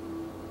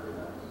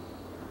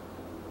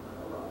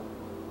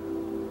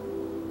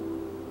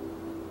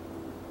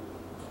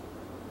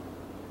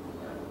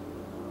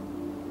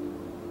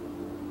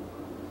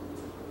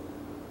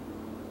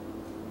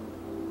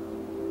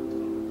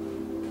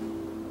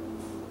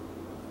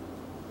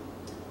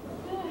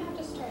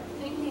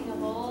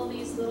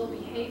 Little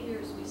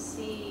behaviors we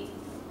see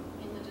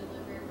in the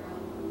delivery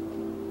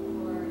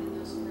room or in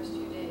those first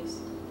few days,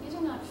 these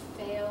are not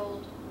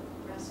failed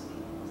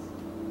breastfeedings.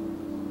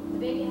 The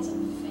baby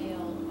hasn't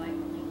failed by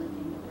only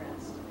licking the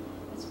breast.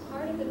 It's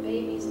part of the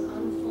baby's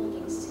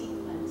unfolding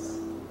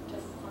sequence to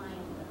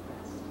find the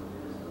breast.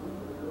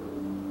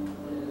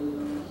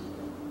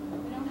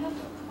 We don't have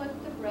to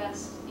put the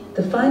breast in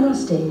The final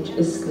stage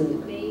is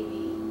sleep.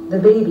 The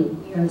baby,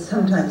 and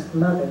sometimes the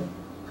mother,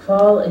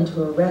 fall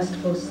into a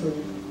restful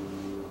sleep.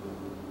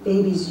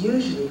 Babies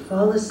usually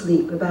fall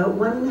asleep about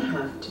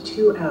 1.5 to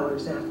 2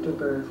 hours after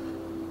birth.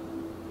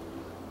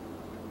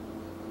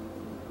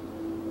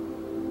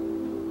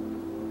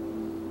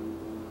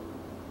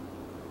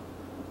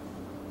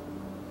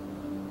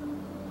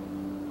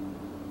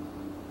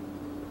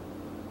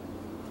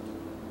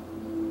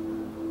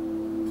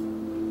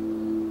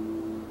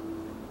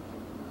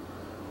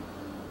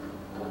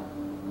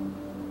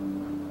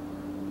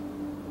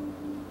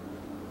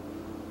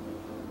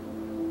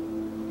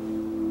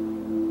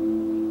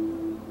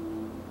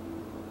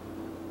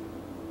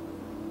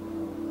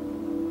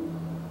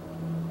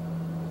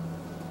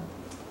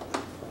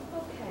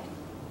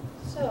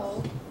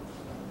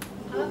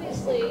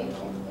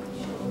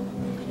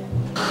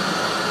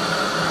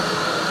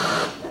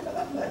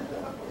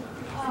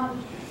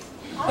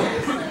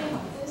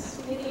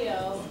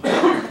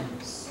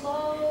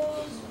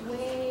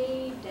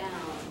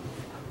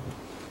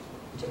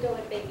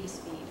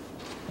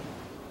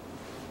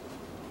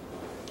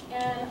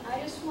 And I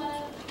just want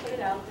to put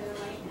it out there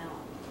right now.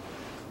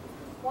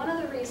 One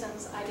of the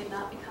reasons I did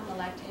not become a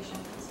lactation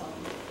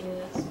consultant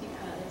is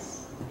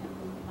because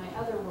in my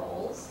other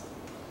roles,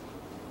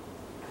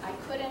 I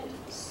couldn't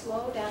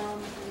slow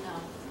down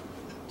enough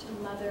to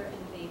mother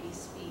and baby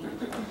speed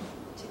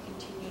to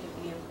continue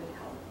to be of good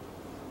help.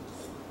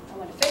 I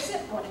want to fix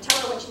it. I want to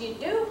tell her what you need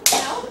to do.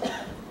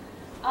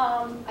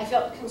 I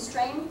felt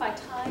constrained by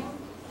time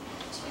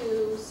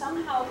to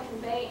somehow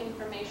convey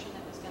information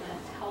that was going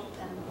to help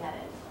them get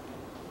it.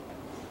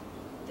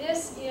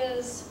 This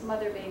is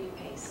mother-baby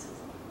pace.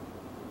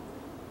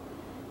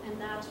 And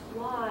that's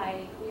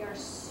why we are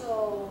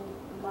so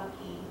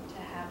lucky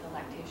to have the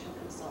lactation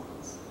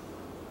consultants,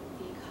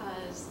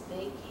 because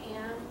they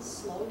can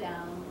slow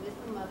down with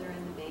the mother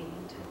and the baby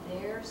to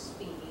their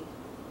speed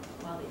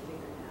while they figure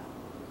it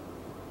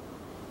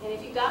out. And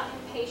if you got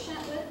impatient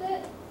with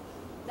it,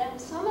 then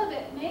some of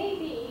it may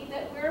be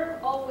that we're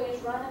always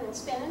running and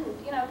spinning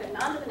and, getting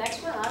on to the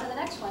next one, on to the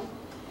next one.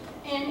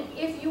 And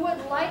if you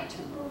would like to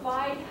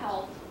provide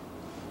help,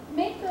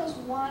 make those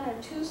 1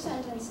 or 2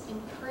 sentence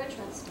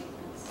encouragement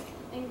statements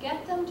and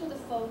get them to the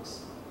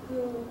folks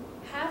who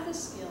have the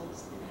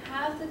skills and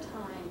have the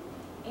time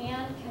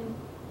and can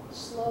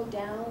slow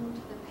down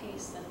to the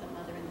pace that the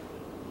mother and the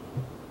baby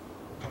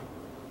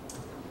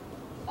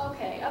need.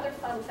 Okay, other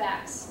fun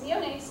facts.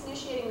 Neonates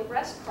initiating the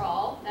breast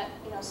crawl, that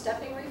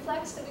stepping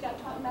reflex that we got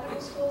taught in medical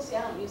schools.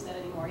 Yeah, I don't use that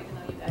anymore, even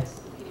though you guys,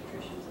 the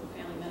pediatricians and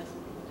family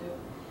medicine people do.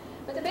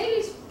 But the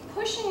baby's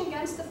pushing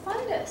against the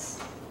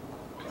fundus.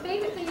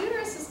 The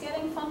uterus is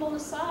getting fundal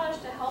massage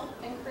to help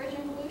encourage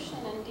involution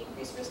and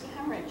decrease risk of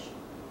hemorrhage.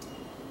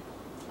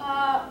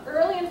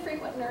 Early and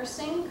frequent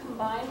nursing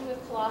combined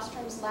with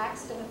colostrum's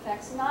laxative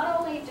effects. Not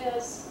only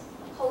does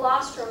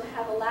colostrum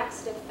have a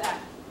laxative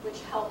effect,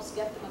 which helps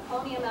get the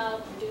meconium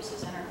out,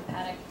 reduces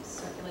interhepatic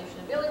circulation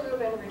of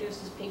bilirubin,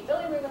 reduces peak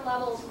bilirubin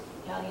levels,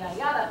 yada, yada,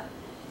 yada.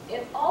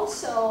 It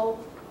also,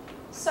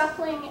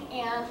 suckling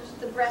and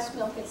the breast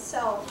milk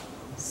itself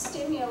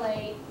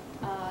stimulate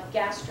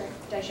gastric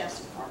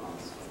digestive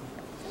hormones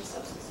and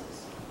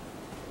substances.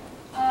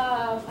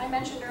 I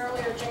mentioned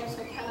earlier James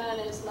McKenna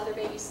and his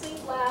Mother-Baby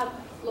Sleep Lab,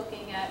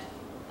 looking at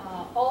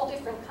all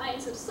different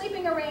kinds of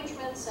sleeping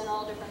arrangements and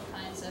all different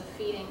kinds of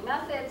feeding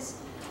methods,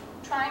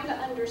 trying to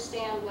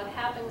understand what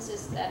happens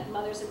is that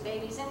mothers and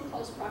babies in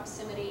close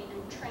proximity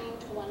and trained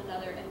to one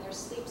another and their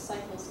sleep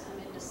cycles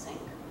come into sync.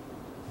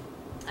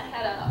 I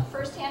had a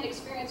first-hand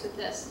experience with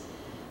this.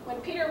 When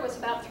Peter was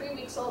about 3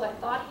 weeks old, I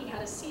thought he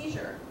had a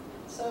seizure.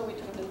 So we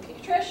took him to the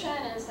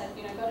pediatrician and said,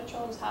 go to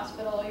Children's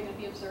Hospital, you're going to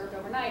be observed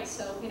overnight.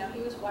 So, he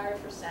was wired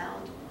for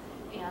sound,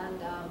 and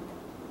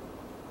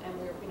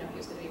we were, he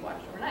was going to be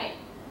watched overnight.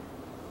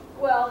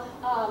 Well,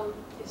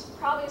 it's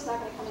probably not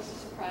going to come as a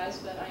surprise,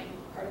 but I'm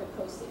part of a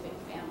co-sleeping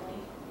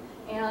family.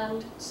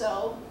 And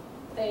so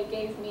they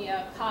gave me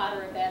a cot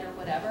or a bed or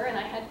whatever, and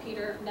I had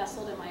Peter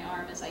nestled in my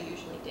arm as I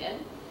usually did.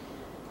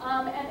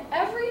 And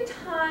every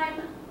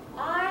time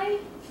I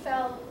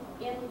fell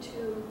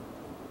into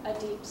a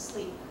deep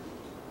sleep,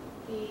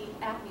 the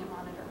apnea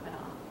monitor went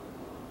off.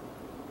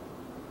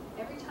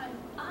 Every time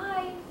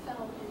I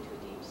fell into a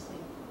deep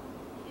sleep,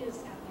 his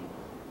apnea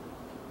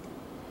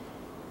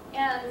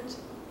monitor. And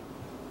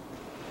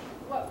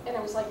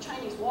it was like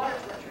Chinese water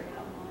torture,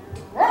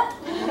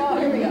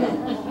 here we go.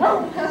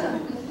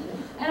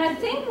 And I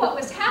think what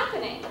was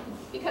happening,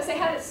 because they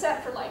had it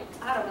set for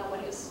I don't know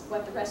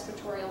what the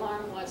respiratory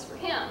alarm was for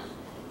him,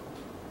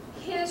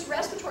 his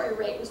respiratory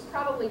rate was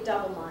probably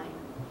double mine.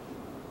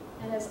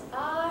 And as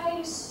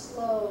I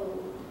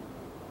slowed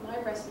my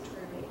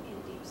respiratory rate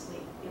in deep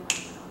sleep, the alarm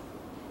went off.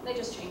 They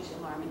just changed the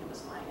alarm and it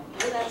was fine. And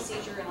he had that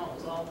seizure and it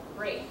was all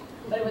great.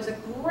 But it was a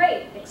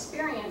great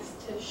experience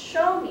to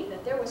show me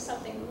that there was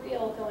something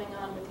real going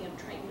on with the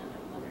entrainment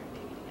of mother and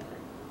baby together.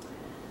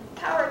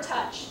 Power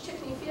Touch,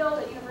 Tiffany Field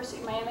at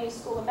University of Miami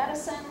School of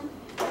Medicine.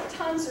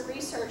 Tons of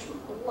research,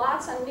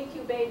 lots on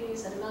NICU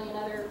babies and a million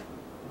other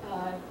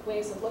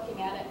ways of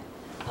looking at it.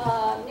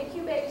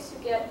 NICU babies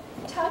who get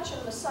touch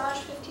and massage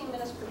 15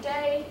 minutes per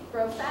day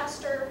grow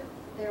faster,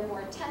 they're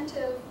more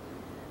attentive,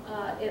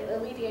 it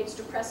alleviates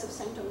depressive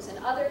symptoms in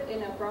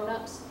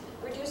grown-ups,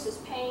 reduces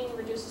pain,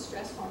 reduces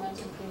stress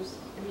hormones, improves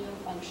immune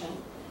function.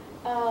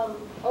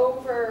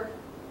 Over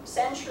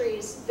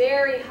centuries,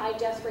 very high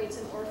death rates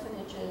in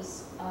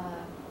orphanages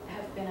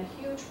have been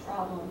a huge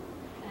problem,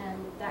 and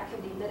that can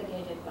be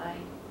mitigated by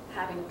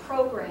having a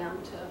program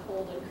to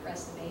hold and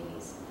caress the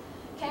babies.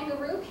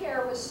 Kangaroo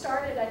care was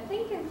started, I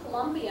think, in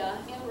Colombia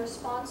in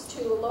response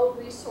to a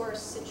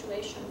low-resource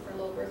situation for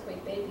low birth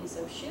weight babies.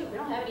 So, shoot, we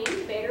don't have any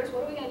incubators.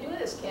 What are we going to do with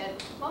this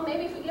kid? Well,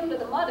 maybe if we give him to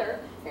the mother,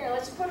 here,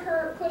 let's put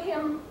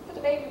the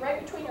baby right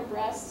between her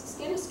breasts,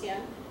 skin to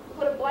skin.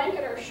 We'll put a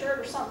blanket or a shirt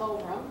or something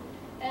over him.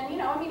 And,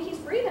 he's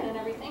breathing and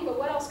everything, but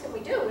what else can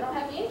we do? We don't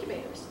have any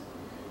incubators.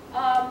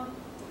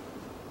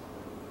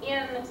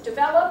 In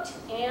developed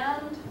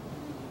and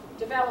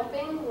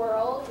developing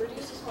world,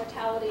 reduces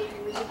mortality,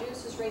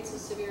 reduces rates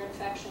of severe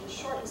infections,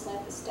 shortens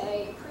length of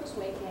stay, improves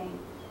weight gain,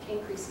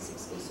 increases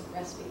exclusive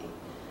breastfeeding.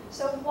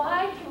 So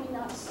why can we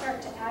not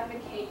start to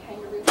advocate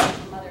kangaroo feeding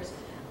for mothers?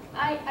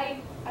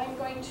 I'm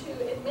going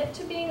to admit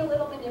to being a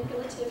little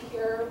manipulative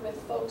here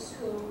with folks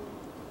who,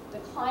 the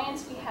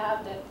clients we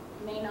have that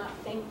may not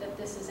think that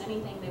this is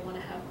anything they want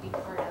to have be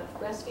part of.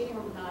 Breastfeeding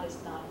or not is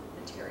not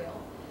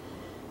material.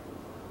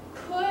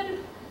 Could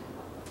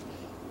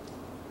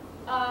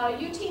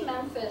UT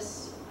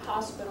Memphis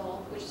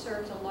Hospital, which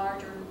serves a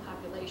larger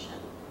population,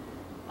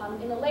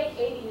 in the late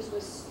 80s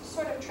was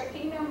sort of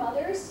tricking their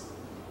mothers.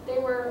 They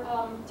were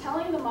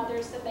telling the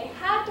mothers that they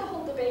had to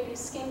hold the baby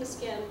skin to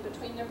skin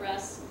between their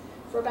breasts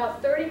for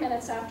about 30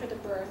 minutes after the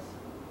birth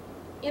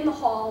in the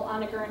hall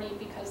on a gurney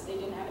because they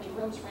didn't have any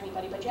rooms for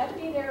anybody, but you had to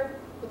be there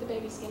with the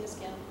baby skin to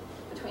skin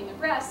between the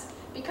breasts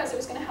because it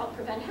was going to help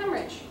prevent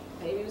hemorrhage.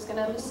 The baby was going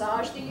to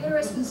massage the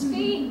uterus with his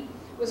feet,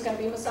 was going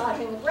to be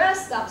massaging the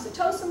breast, the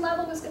oxytocin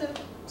level was going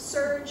to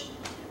surge,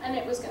 and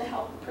it was going to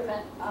help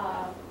prevent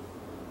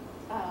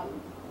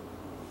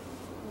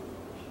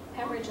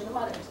hemorrhage in the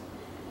mothers.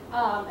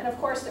 And of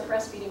course, their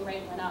breastfeeding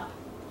rate went up.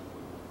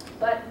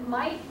 But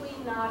might we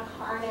not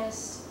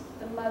harness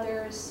the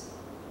mother's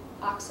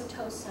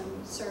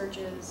oxytocin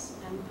surges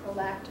and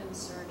prolactin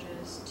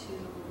surges to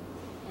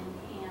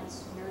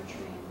enhance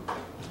nurturing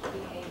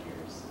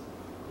behaviors,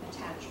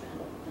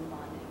 attachment, and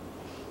bonding?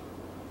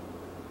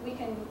 We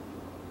can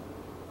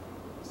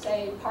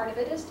say part of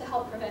it is to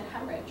help prevent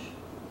hemorrhage,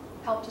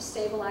 help to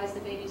stabilize the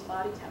baby's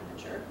body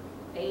temperature,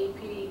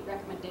 AAPD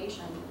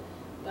recommendation,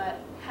 but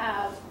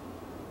have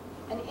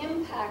an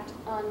impact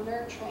on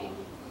nurturing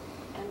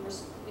and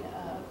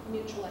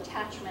mutual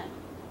attachment,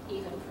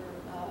 even for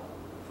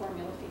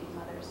formula feeding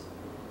mothers.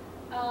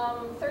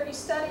 30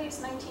 studies,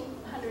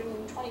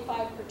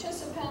 1,925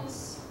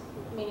 participants,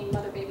 meaning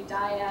mother-baby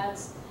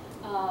dyads,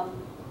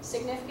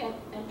 significant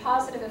and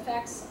positive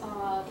effects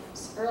of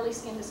early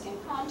skin-to-skin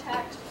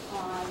contact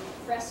on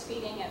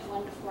breastfeeding at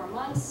 1 to 4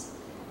 months,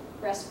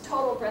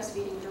 total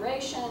breastfeeding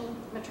duration,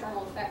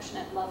 maternal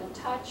affectionate love and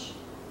touch,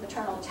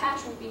 maternal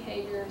attachment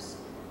behaviors,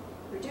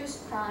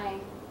 reduced crying,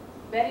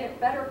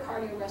 better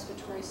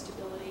cardiorespiratory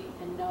stability,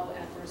 and no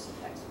adverse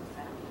effects were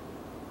found.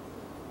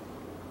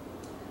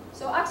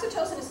 So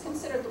oxytocin is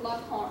considered the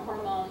love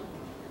hormone,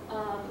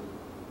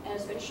 and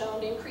has been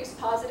shown to increase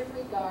positive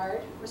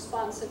regard,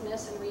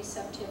 responsiveness, and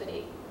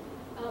receptivity.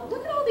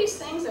 Look at all these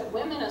things that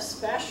women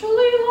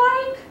especially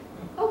like,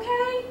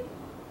 okay?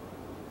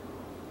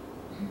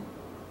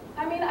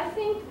 I mean, I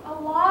think a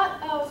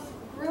lot of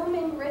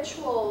grooming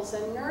rituals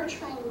and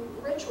nurturing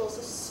rituals,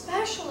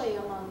 especially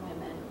among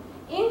women,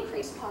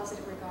 increase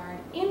positive regard,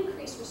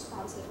 increase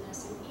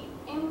responsiveness, and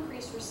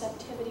increase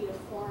receptivity to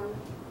form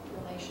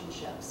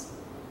relationships.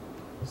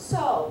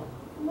 So,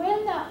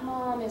 when that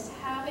mom is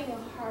having a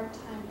hard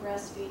time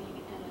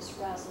breastfeeding and is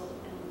frazzled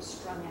and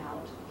strung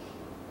out,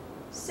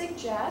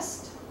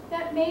 suggest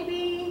that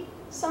maybe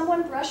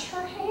someone brush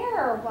her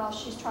hair while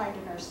she's trying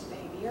to nurse the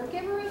baby, or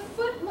give her a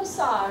foot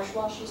massage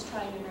while she's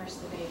trying to nurse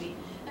the baby.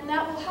 And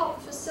that will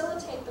help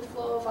facilitate the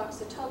flow of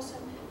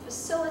oxytocin,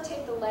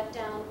 facilitate the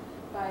letdown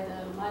by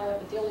the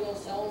myoepithelial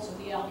cells of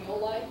the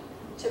alveoli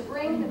to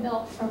bring the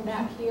milk from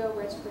back here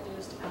where it's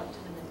produced out to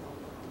the middle.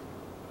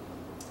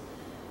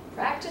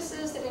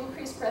 Practices that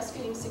increase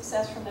breastfeeding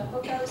success from that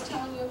book I was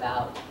telling you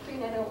about: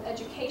 prenatal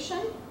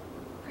education,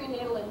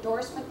 prenatal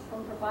endorsement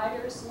from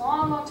providers.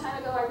 Long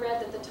time ago I read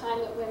that the time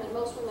that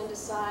most women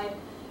decide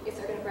if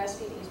they're going to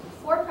breastfeed is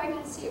before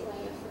pregnancy or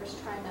in the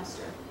first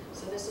trimester.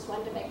 So this is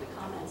when to make the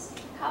comments.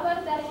 How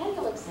about that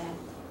annual exam?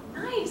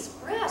 Nice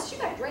breast. You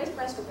got great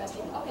breasts for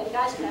breastfeeding. Okay, the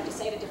guys are going to have to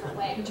say it a different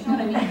way, but you know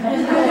what I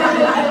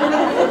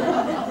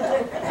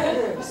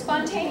mean.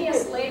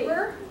 Spontaneous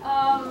labor,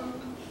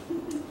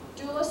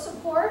 doula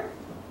support,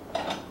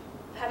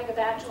 having a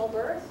vaginal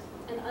birth,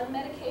 an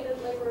unmedicated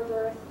labor or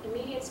birth,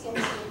 immediate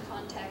skin-to-skin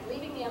contact,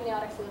 leaving the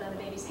amniotic fluid on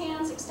the baby's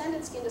hands,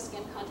 extended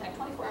skin-to-skin contact,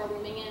 24-hour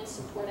rooming in,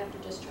 support after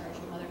discharge,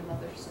 and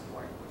mother-to-mother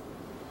support.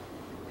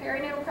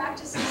 Perinatal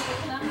practices that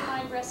can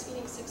undermine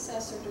breastfeeding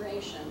success or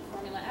duration: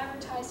 formula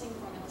advertising,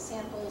 formula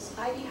samples,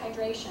 IV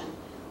hydration.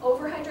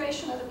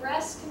 Overhydration of the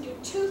breast can do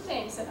two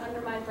things that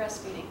undermine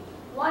breastfeeding.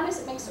 One is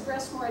it makes the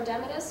breast more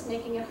edematous,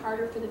 making it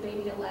harder for the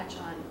baby to latch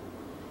on.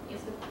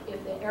 If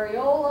the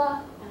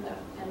areola and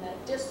the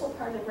distal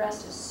part of the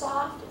breast is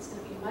soft, it's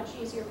going to be much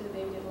easier for the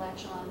baby to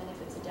latch on than if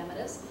it's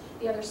edematous.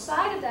 The other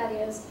side of that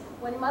is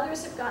when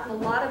mothers have gotten a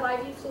lot of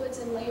IV fluids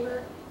in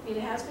labor, it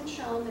has been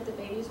shown that the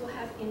babies will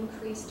have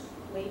increased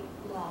weight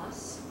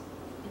loss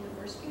in the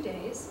first few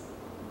days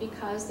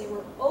because they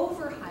were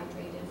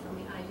overhydrated from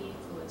the IV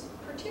fluids,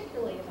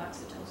 particularly if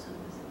oxytocin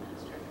was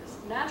administered. Because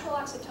natural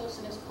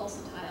oxytocin is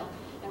pulsatile,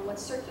 and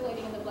what's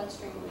circulating in the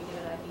bloodstream when we give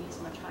it IV is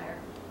much higher.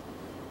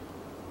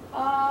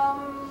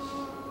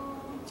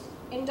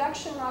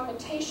 Induction and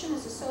augmentation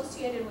is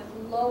associated with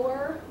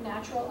lower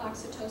natural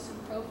oxytocin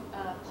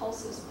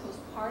pulses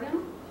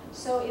postpartum.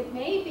 So it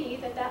may be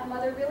that that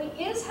mother really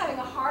is having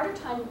a harder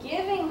time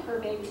giving her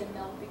baby the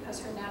milk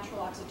because her natural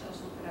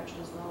oxytocin production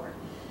is lower.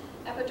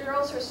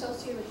 Epidurals are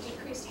associated with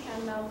decreased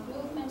hand-mouth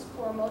movements,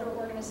 poor motor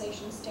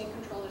organization, state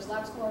control. There's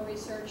lots more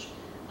research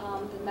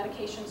The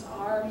medications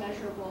are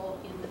measurable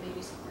in the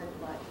baby's cord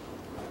blood.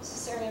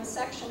 Cesarean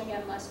section,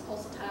 again, less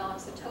pulsatile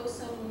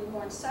oxytocin,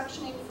 newborn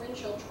suctioning,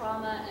 pharyngeal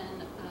trauma,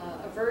 and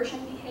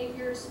aversion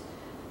behaviors.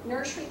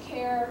 Nursery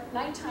care,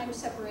 nighttime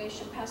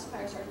separation,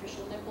 pacifiers,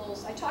 artificial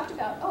nipples. I talked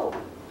about,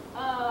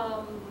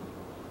 I'll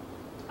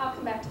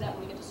come back to that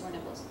when we get to sore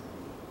nipples.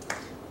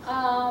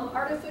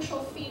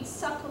 Artificial feed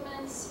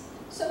supplements.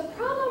 So the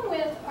problem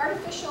with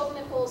artificial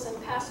nipples and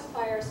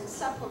pacifiers and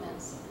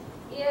supplements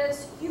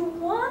is you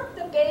want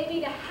the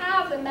baby to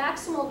have the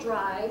maximal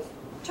drive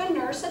to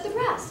nurse at the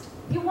breast.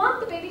 You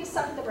want the baby to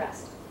suck at the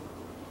breast.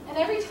 And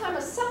every time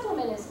a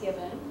supplement is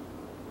given,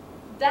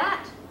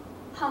 that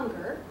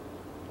hunger,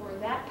 or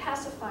that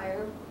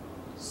pacifier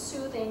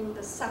soothing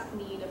the suck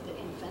need of the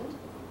infant,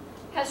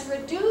 has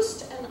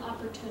reduced an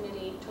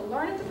opportunity to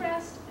learn at the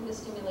breast and to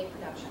stimulate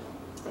production.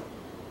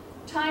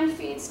 Timed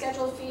feeds,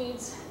 scheduled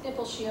feeds,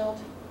 nipple shield.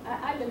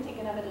 I've been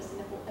thinking of it as the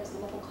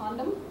nipple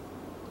condom.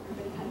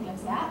 Everybody kind of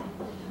gets that.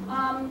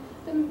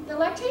 The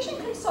lactation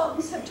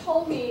consultants have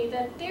told me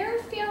that they're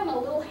feeling a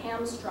little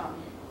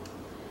hamstrung.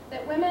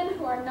 That women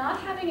who are not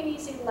having an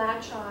easy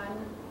latch on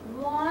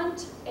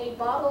want a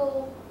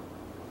bottle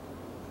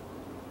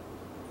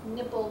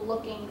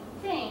nipple-looking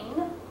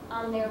thing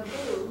on their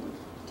boob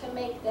to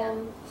make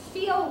them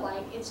feel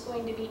like it's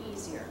going to be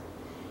easier.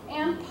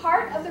 And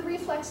part of the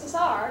reflexes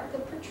are the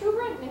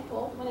protuberant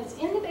nipple, when it's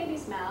in the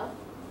baby's mouth,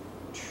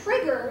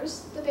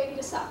 triggers the baby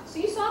to suck. So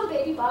you saw the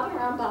baby bobbing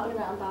around, bobbing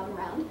around, bobbing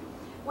around.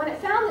 When it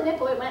found the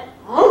nipple, it went,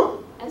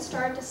 oh, and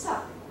started to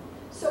suck.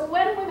 So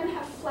when women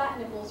have flat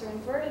nipples or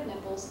inverted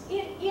nipples,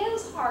 it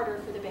is harder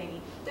for the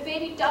baby. The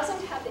baby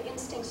doesn't have the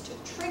instincts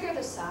to trigger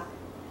the suck.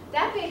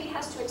 That baby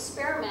has to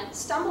experiment,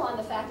 stumble on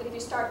the fact that if you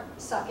start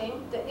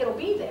sucking, that it'll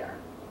be there.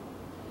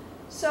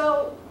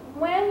 So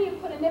when you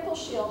put a nipple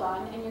shield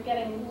on and you're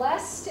getting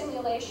less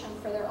stimulation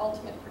for their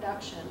ultimate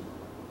production,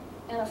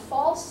 and a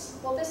false,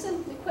 well, this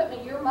is the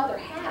equipment your mother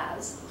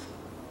has,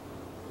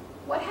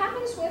 what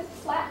happens with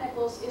flat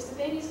nipples is the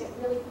babies get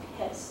really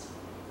pissed.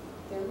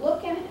 They're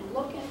looking and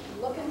looking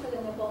and looking for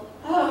the nipple.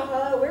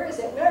 Oh, where is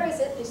it? Where is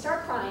it? They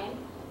start crying.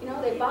 You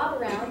know, they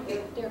bob around,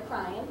 they're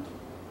crying.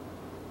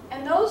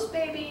 And those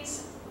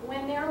babies,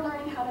 when they're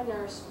learning how to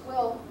nurse,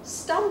 will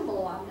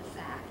stumble on the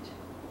fact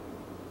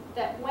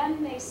that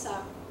when they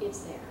suck, it's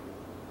there.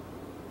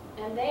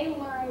 And they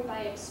learn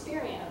by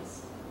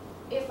experience,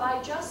 if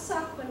I just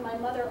suck when my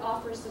mother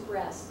offers the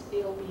breast,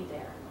 it'll be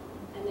there.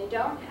 And they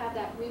don't have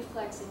that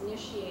reflex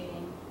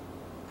initiating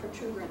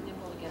protuberant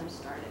nipple to get them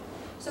started.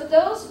 So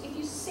those, if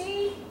you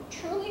see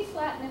truly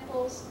flat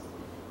nipples,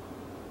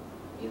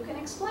 you can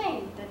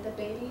explain that the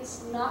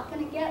baby's not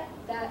going to get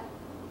that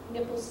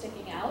nipple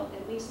sticking out,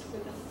 at least for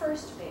the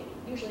first baby.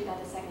 Usually by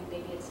the second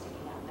baby it's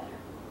sticking out better.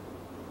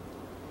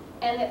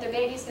 And that the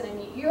baby's going to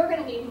need, you're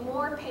going to need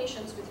more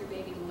patience with your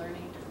baby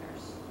learning to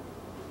nurse.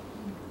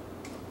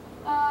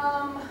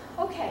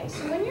 Okay,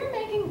 so when you're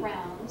making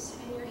rounds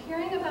and you're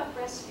hearing about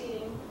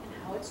breastfeeding and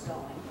how it's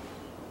going,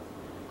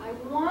 I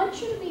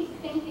want you to be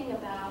thinking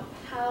about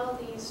how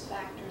these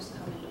factors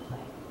come into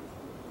play.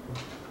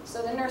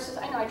 So the nurses,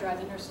 I know I drive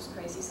the nurses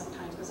crazy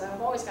sometimes because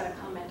I've always got a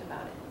comment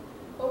about it.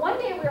 But one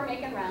day we were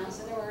making rounds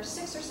and there were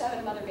 6 or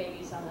 7 mother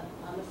babies on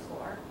the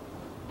floor.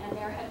 And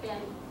there had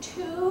been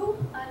 2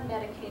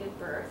 unmedicated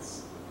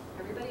births.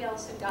 Everybody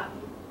else had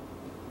gotten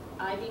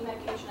IV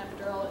medication,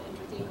 epidural,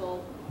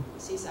 intrathecal,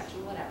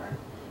 C-section, whatever.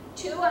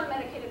 2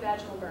 unmedicated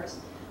vaginal births.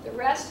 The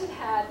rest had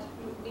had,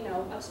 you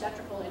know,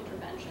 obstetrical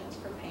interventions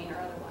for pain or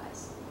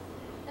otherwise.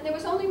 And there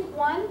was only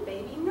 1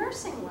 baby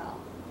nursing well.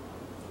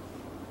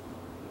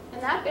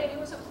 And that baby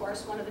was, of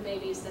course, one of the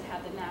babies that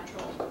had the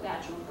natural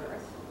vaginal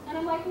birth. And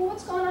I'm like, well,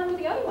 what's going on with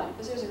the other one?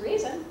 Because there's a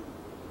reason.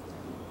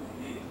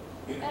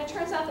 And it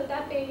turns out that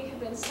that baby had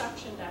been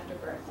suctioned after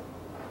birth.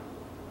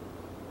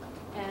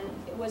 And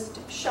it was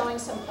showing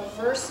some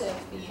aversive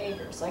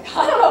behaviors. Like,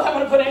 I don't know if I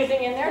want to put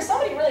anything in there.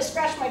 Somebody really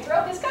scratched my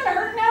throat. It's kind of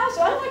hurting now,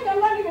 so I'm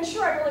not even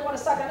sure I really want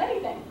to suck on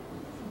anything.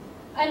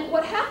 And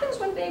what happens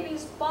when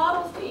babies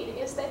bottle feed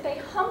is that they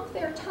hump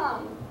their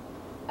tongue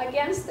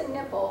against the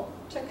nipple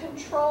to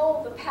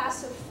control the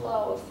passive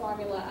flow of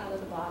formula out of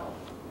the bottle.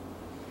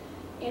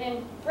 And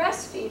in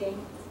breastfeeding,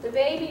 the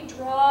baby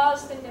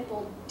draws the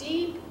nipple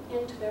deep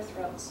into their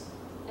throats.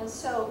 And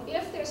so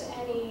if there's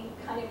any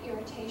kind of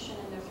irritation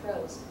in their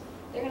throats,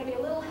 they're going to be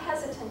a little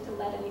hesitant to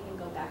let anything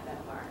go back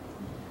that far.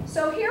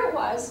 So here it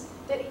was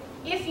that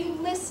if you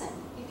listen,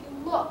 if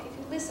you look, if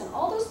you listen,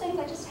 all those things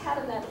I just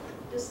had in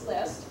this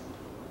list,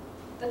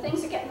 the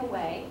things that get in the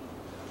way,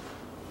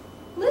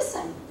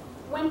 listen.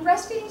 When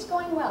breastfeeding is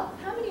going well,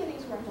 how many of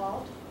these were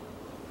involved?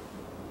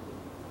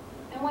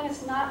 And when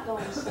it's not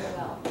going so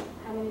well,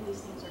 how many of these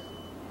things are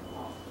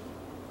involved?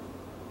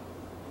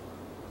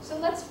 So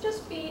let's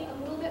just be a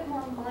little bit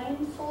more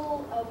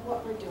mindful of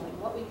what we're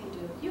doing, what we can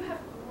do. You have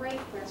great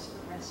breasts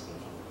for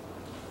breastfeeding.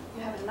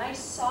 You have a nice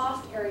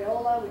soft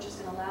areola, which is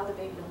going to allow the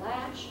baby to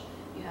latch.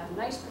 You have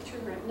nice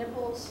protuberant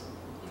nipples,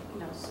 you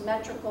know,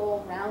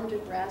 symmetrical,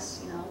 rounded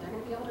breasts. You know, they're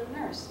going to be able to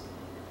nurse.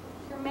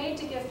 Your made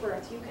to give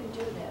birth. You can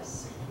do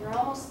this. You're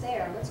almost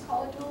there. Let's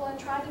call a doula.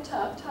 Try the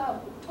tub,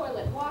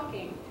 toilet,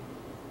 walking.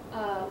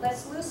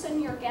 Let's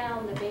loosen your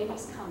gown. The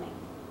baby's coming.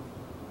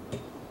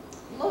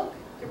 Look,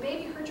 your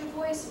baby heard your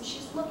voice and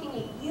she's looking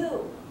at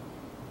you.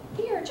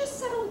 Here, just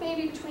settle the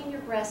baby between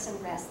your breasts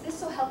and rest.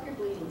 This will help your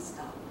bleeding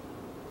stop.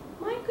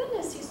 My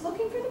goodness, he's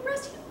looking for the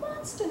breast. He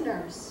wants to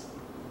nurse.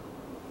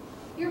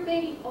 Your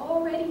baby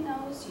already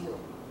knows you.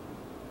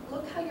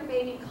 Look how your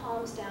baby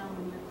calms down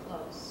when you're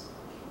close.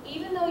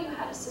 Even though you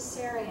had a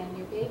cesarean,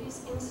 your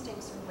baby's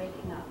instincts are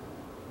waking up.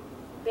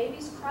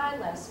 Babies cry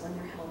less when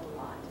they're held a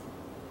lot.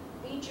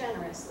 Be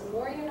generous. The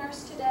more you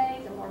nurse today,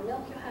 the more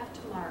milk you have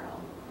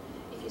tomorrow.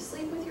 If you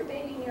sleep with your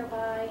baby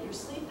nearby, your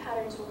sleep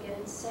patterns will get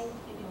in sync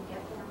and you'll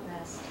get more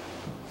rest.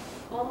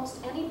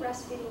 Almost any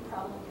breastfeeding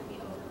problem can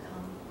be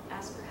overcome.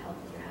 Ask for help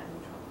if you're